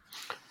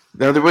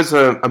 Now, there was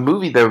a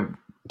movie that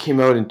came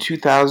out in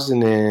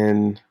 2000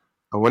 and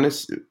I want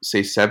to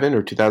say 7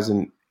 or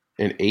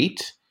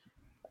 2008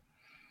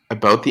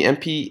 about the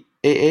MPAA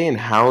and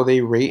how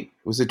they rate.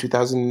 Was it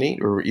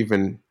 2008 or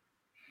even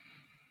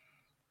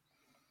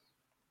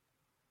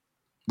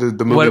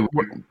the movie,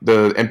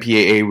 the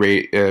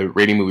MPAA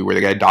rating movie where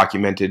the guy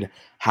documented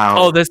how?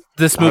 Oh,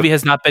 this movie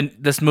has not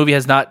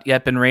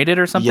yet been rated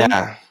or something.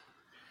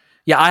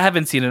 Yeah, I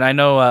haven't seen it. I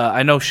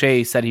know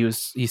Shay said he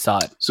saw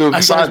it. So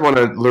if you guys want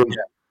to learn,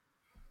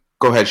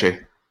 go ahead, Shay.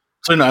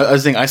 So no, I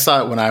was thinking I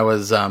saw it when I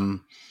was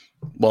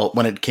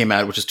when it came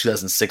out, which is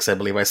 2006, I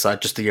believe. I saw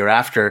it just the year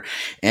after,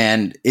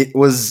 and it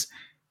was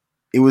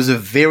a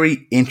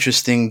very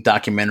interesting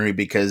documentary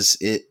because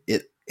it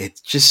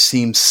just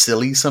seems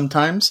silly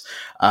sometimes.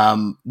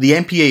 The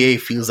MPAA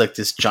feels like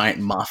this giant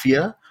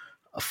mafia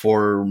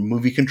for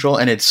movie control,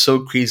 and it's so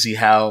crazy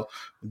how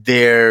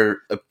their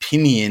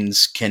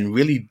opinions can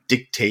really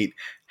dictate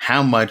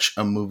how much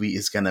a movie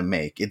is going to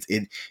make.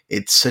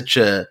 It's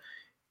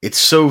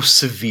so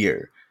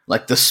severe.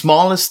 Like the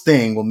smallest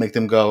thing will make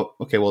them go,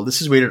 okay, well,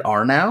 this is rated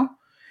R now,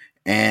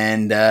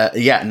 and now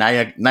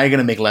you're going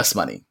to make less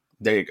money.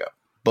 There you go.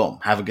 Boom.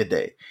 Have a good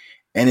day.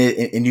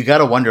 And you got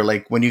to wonder,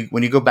 like when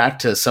you go back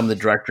to some of the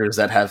directors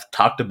that have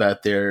talked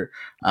about their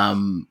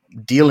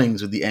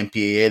dealings with the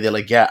MPAA, they're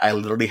like, yeah, I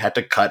literally had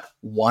to cut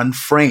one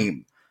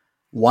frame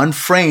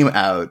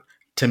out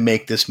to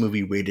make this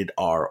movie rated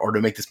R or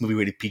to make this movie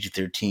rated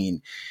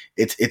PG-13.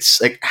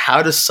 It's like,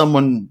 how does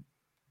someone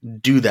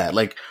do that?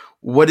 Like,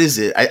 what is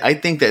it? I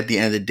think that at the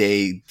end of the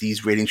day,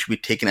 these ratings should be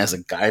taken as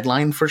a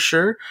guideline for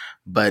sure,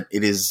 but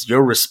it is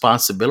your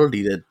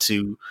responsibility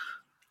to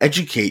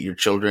educate your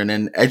children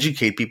and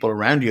educate people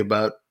around you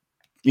about,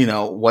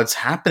 what's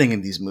happening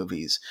in these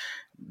movies.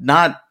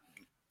 I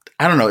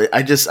don't know.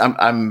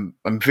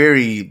 I'm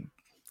very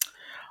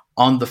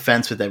on the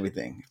fence with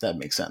everything, if that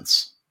makes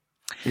sense.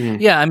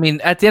 Mm-hmm. Yeah, I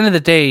mean, at the end of the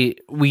day,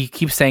 we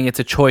keep saying it's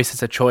a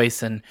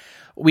choice, and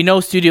we know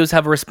studios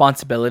have a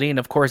responsibility, and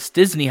of course,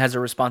 Disney has a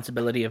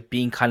responsibility of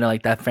being kind of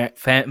like that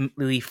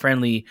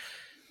family-friendly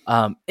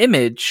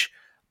image.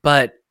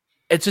 But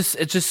it's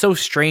just so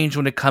strange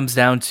when it comes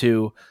down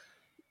to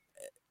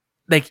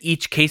like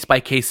each case by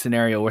case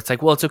scenario where it's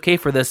like, well, it's okay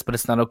for this, but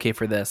it's not okay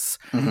for this.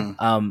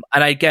 Mm-hmm.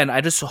 And again,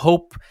 I just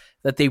hope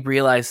that they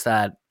realize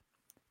that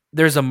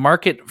there's a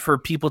market for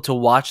people to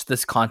watch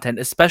this content,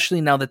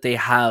 especially now that they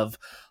have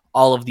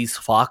all of these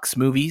Fox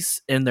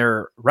movies in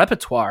their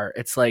repertoire.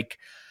 It's like,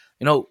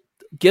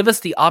 give us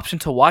the option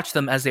to watch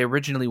them as they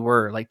originally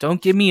were. Like,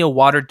 don't give me a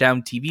watered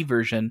down TV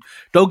version.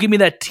 Don't give me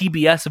that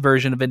TBS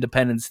version of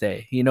Independence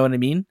Day. You know what I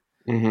mean?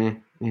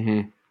 Mm-hmm.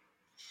 Mm-hmm.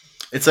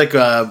 It's like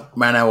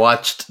when I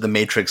watched The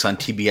Matrix on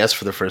TBS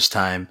for the first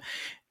time,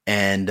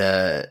 and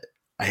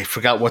I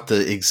forgot what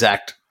the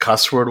exact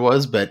cuss word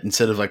was, but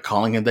instead of like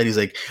calling him that, he's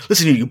like,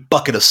 "Listen here, you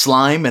bucket of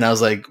slime," and I was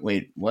like,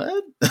 "Wait,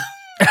 what?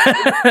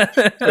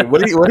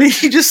 Wait, what did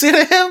he just say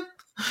to him?"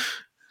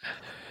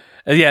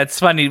 Yeah, it's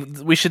funny.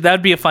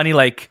 That'd be a funny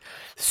like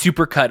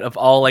supercut of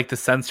all like the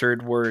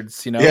censored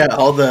words, you know? Yeah,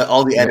 all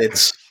the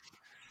edits.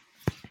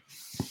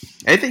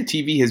 I think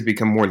TV has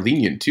become more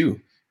lenient too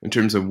in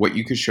terms of what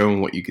you could show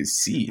and what you could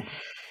see.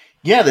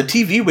 Yeah, the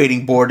TV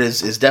rating board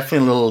is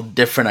definitely a little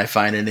different, I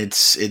find, and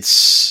it's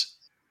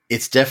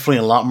definitely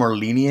a lot more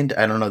lenient.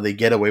 I don't know, they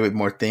get away with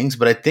more things,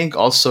 but I think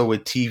also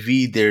with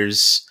TV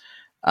there's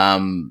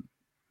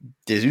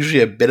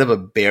usually a bit of a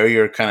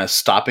barrier kind of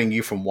stopping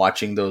you from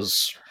watching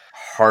those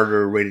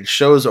harder rated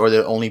shows, or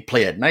they only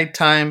play at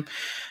nighttime.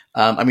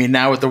 I mean,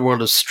 now with the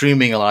world of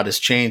streaming, a lot has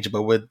changed,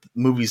 but with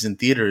movies in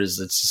theaters,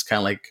 it's just kind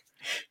of like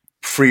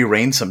free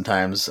reign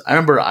sometimes. I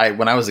remember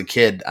when I was a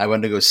kid, I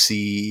went to go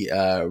see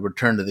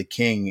Return to the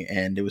King,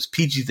 and it was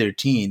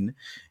PG-13,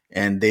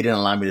 and they didn't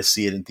allow me to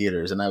see it in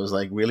theaters. And I was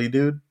like, really,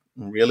 dude?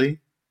 Really?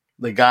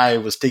 The guy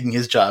was taking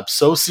his job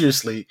so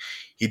seriously,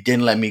 he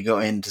didn't let me go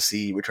in to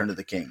see Return to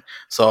the King.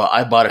 So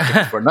I bought a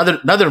ticket for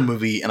another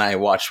movie, and I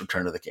watched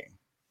Return to the King.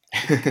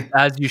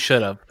 As you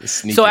should have.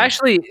 So I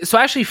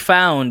actually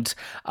found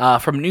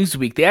from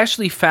Newsweek, they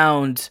actually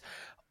found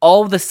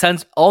all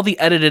the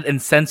edited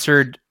and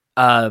censored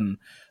movies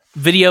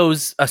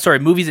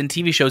and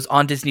TV shows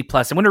on Disney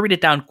Plus. I'm going to read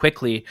it down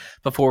quickly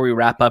before we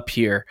wrap up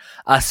here.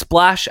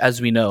 Splash,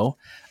 as we know.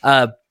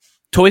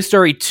 Toy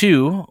Story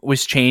 2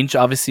 was changed.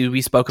 Obviously,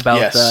 we spoke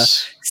about the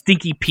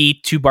Stinky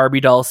Pete 2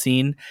 Barbie doll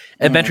scene.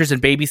 Adventures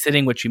in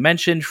Babysitting, which you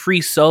mentioned. Free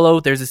Solo,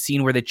 there's a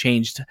scene where they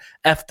changed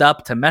effed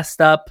up to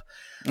messed up.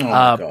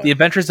 The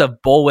Adventures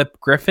of Bullwhip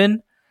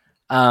Griffin.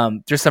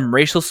 There's some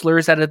racial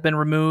slurs that have been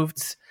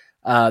removed.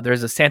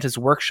 There's a Santa's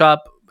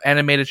Workshop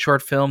animated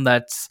short film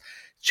that's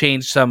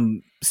changed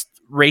some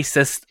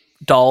racist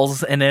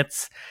dolls in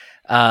it.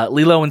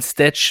 Lilo and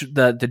Stitch,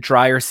 the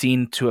dryer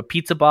scene to a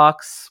pizza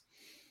box.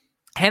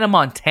 Hannah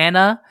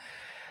Montana.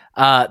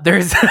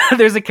 There's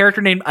a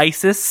character named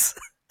Isis,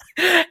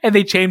 and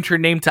they changed her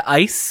name to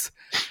Ice.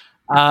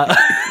 But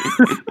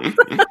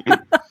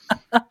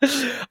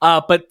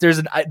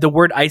there's the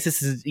word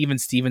ISIS is even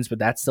Stevens, but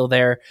that's still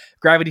there.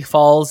 Gravity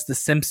Falls, The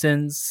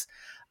Simpsons.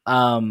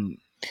 The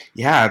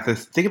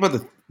think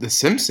about the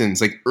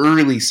Simpsons, like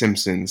early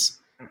Simpsons,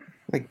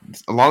 like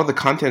a lot of the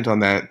content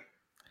on that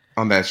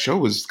show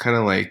was kind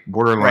of like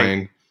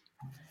borderline,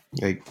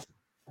 like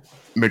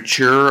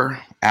mature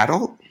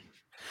adult.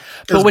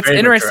 But what's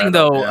interesting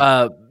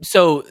though,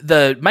 so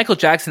the Michael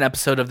Jackson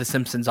episode of The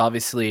Simpsons,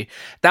 obviously,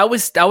 that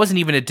wasn't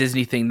even a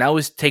Disney thing. That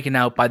was taken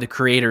out by the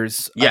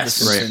creators of The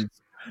Simpsons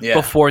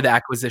before the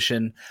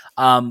acquisition.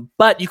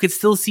 But you could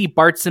still see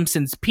Bart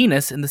Simpson's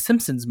penis in the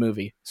Simpsons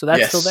movie, so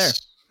that's still there.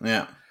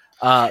 Yeah.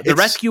 The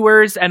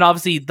Rescuers and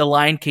obviously the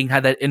Lion King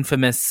had that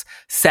infamous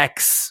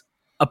sex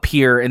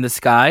appear in the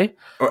sky,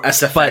 or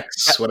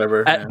SFX,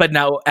 whatever. But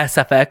now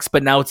SFX,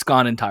 but now it's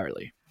gone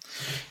entirely.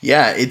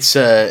 Yeah, it's.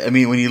 I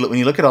mean, when you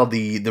look at all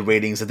the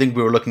ratings, I think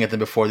we were looking at them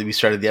before that we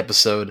started the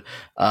episode.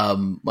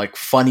 Like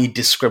funny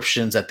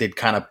descriptions that they'd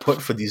kind of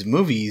put for these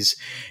movies,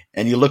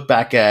 and you look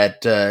back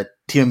at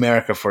Team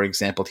America, for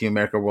example, Team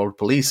America: World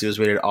Police. It was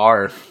rated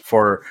R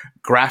for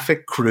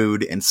graphic,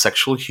 crude, and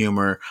sexual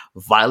humor,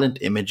 violent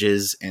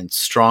images, and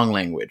strong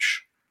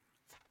language,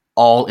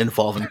 all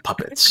involving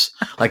puppets.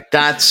 Like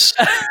that's,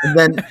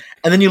 and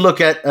then you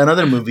look at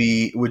another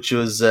movie which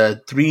was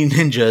Three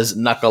Ninjas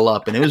Knuckle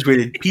Up, and it was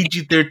rated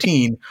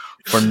PG-13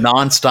 for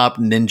nonstop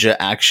ninja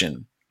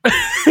action.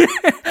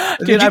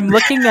 Dude, I'm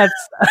looking at.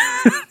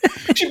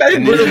 Could you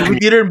imagine going to the movie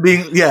theater and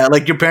being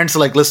like your parents are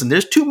like, listen,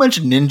 there's too much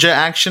ninja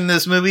action in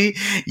this movie,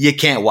 you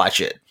can't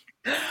watch it.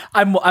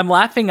 I'm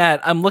looking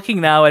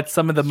now at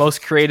some of the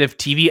most creative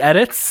TV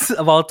edits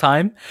of all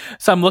time.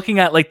 So I'm looking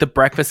at like The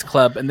Breakfast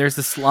Club, and there's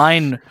this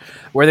line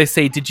where they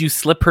say, "Did you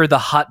slip her the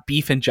hot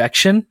beef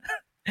injection?"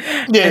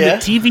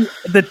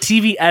 The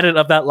TV edit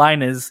of that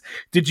line is,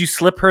 "Did you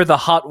slip her the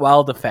hot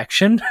wild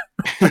affection?"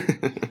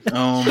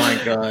 Oh my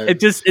god!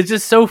 It's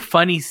just so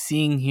funny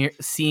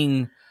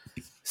seeing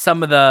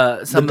some of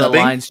the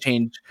lines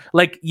change.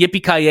 Like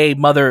yippee-ki-yay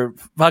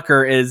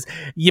motherfucker is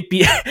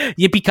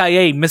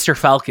yippee-ki-yay Mr.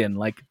 Falcon.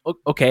 Like,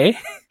 okay.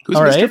 Who's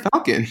all Mr.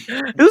 Falcon?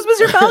 Who's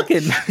Mr.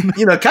 Falcon?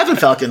 Captain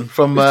Falcon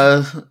from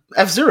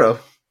F-Zero.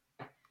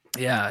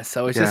 Yeah,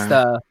 so it's just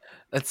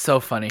that's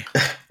so funny.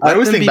 I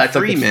always think back to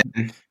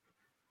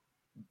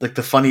like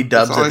the funny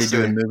dubs that they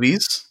do in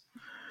movies.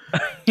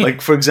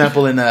 Like, for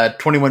example, in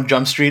 21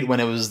 Jump Street, when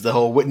it was the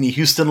whole Whitney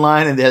Houston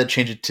line and they had to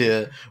change it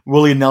to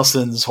Willie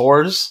Nelson's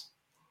Whores.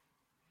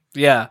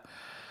 Yeah.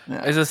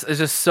 It's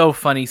just so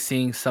funny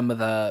seeing some of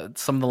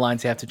the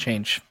lines you have to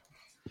change.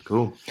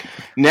 Cool.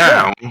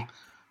 Now,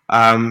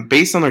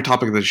 based on our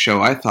topic of the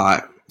show, I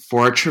thought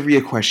for our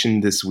trivia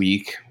question this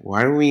week,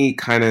 why don't we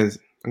I'm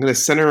going to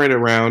center it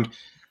around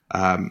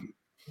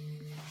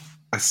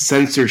a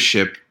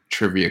censorship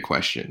trivia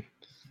question.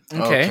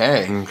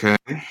 Okay.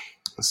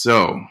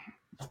 So,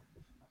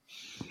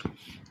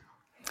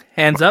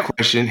 hands up.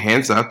 Question,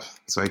 hands up,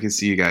 so I can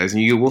see you guys.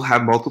 And you will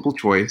have multiple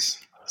choice.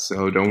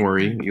 So don't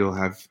worry, you'll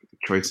have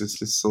choices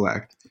to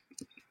select.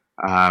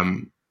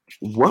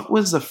 What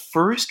was the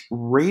first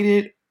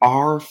rated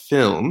R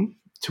film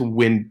to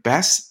win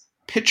Best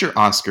picture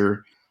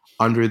Oscar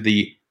under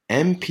the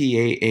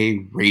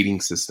MPAA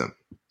rating system?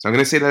 So I'm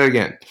going to say that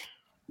again.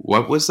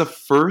 What was the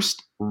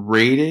first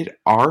rated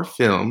R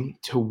film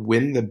to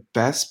win the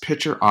Best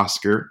Picture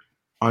Oscar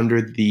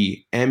under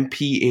the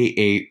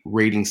MPAA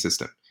rating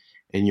system?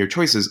 And your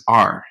choices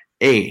are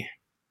A,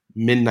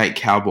 Midnight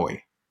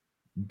Cowboy,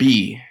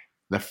 B,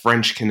 The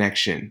French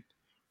Connection,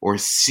 or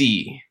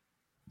C,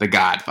 The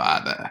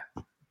Godfather.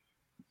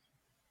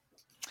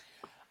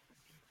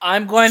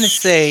 I'm going to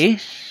say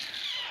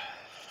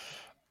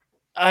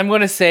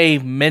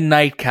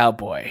Midnight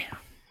Cowboy.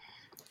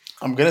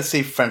 I'm going to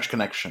say French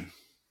Connection.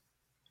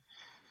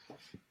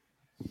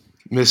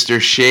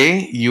 Mr.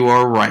 Shea, you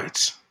are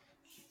right.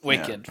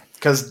 Wicked.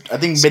 Because I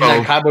think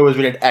Midnight Cowboy was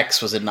rated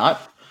X, was it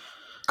not?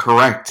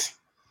 Correct.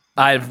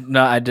 I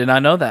did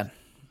not know that.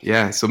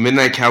 Yeah, so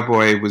Midnight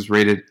Cowboy was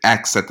rated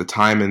X at the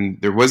time, and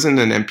there wasn't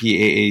an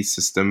MPAA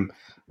system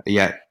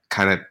yet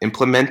kind of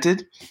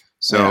implemented.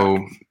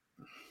 So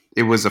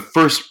it was the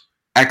first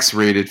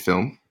X-rated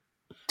film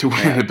to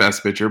win the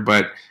Best Picture,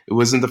 but it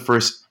wasn't the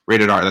first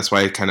rated R. That's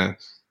why I kind of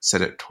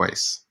said it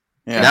twice.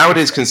 Yeah. Now it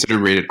is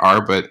considered rated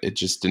R, but it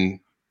just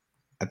didn't,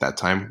 at that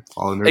time,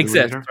 fall under the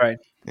radar. Right.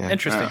 Yeah.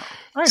 Interesting. All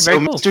right, so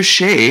very cool. Mr.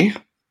 Shea.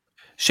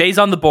 Shea's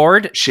on the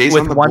board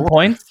with 1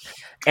 point.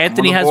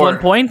 Anthony has 1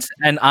 point,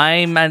 and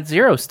I'm at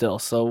 0 still.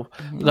 So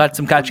we got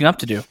some catching up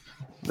to do.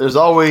 There's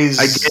always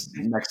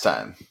next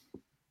time.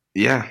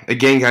 Yeah.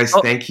 Again, guys,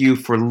 thank you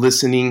for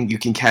listening. You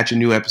can catch a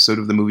new episode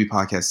of the Movie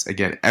Podcast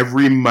again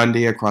every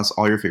Monday across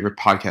all your favorite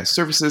podcast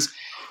services,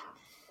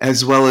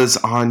 as well as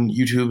on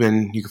YouTube.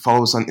 And you can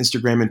follow us on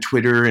Instagram and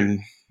Twitter and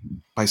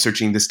by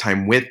searching This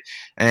Time With.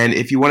 And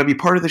if you want to be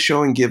part of the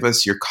show and give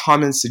us your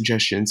comments,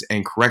 suggestions,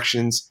 and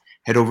corrections,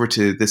 head over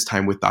to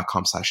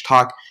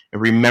thistimewith.com/talk.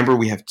 And remember,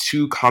 we have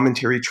 2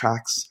 commentary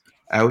tracks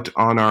out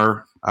on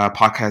our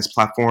podcast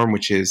platform,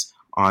 which is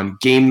on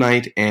Game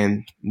Night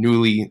and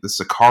newly the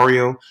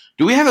Sicario.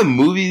 Do we have a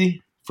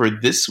movie for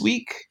this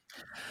week?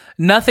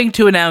 Nothing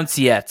to announce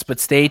yet, but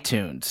stay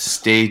tuned.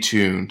 Stay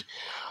tuned.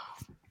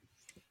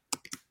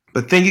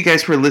 But thank you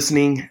guys for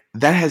listening.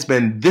 That has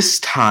been This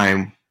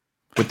Time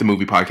with the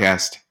Movie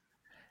Podcast.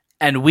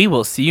 And we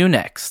will see you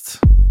next.